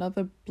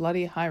 Another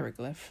bloody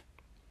hieroglyph.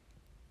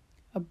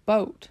 A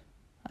boat,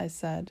 I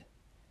said,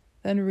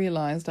 then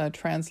realized I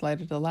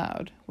translated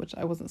aloud, which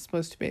I wasn't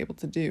supposed to be able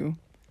to do.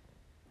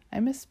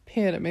 Amos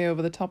peered at me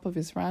over the top of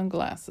his round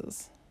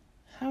glasses.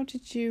 How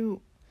did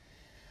you...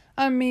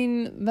 I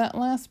mean, that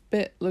last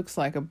bit looks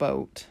like a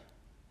boat,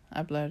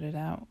 I blurted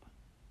out.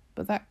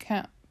 But that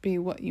can't be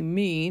what you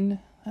mean.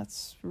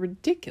 That's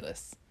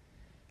ridiculous.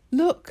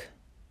 Look,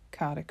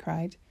 Carter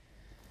cried.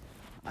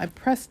 I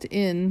pressed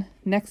in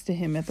next to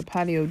him at the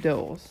patio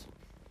doors.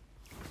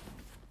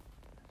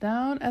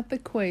 Down at the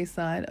quay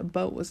side, a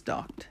boat was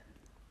docked.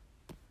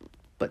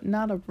 But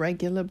not a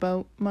regular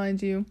boat,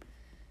 mind you.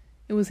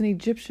 It was an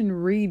Egyptian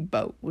reed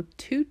boat with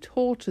 2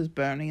 torches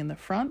burning in the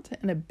front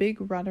and a big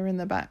rudder in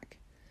the back.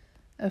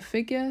 A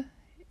figure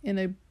in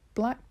a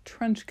black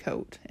trench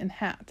coat and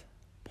hat,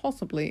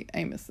 possibly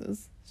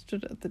Amos's,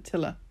 stood at the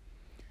tiller.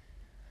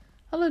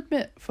 I'll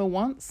admit, for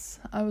once,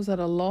 I was at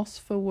a loss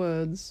for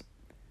words.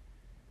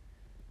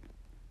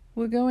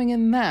 We're going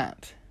in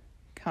that,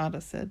 Carter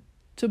said,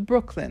 to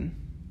Brooklyn.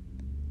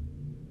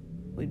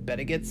 We'd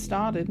better get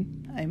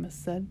started, Amos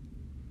said.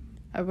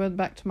 I rode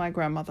back to my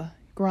grandmother.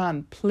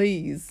 Gran,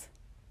 please.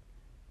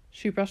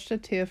 She brushed a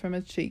tear from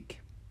her cheek.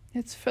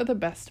 It's for the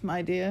best,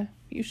 my dear.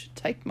 You should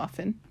take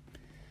Muffin.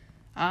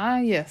 Ah,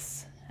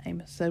 yes,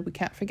 Amos said. We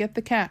can't forget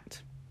the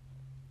cat.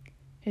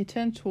 He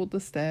turned toward the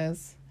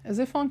stairs. As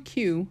if on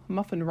cue,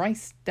 Muffin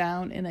raced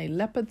down in a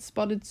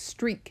leopard-spotted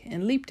streak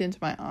and leaped into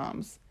my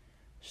arms.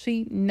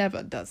 She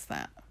never does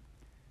that.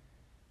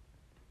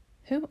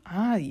 Who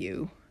are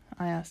you?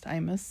 I asked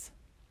Amos.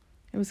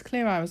 It was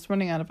clear I was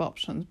running out of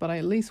options, but I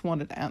at least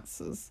wanted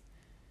answers.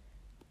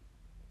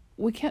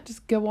 We can't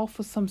just go off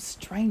with some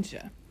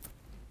stranger.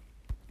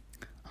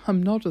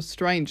 I'm not a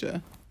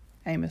stranger,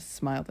 Amos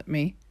smiled at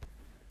me.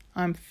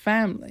 I'm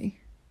family.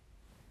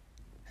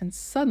 And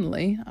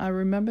suddenly I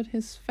remembered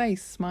his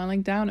face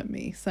smiling down at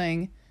me,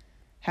 saying,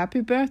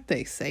 Happy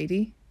birthday,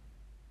 Sadie.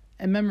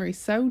 A memory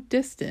so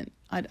distant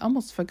I'd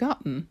almost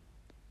forgotten.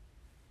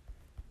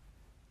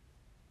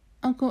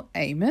 Uncle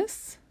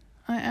Amos?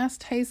 I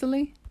asked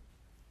hazily.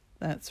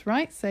 That's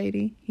right,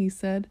 Sadie, he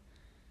said.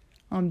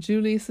 I'm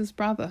Julius's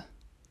brother.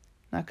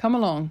 Now come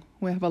along,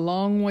 we have a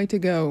long way to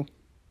go.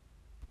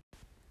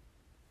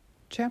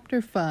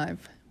 Chapter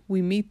 5.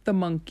 We Meet the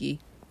Monkey.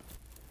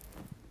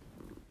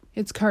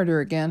 It's Carter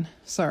again.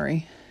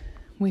 Sorry.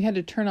 We had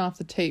to turn off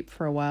the tape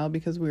for a while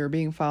because we were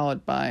being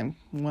followed by,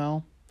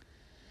 well,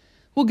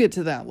 we'll get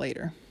to that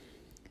later.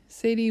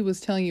 Sadie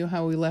was telling you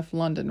how we left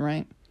London,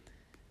 right?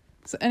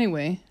 So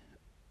anyway,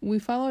 we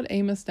followed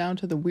Amos down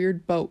to the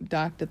weird boat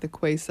docked at the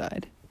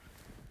quayside.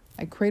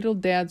 I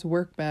cradled Dad's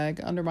work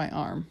bag under my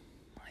arm.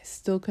 I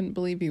still couldn't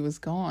believe he was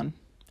gone.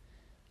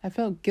 I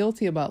felt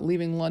guilty about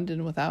leaving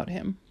London without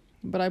him,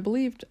 but I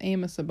believed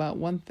Amos about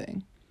one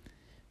thing.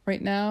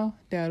 Right now,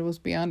 Dad was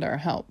beyond our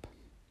help.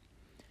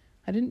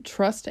 I didn't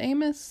trust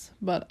Amos,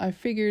 but I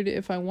figured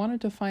if I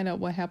wanted to find out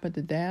what happened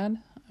to Dad,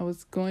 I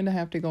was going to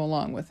have to go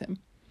along with him.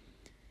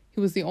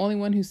 He was the only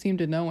one who seemed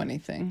to know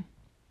anything.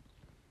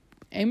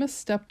 Amos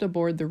stepped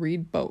aboard the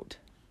reed boat.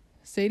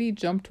 Sadie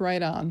jumped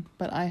right on,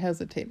 but I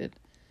hesitated.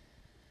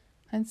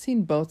 I'd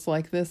seen boats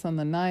like this on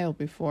the Nile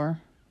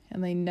before,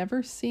 and they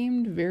never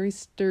seemed very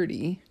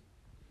sturdy.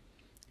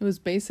 It was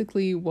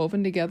basically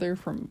woven together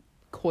from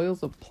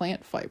coils of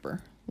plant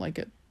fiber, like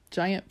a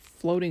giant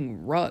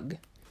floating rug.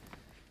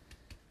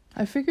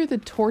 I figured the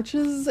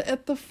torches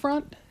at the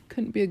front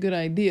couldn't be a good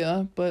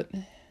idea, but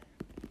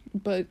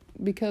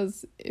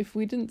because if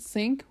we didn't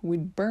sink,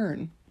 we'd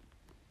burn.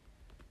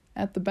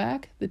 At the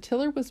back, the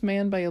tiller was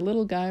manned by a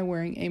little guy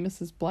wearing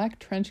Amos's black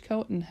trench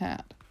coat and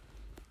hat.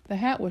 The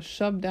hat was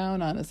shoved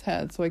down on his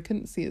head, so I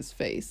couldn't see his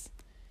face.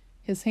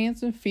 His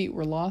hands and feet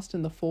were lost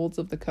in the folds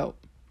of the coat.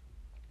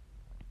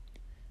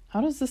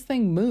 "How does this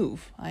thing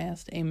move?" I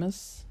asked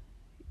Amos.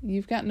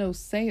 "You've got no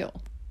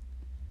sail."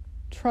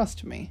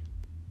 "Trust me."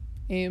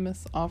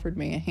 Amos offered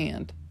me a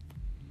hand.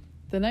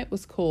 The night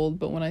was cold,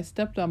 but when I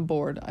stepped on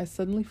board, I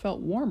suddenly felt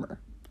warmer,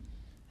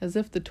 as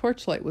if the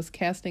torchlight was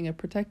casting a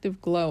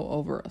protective glow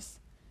over us.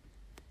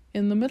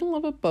 In the middle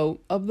of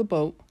the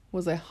boat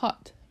was a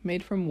hut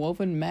made from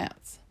woven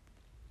mats.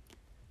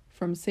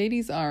 From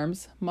Sadie's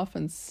arms,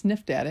 Muffin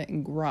sniffed at it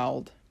and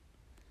growled.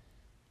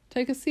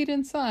 "Take a seat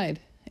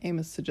inside,"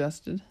 Amos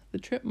suggested. "The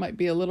trip might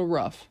be a little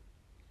rough."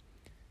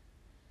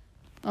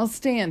 "I'll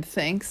stand,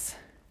 thanks."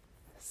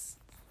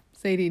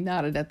 Sadie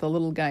nodded at the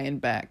little guy in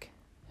back.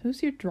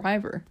 "Who's your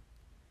driver?"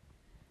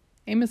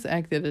 Amos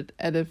acted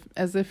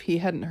as if he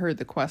hadn't heard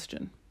the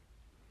question.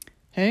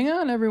 "Hang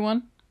on,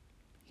 everyone."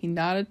 He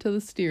nodded to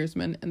the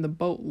steersman, and the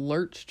boat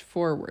lurched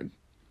forward.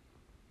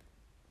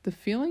 The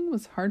feeling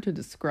was hard to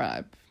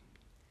describe.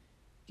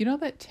 You know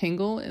that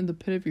tingle in the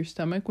pit of your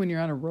stomach when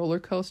you're on a roller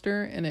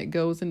coaster and it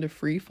goes into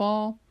free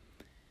fall?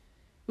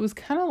 It was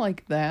kind of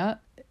like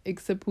that,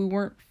 except we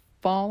weren't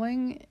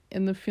falling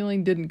and the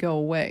feeling didn't go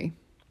away.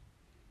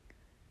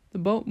 The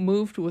boat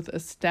moved with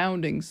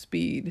astounding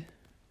speed.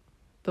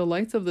 The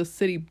lights of the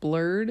city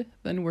blurred,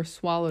 then were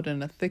swallowed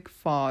in a thick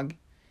fog.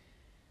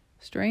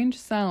 Strange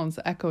sounds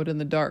echoed in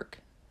the dark,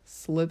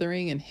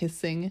 slithering and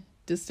hissing,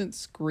 distant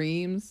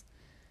screams,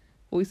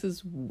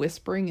 voices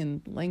whispering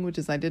in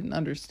languages I didn't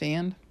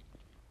understand.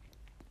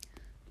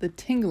 The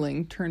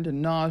tingling turned to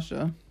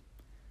nausea.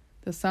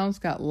 The sounds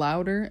got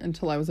louder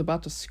until I was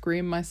about to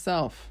scream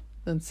myself.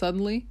 Then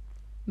suddenly,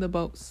 the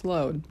boat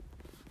slowed.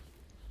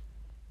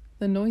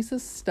 The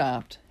noises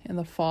stopped, and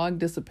the fog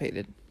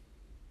dissipated.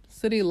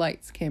 City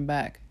lights came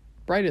back,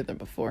 brighter than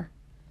before.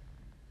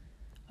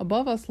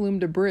 Above us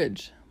loomed a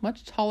bridge,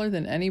 much taller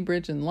than any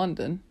bridge in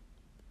London.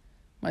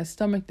 My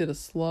stomach did a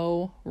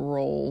slow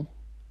roll.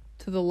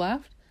 To the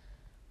left,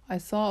 I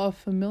saw a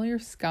familiar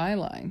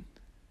skyline.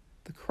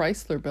 The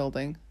Chrysler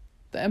Building,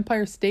 the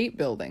Empire State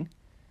Building.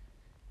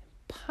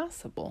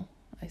 "Impossible,"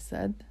 I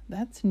said.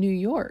 "That's New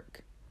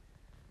York."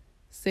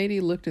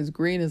 Sadie looked as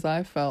green as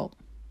I felt.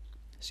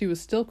 She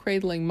was still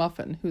cradling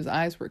Muffin, whose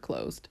eyes were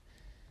closed.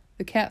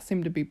 The cat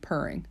seemed to be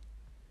purring.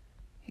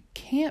 "It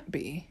can't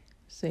be,"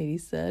 Sadie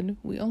said.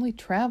 "We only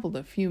traveled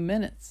a few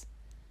minutes."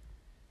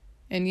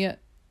 And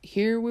yet,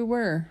 here we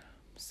were,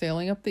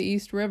 sailing up the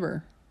East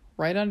River,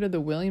 right under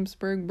the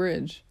Williamsburg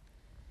Bridge.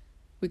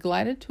 We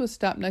glided to a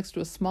stop next to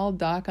a small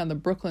dock on the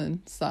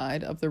Brooklyn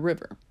side of the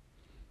river.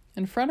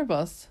 In front of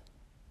us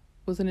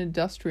was an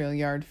industrial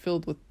yard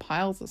filled with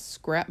piles of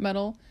scrap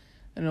metal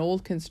and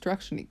old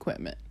construction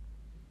equipment.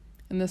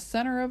 In the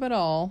center of it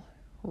all,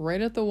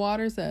 right at the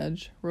water's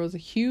edge, rose a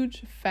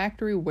huge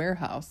factory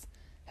warehouse,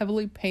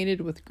 heavily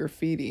painted with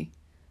graffiti,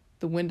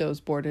 the windows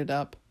boarded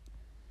up.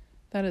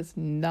 "That is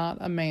not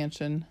a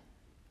mansion,"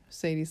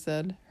 Sadie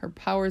said. Her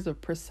powers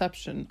of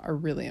perception are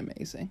really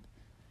amazing.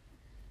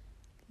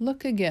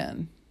 "Look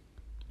again."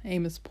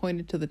 Amos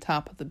pointed to the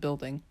top of the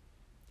building.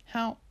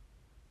 How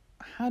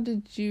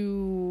did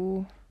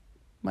you..."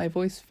 My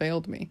voice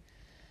failed me.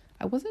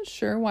 I wasn't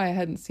sure why I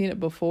hadn't seen it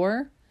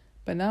before,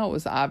 but now it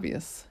was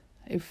obvious.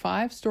 A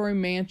 5-story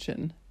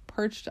mansion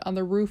perched on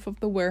the roof of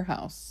the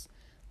warehouse,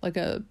 like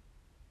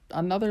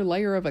another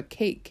layer of a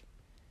cake.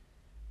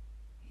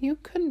 "You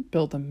couldn't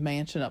build a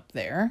mansion up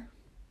there."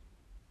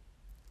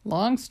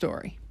 "Long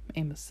story,"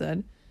 Amos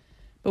said,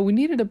 "but we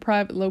needed a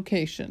private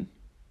location."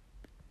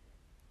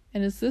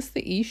 "And is this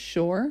the East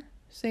Shore?"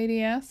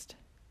 Sadie asked.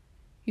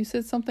 "You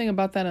said something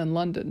about that in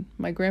London,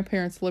 my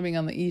grandparents living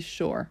on the East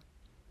Shore."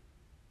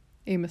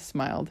 Amos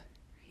smiled.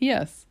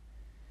 "Yes."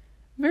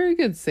 "Very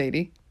good,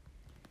 Sadie.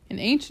 In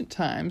ancient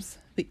times,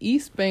 the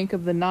east bank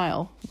of the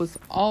Nile was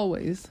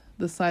always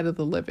the side of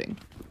the living,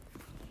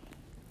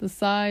 the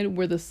side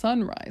where the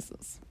sun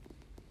rises.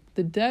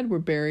 The dead were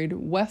buried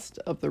west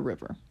of the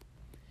river.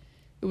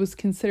 It was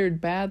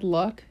considered bad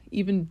luck,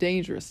 even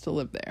dangerous to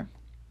live there.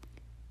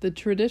 The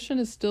tradition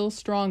is still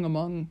strong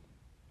among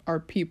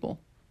our people."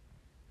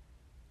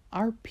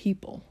 "Our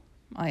people?"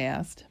 I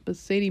asked, but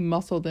Sadie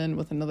muscled in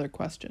with another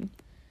question.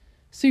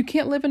 "So you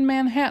can't live in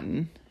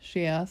Manhattan?"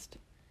 she asked.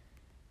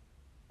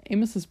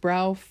 Amos's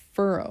brow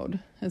furrowed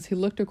as he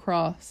looked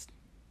across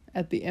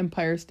at the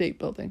Empire State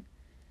Building.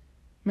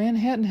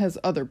 Manhattan has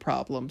other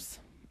problems,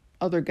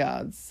 other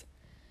gods.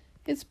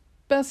 It's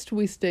best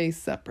we stay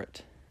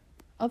separate.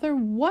 Other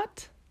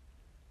what?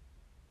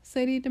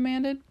 Sadie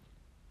demanded.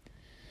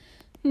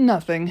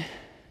 Nothing.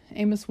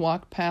 Amos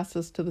walked past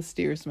us to the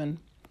steersman.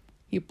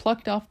 He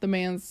plucked off the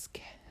man's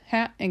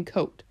hat and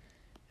coat,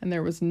 and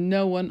there was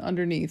no one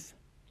underneath.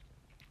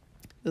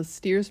 The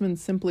steersman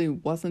simply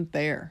wasn't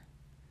there.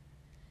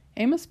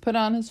 Amos put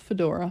on his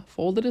fedora,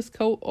 folded his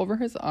coat over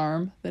his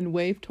arm, then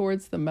waved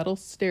towards the metal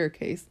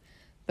staircase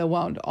that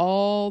wound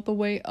all the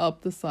way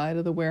up the side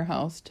of the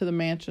warehouse to the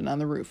mansion on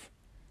the roof.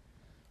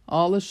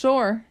 All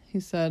ashore, he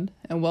said,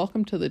 and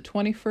welcome to the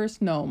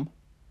 21st gnome.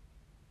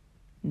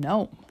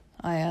 Gnome?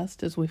 I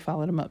asked as we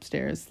followed him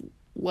upstairs.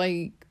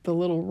 Like the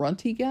little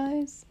runty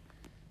guys?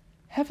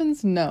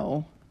 Heavens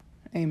no,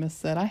 Amos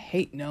said. I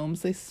hate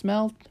gnomes. They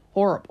smell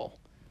horrible.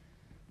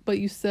 But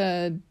you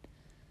said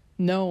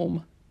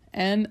gnome,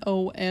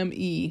 Nome,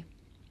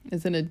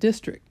 is in a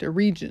district, a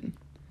region.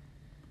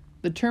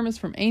 The term is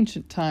from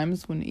ancient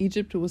times when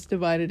Egypt was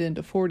divided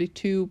into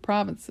 42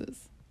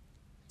 provinces.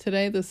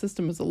 Today the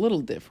system is a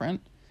little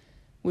different.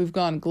 We've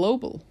gone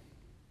global.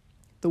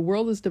 The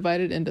world is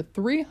divided into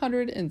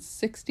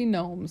 360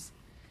 gnomes.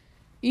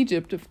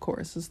 Egypt, of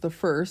course, is the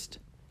first.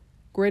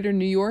 Greater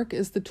New York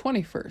is the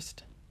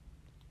 21st.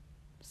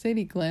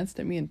 Sadie glanced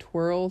at me and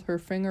twirled her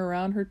finger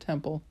around her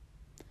temple.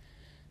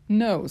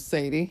 No,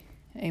 Sadie,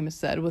 Amos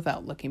said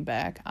without looking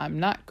back. I'm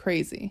not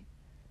crazy.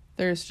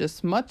 There's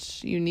just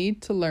much you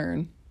need to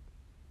learn.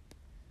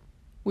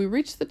 We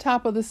reached the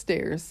top of the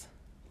stairs.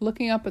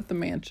 Looking up at the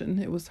mansion,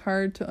 it was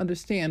hard to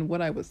understand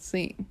what I was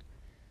seeing.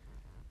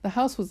 The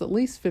house was at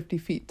least 50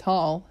 feet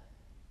tall,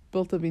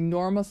 built of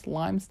enormous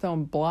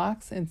limestone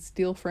blocks and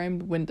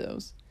steel-framed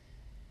windows.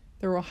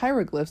 There were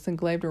hieroglyphs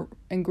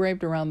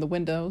engraved around the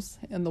windows,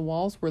 and the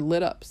walls were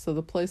lit up so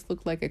the place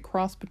looked like a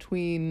cross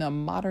between a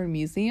modern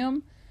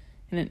museum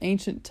and an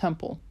ancient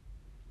temple.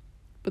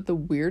 But the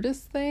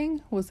weirdest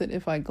thing was that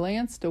if I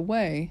glanced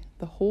away,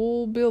 the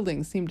whole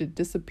building seemed to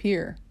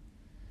disappear.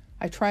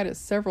 I tried it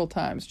several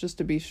times just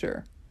to be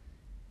sure.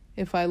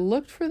 If I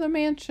looked for the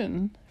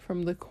mansion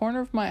from the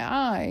corner of my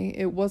eye,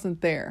 it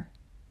wasn't there.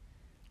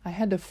 I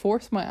had to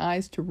force my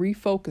eyes to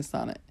refocus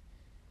on it,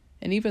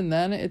 and even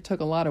then it took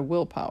a lot of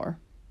willpower.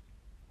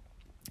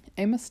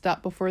 Amos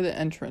stopped before the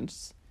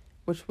entrance,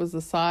 which was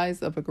the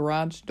size of a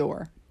garage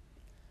door.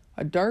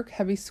 A dark,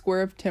 heavy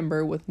square of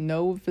timber with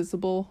no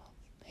visible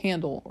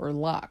handle or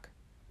lock.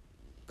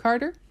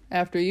 Carter,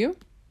 after you.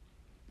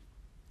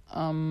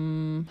 How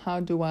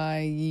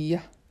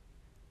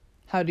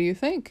do you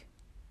think?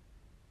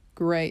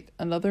 Great,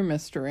 another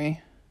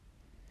mystery.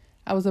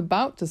 I was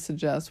about to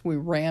suggest we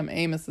ram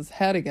Amos's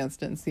head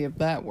against it and see if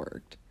that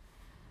worked.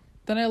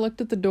 Then I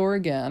looked at the door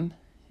again,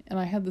 and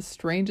I had the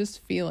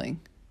strangest feeling.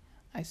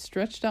 I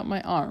stretched out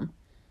my arm.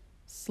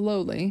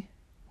 Slowly,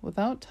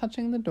 without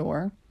touching the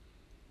door,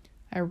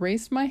 I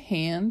raised my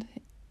hand,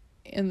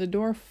 and the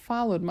door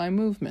followed my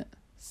movement,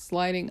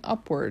 sliding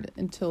upward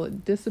until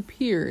it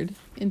disappeared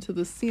into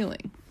the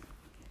ceiling.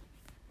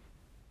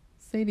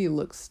 Sadie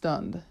looked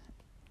stunned.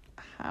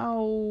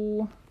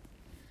 How?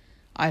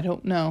 I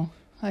don't know,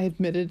 I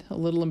admitted, a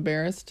little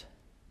embarrassed.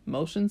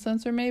 Motion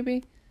sensor,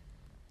 maybe?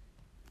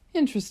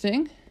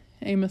 Interesting.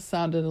 Amos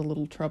sounded a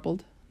little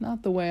troubled.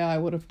 Not the way I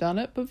would have done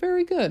it, but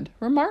very good.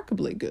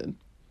 Remarkably good.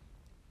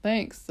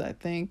 Thanks, I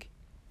think.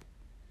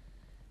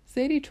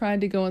 Sadie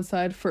tried to go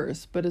inside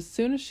first, but as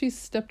soon as she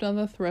stepped on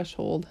the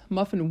threshold,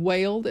 Muffin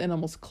wailed and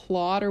almost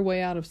clawed her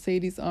way out of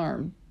Sadie's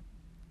arm.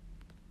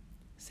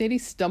 Sadie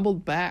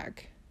stumbled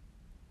back.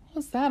 What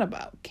was that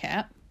about,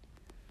 Cat?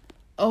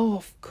 Oh,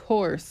 of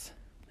course,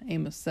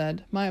 Amos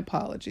said. My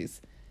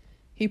apologies.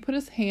 He put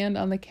his hand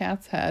on the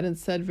cat's head and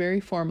said very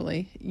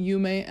formally, You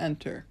may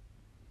enter.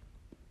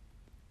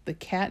 The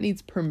cat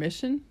needs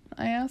permission?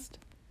 I asked.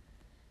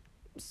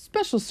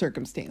 Special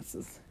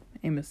circumstances,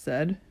 Amos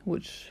said,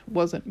 which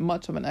wasn't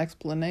much of an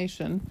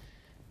explanation,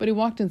 but he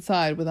walked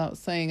inside without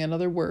saying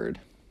another word.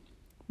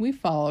 We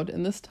followed,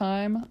 and this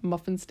time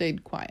Muffin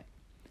stayed quiet.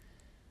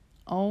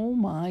 Oh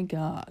my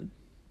God.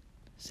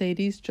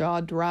 Sadie's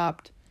jaw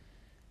dropped.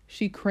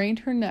 She craned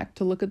her neck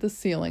to look at the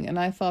ceiling, and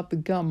I thought the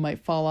gum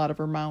might fall out of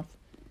her mouth.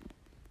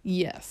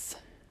 Yes,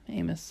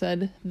 Amos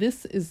said,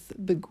 this is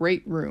the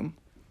great room.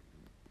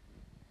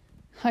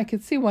 I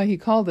could see why he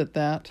called it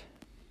that.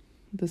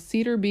 The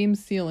cedar beam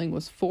ceiling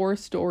was 4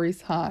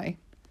 stories high,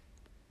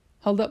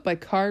 held up by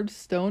carved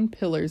stone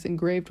pillars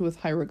engraved with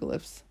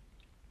hieroglyphs.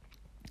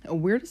 A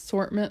weird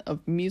assortment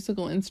of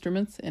musical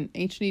instruments and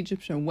ancient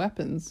Egyptian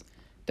weapons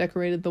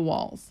decorated the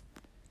walls.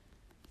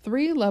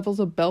 3 levels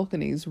of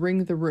balconies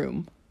ringed the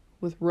room,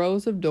 with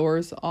rows of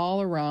doors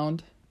all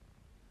around,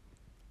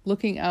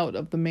 looking out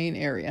of the main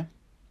area.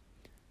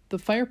 The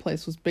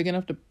fireplace was big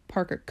enough to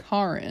park a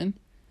car in,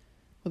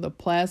 with a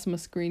plasma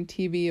screen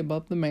TV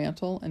above the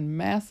mantel and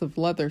massive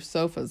leather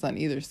sofas on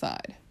either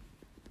side.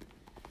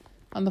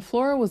 On the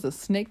floor was a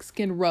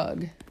snakeskin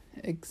rug,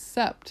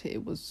 except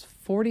it was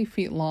 40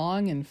 feet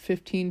long and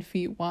 15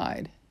 feet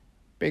wide,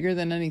 bigger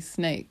than any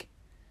snake.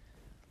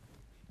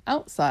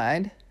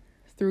 Outside,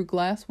 through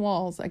glass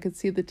walls, I could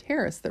see the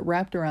terrace that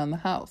wrapped around the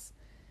house.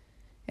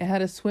 It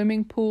had a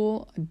swimming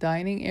pool, a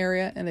dining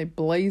area, and a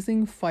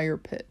blazing fire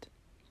pit.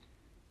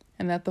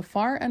 And at the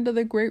far end of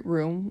the great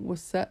room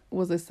was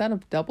a set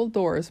of double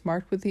doors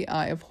marked with the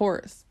Eye of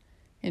Horus,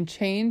 and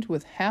chained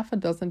with half a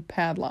dozen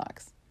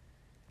padlocks.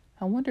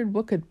 I wondered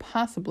what could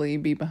possibly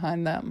be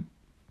behind them.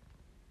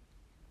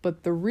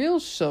 But the real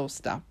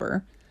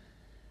showstopper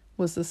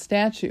was the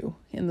statue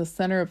in the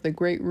center of the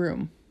great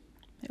room.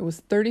 It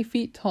was 30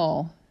 feet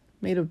tall,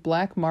 made of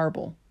black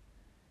marble.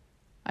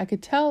 I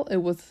could tell it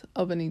was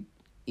of an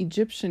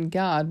Egyptian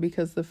god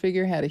because the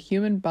figure had a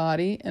human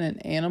body and an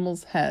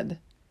animal's head,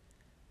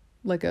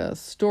 like a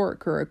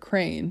stork or a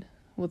crane,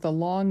 with a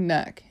long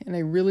neck and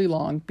a really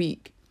long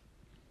beak.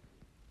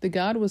 The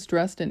god was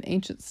dressed in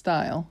ancient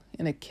style,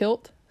 in a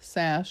kilt,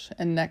 sash,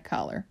 and neck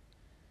collar.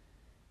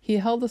 He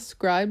held a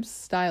scribe's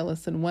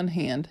stylus in one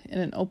hand and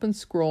an open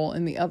scroll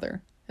in the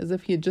other, as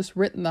if he had just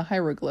written the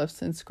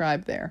hieroglyphs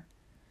inscribed there.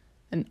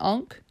 An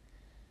ankh,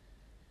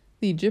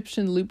 the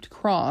Egyptian looped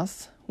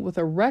cross, with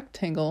a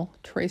rectangle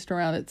traced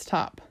around its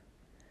top.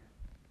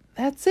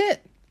 "That's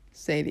it!"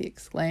 Sadie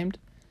exclaimed.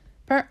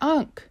 "Per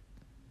ankh!"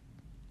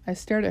 I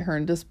stared at her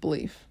in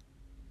disbelief.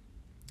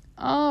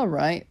 "All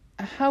right,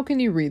 how can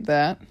you read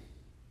that?"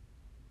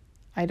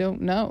 "I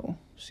don't know,"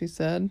 she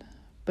said,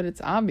 "but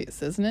it's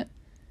obvious, isn't it?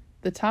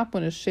 The top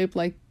one is shaped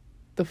like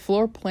the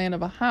floor plan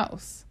of a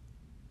house."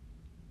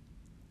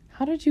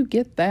 "How did you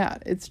get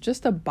that? It's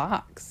just a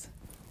box."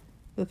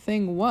 The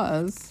thing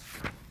was,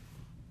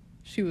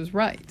 she was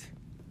right.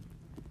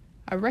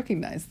 I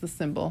recognized the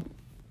symbol,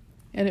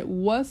 and it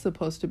was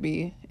supposed to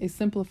be a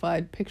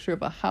simplified picture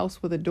of a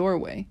house with a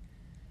doorway,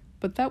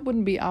 but that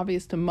wouldn't be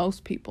obvious to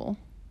most people,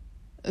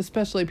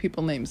 especially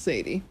people named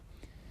Sadie.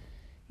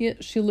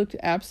 Yet she looked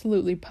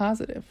absolutely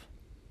positive.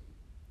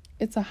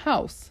 "It's a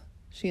house,"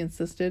 she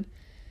insisted,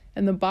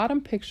 "and the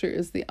bottom picture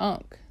is the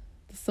ankh,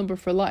 the symbol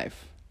for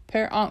life.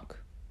 Per ankh,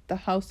 the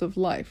house of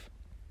life."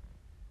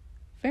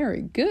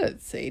 "Very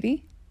good,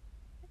 Sadie."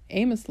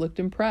 Amos looked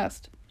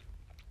impressed.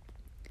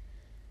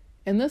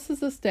 "And this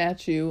is a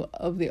statue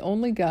of the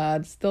only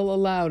god still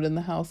allowed in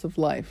the house of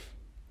life,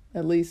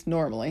 at least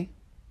normally.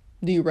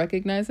 Do you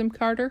recognize him,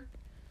 Carter?"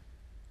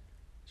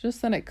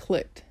 Just then it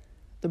clicked.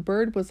 The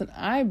bird was an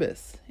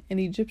ibis, an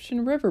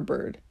Egyptian river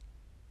bird.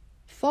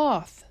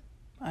 "Thoth,"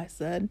 I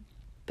said,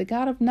 "the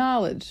god of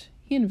knowledge.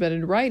 He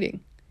invented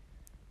writing."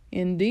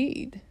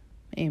 "Indeed,"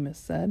 Amos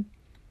said.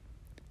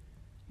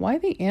 "Why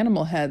the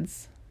animal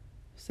heads?"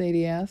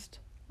 Sadie asked.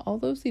 "All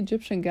those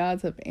Egyptian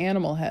gods have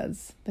animal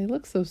heads. They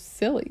look so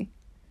silly."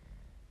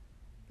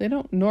 "They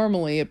don't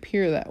normally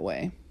appear that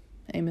way,"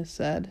 Amos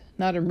said.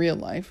 "Not in real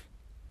life."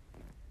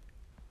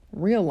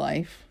 "Real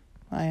life?"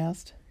 I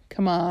asked.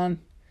 "Come on.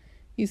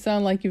 You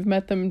sound like you've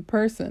met them in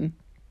person."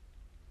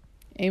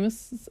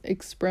 Amos's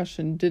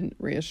expression didn't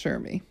reassure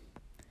me.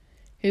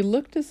 He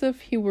looked as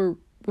if he were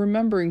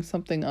remembering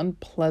something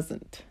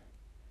unpleasant.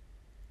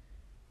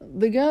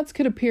 "The gods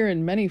could appear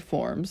in many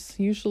forms,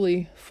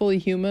 usually fully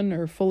human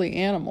or fully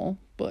animal,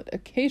 but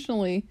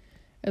occasionally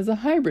as a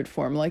hybrid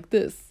form like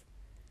this.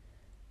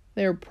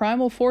 They are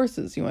primal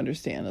forces, you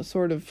understand, a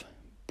sort of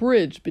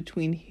bridge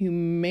between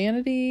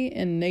humanity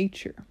and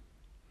nature.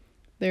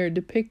 They are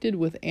depicted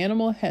with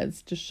animal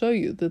heads to show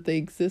you that they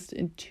exist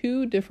in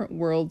two different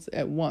worlds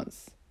at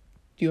once.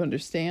 Do you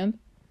understand?"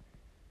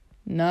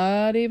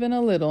 "Not even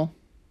a little,"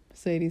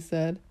 Sadie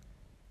said.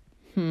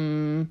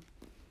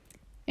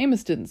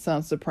 Amos didn't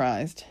sound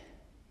surprised.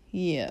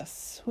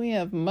 "Yes, we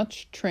have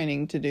much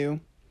training to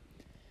do.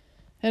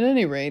 At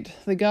any rate,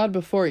 the god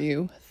before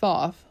you,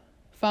 Thoth,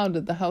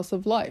 founded the House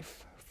of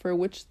Life, for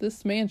which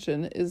this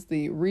mansion is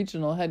the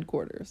regional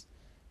headquarters,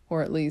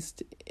 or at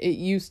least it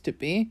used to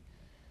be.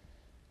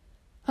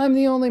 I'm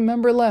the only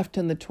member left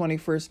in the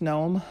 21st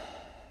Gnome,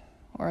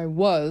 or I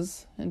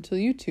was until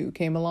you two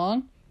came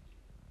along."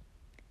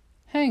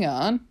 "Hang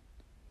on."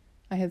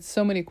 I had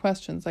so many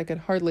questions I could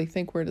hardly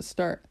think where to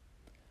start.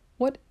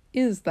 What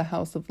is the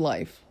House of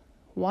Life?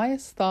 Why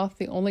is Thoth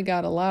the only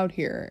god allowed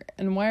here?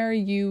 And why are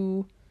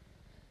you...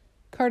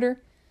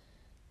 Carter,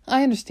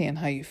 I understand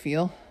how you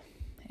feel.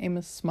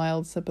 Amos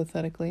smiled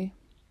sympathetically.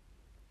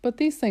 But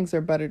these things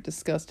are better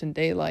discussed in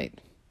daylight.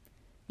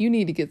 You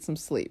need to get some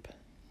sleep.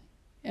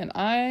 And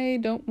I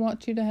don't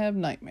want you to have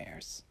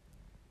nightmares.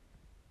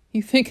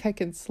 You think I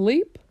can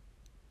sleep?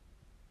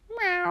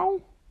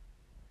 Meow.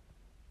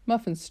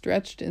 Muffin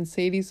stretched in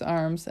Sadie's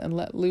arms and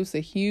let loose a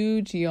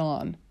huge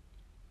yawn.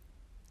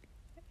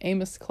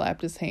 Amos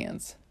clapped his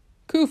hands.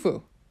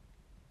 Khufu.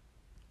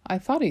 I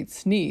thought he'd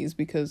sneeze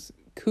because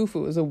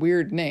Khufu is a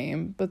weird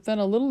name, but then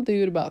a little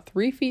dude about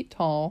 3 feet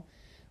tall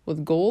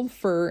with gold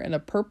fur and a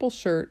purple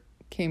shirt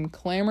came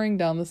clambering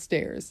down the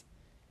stairs.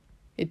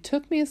 It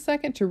took me a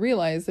second to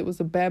realize it was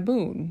a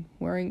baboon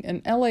wearing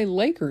an LA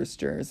Lakers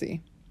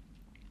jersey.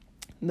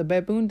 The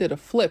baboon did a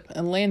flip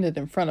and landed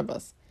in front of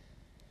us.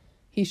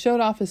 He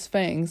showed off his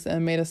fangs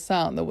and made a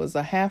sound that was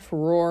a half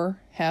roar,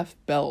 half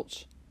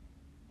belch.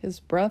 His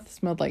breath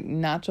smelled like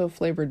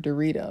nacho-flavored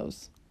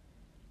Doritos.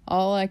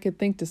 All I could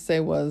think to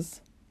say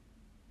was,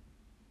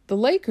 "The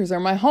Lakers are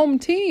my home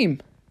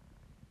team!"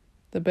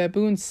 The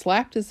baboon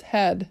slapped his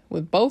head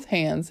with both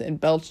hands and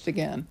belched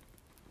again.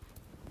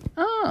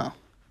 "Oh,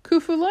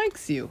 Khufu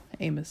likes you,"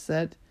 Amos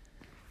said.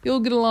 "You'll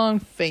get along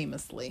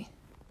famously."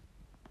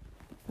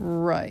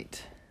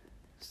 "Right."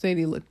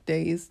 Sadie looked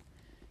dazed.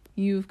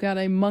 "You've got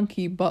a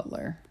monkey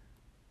butler.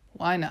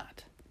 Why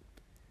not?"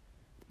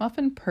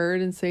 Muffin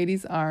purred in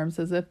Sadie's arms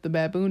as if the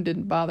baboon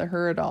didn't bother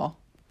her at all.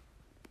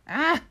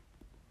 "Ah!"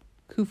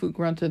 Khufu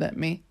grunted at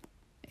me.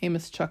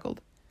 Amos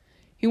chuckled.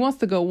 "He wants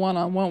to go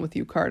one-on-one with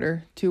you,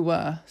 Carter,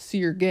 to, see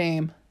your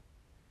game."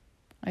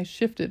 I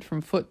shifted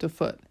from foot to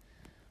foot.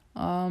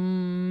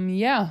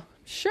 Yeah,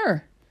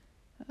 sure.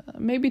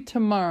 Maybe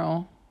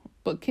tomorrow.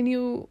 But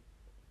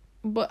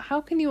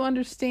how can you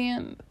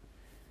understand?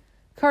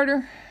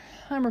 Carter,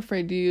 I'm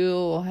afraid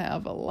you'll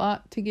have a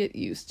lot to get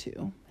used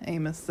to,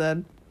 Amos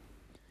said.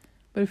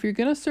 But if you're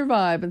going to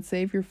survive and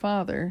save your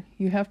father,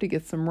 you have to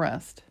get some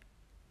rest.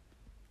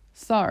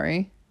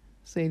 Sorry,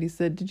 Sadie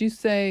said. Did you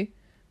say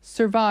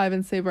survive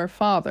and save our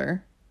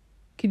father?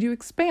 Could you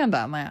expand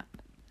on that?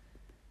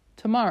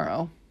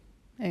 Tomorrow,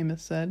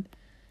 Amos said.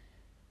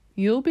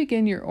 You'll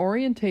begin your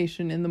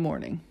orientation in the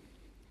morning.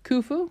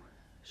 Khufu,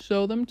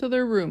 show them to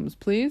their rooms,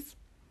 please.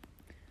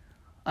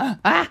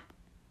 Ah!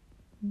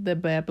 The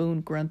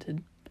baboon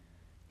grunted.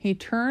 He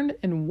turned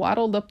and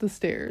waddled up the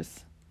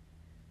stairs.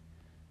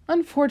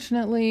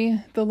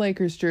 Unfortunately, the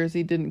Lakers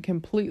jersey didn't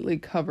completely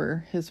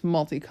cover his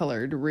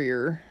multicolored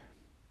rear.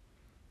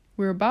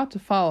 We were about to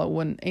follow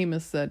when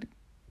Amos said,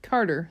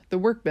 Carter, the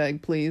work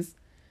bag, please.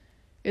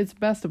 It's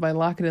best if I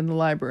lock it in the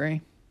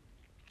library.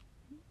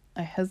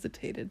 I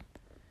hesitated.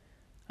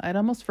 I'd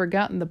almost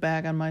forgotten the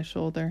bag on my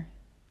shoulder.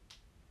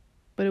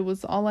 But it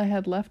was all I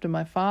had left of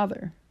my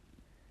father.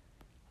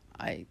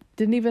 I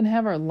didn't even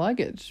have our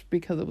luggage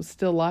because it was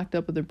still locked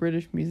up at the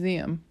British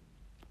Museum.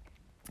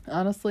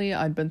 Honestly,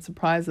 I'd been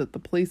surprised that the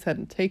police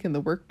hadn't taken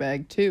the work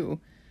bag too,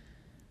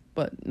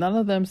 but none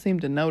of them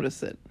seemed to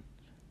notice it.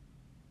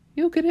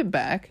 You'll get it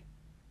back,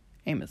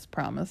 Amos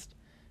promised,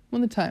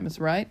 when the time is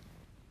right.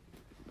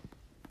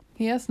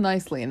 He asked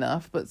nicely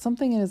enough, but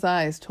something in his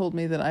eyes told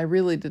me that I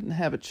really didn't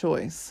have a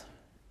choice.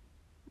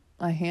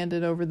 I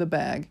handed over the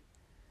bag.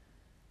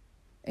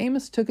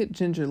 Amos took it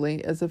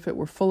gingerly as if it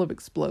were full of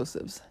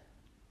explosives.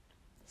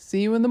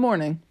 See you in the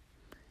morning.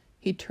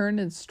 He turned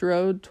and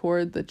strode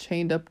toward the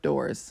chained-up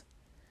doors.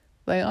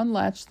 They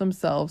unlatched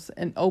themselves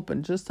and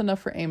opened just enough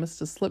for Amos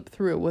to slip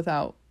through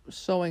without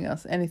showing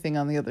us anything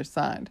on the other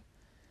side.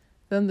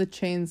 Then the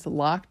chains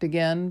locked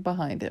again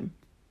behind him.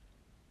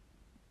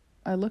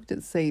 I looked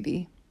at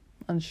Sadie,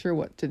 unsure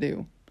what to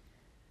do.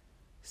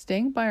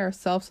 Staying by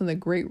ourselves in the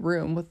great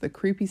room with the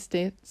creepy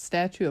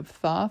statue of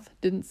Thoth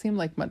didn't seem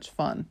like much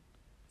fun,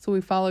 so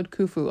we followed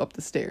Khufu up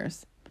the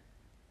stairs.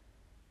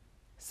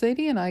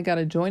 Sadie and I got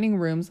adjoining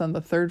rooms on the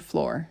 3rd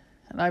floor,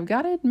 and I've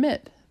got to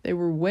admit, they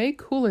were way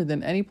cooler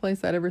than any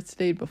place I'd ever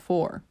stayed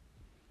before.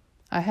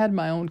 I had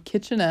my own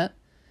kitchenette,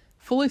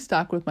 fully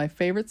stocked with my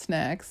favorite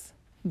snacks,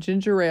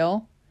 ginger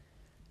ale.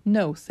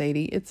 No,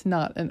 Sadie, it's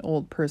not an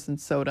old person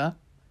soda.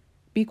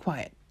 Be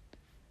quiet.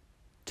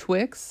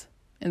 Twix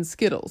and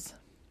Skittles.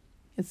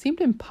 It seemed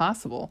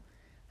impossible.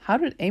 How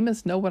did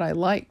Amos know what I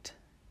liked?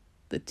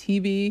 The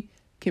TV,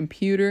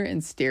 computer,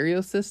 and stereo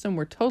system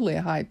were totally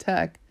high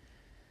tech.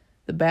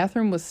 The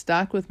bathroom was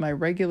stocked with my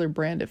regular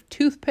brand of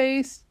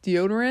toothpaste,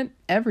 deodorant,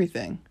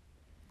 everything.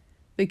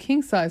 The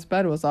king-size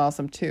bed was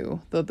awesome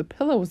too, though the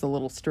pillow was a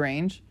little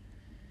strange.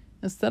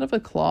 Instead of a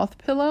cloth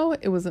pillow,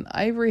 it was an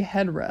ivory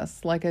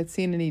headrest like I'd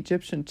seen in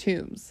Egyptian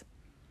tombs.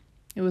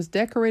 It was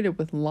decorated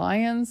with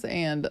lions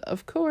and,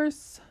 of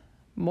course,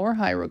 more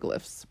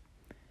hieroglyphs.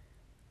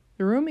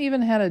 The room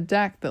even had a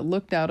deck that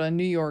looked out on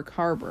New York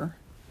Harbor,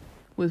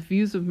 with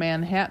views of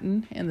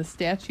Manhattan and the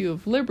Statue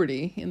of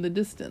Liberty in the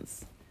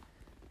distance.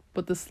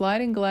 But the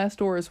sliding glass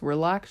doors were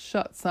locked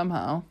shut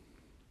somehow.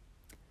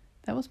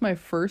 That was my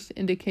first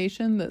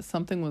indication that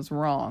something was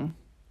wrong.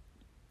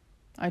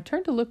 I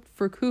turned to look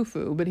for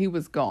Khufu, but he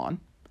was gone.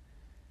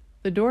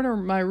 The door to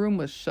my room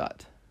was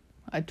shut.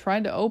 I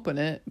tried to open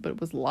it, but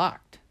it was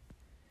locked.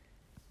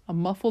 A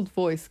muffled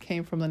voice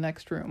came from the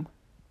next room.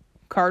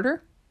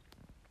 Carter?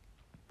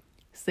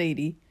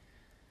 Sadie.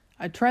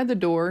 I tried the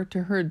door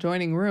to her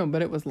adjoining room,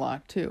 but it was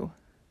locked too.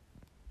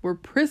 We're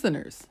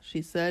prisoners,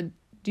 she said.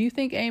 Do you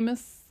think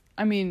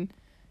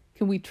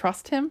can we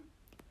trust him?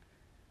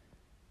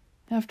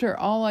 After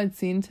all I'd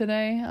seen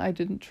today, I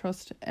didn't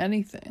trust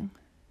anything.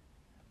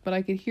 But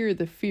I could hear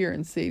the fear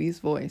in Sadie's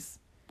voice.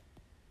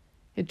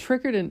 It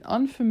triggered an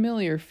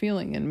unfamiliar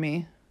feeling in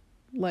me,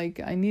 like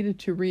I needed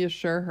to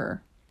reassure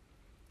her.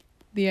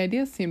 The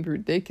idea seemed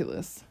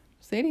ridiculous.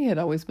 Sadie had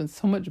always been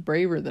so much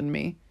braver than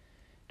me,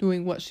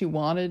 doing what she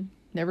wanted,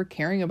 never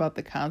caring about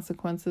the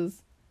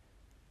consequences.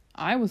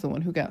 I was the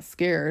one who got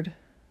scared,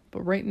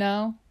 but right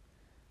now,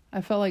 I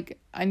felt like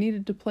I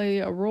needed to play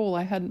a role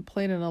I hadn't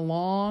played in a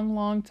long,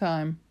 long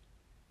time.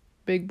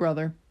 big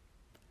brother.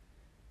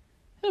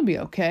 It'll be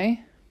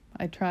okay.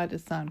 I tried to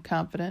sound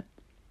confident.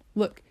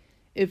 Look,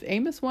 if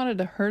Amos wanted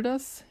to hurt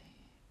us,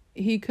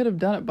 he could have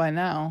done it by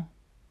now.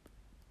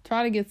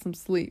 Try to get some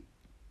sleep.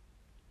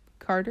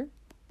 Carter?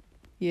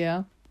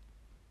 Yeah.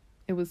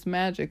 It was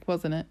magic,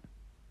 wasn't it?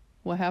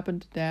 What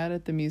happened to Dad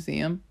at the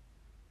museum?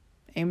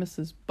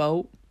 Amos's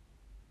boat?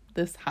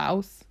 This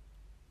house?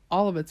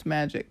 All of it's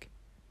magic.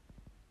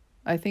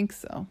 I think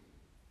so.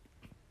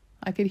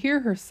 I could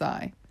hear her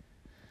sigh.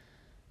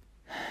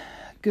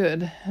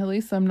 Good. At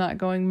least I'm not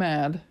going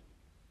mad.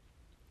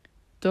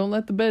 Don't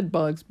let the bed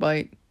bugs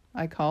bite,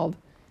 I called,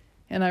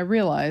 and I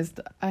realized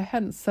I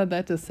hadn't said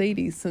that to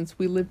Sadie since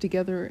we lived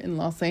together in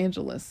Los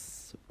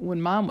Angeles,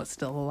 when Mom was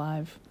still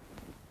alive.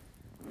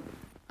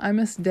 I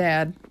miss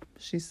Dad,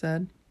 she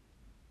said.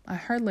 I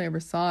hardly ever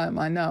saw him,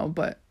 I know,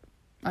 but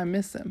I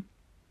miss him.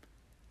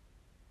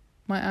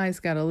 My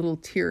eyes got a little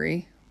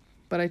teary,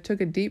 but I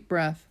took a deep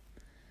breath.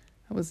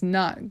 I was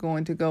not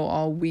going to go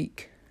all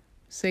weak.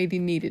 Sadie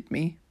needed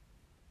me.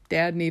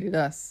 Dad needed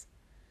us.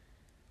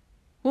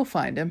 We'll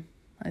find him,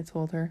 I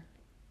told her.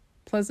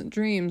 Pleasant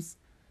dreams.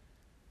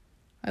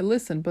 I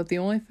listened, but the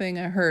only thing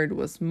I heard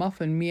was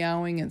Muffin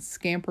meowing and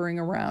scampering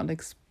around,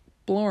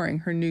 exploring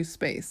her new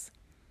space.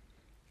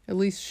 At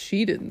least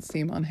she didn't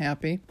seem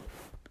unhappy.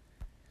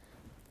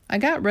 I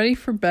got ready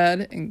for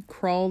bed and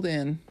crawled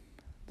in.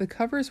 The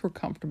covers were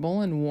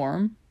comfortable and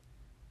warm,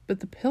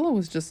 but the pillow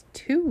was just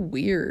too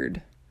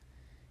weird.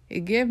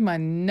 It gave my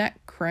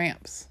neck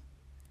cramps.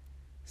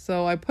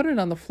 So I put it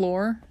on the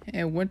floor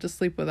and went to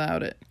sleep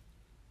without it.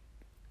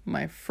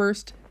 My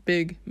first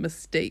big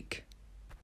mistake.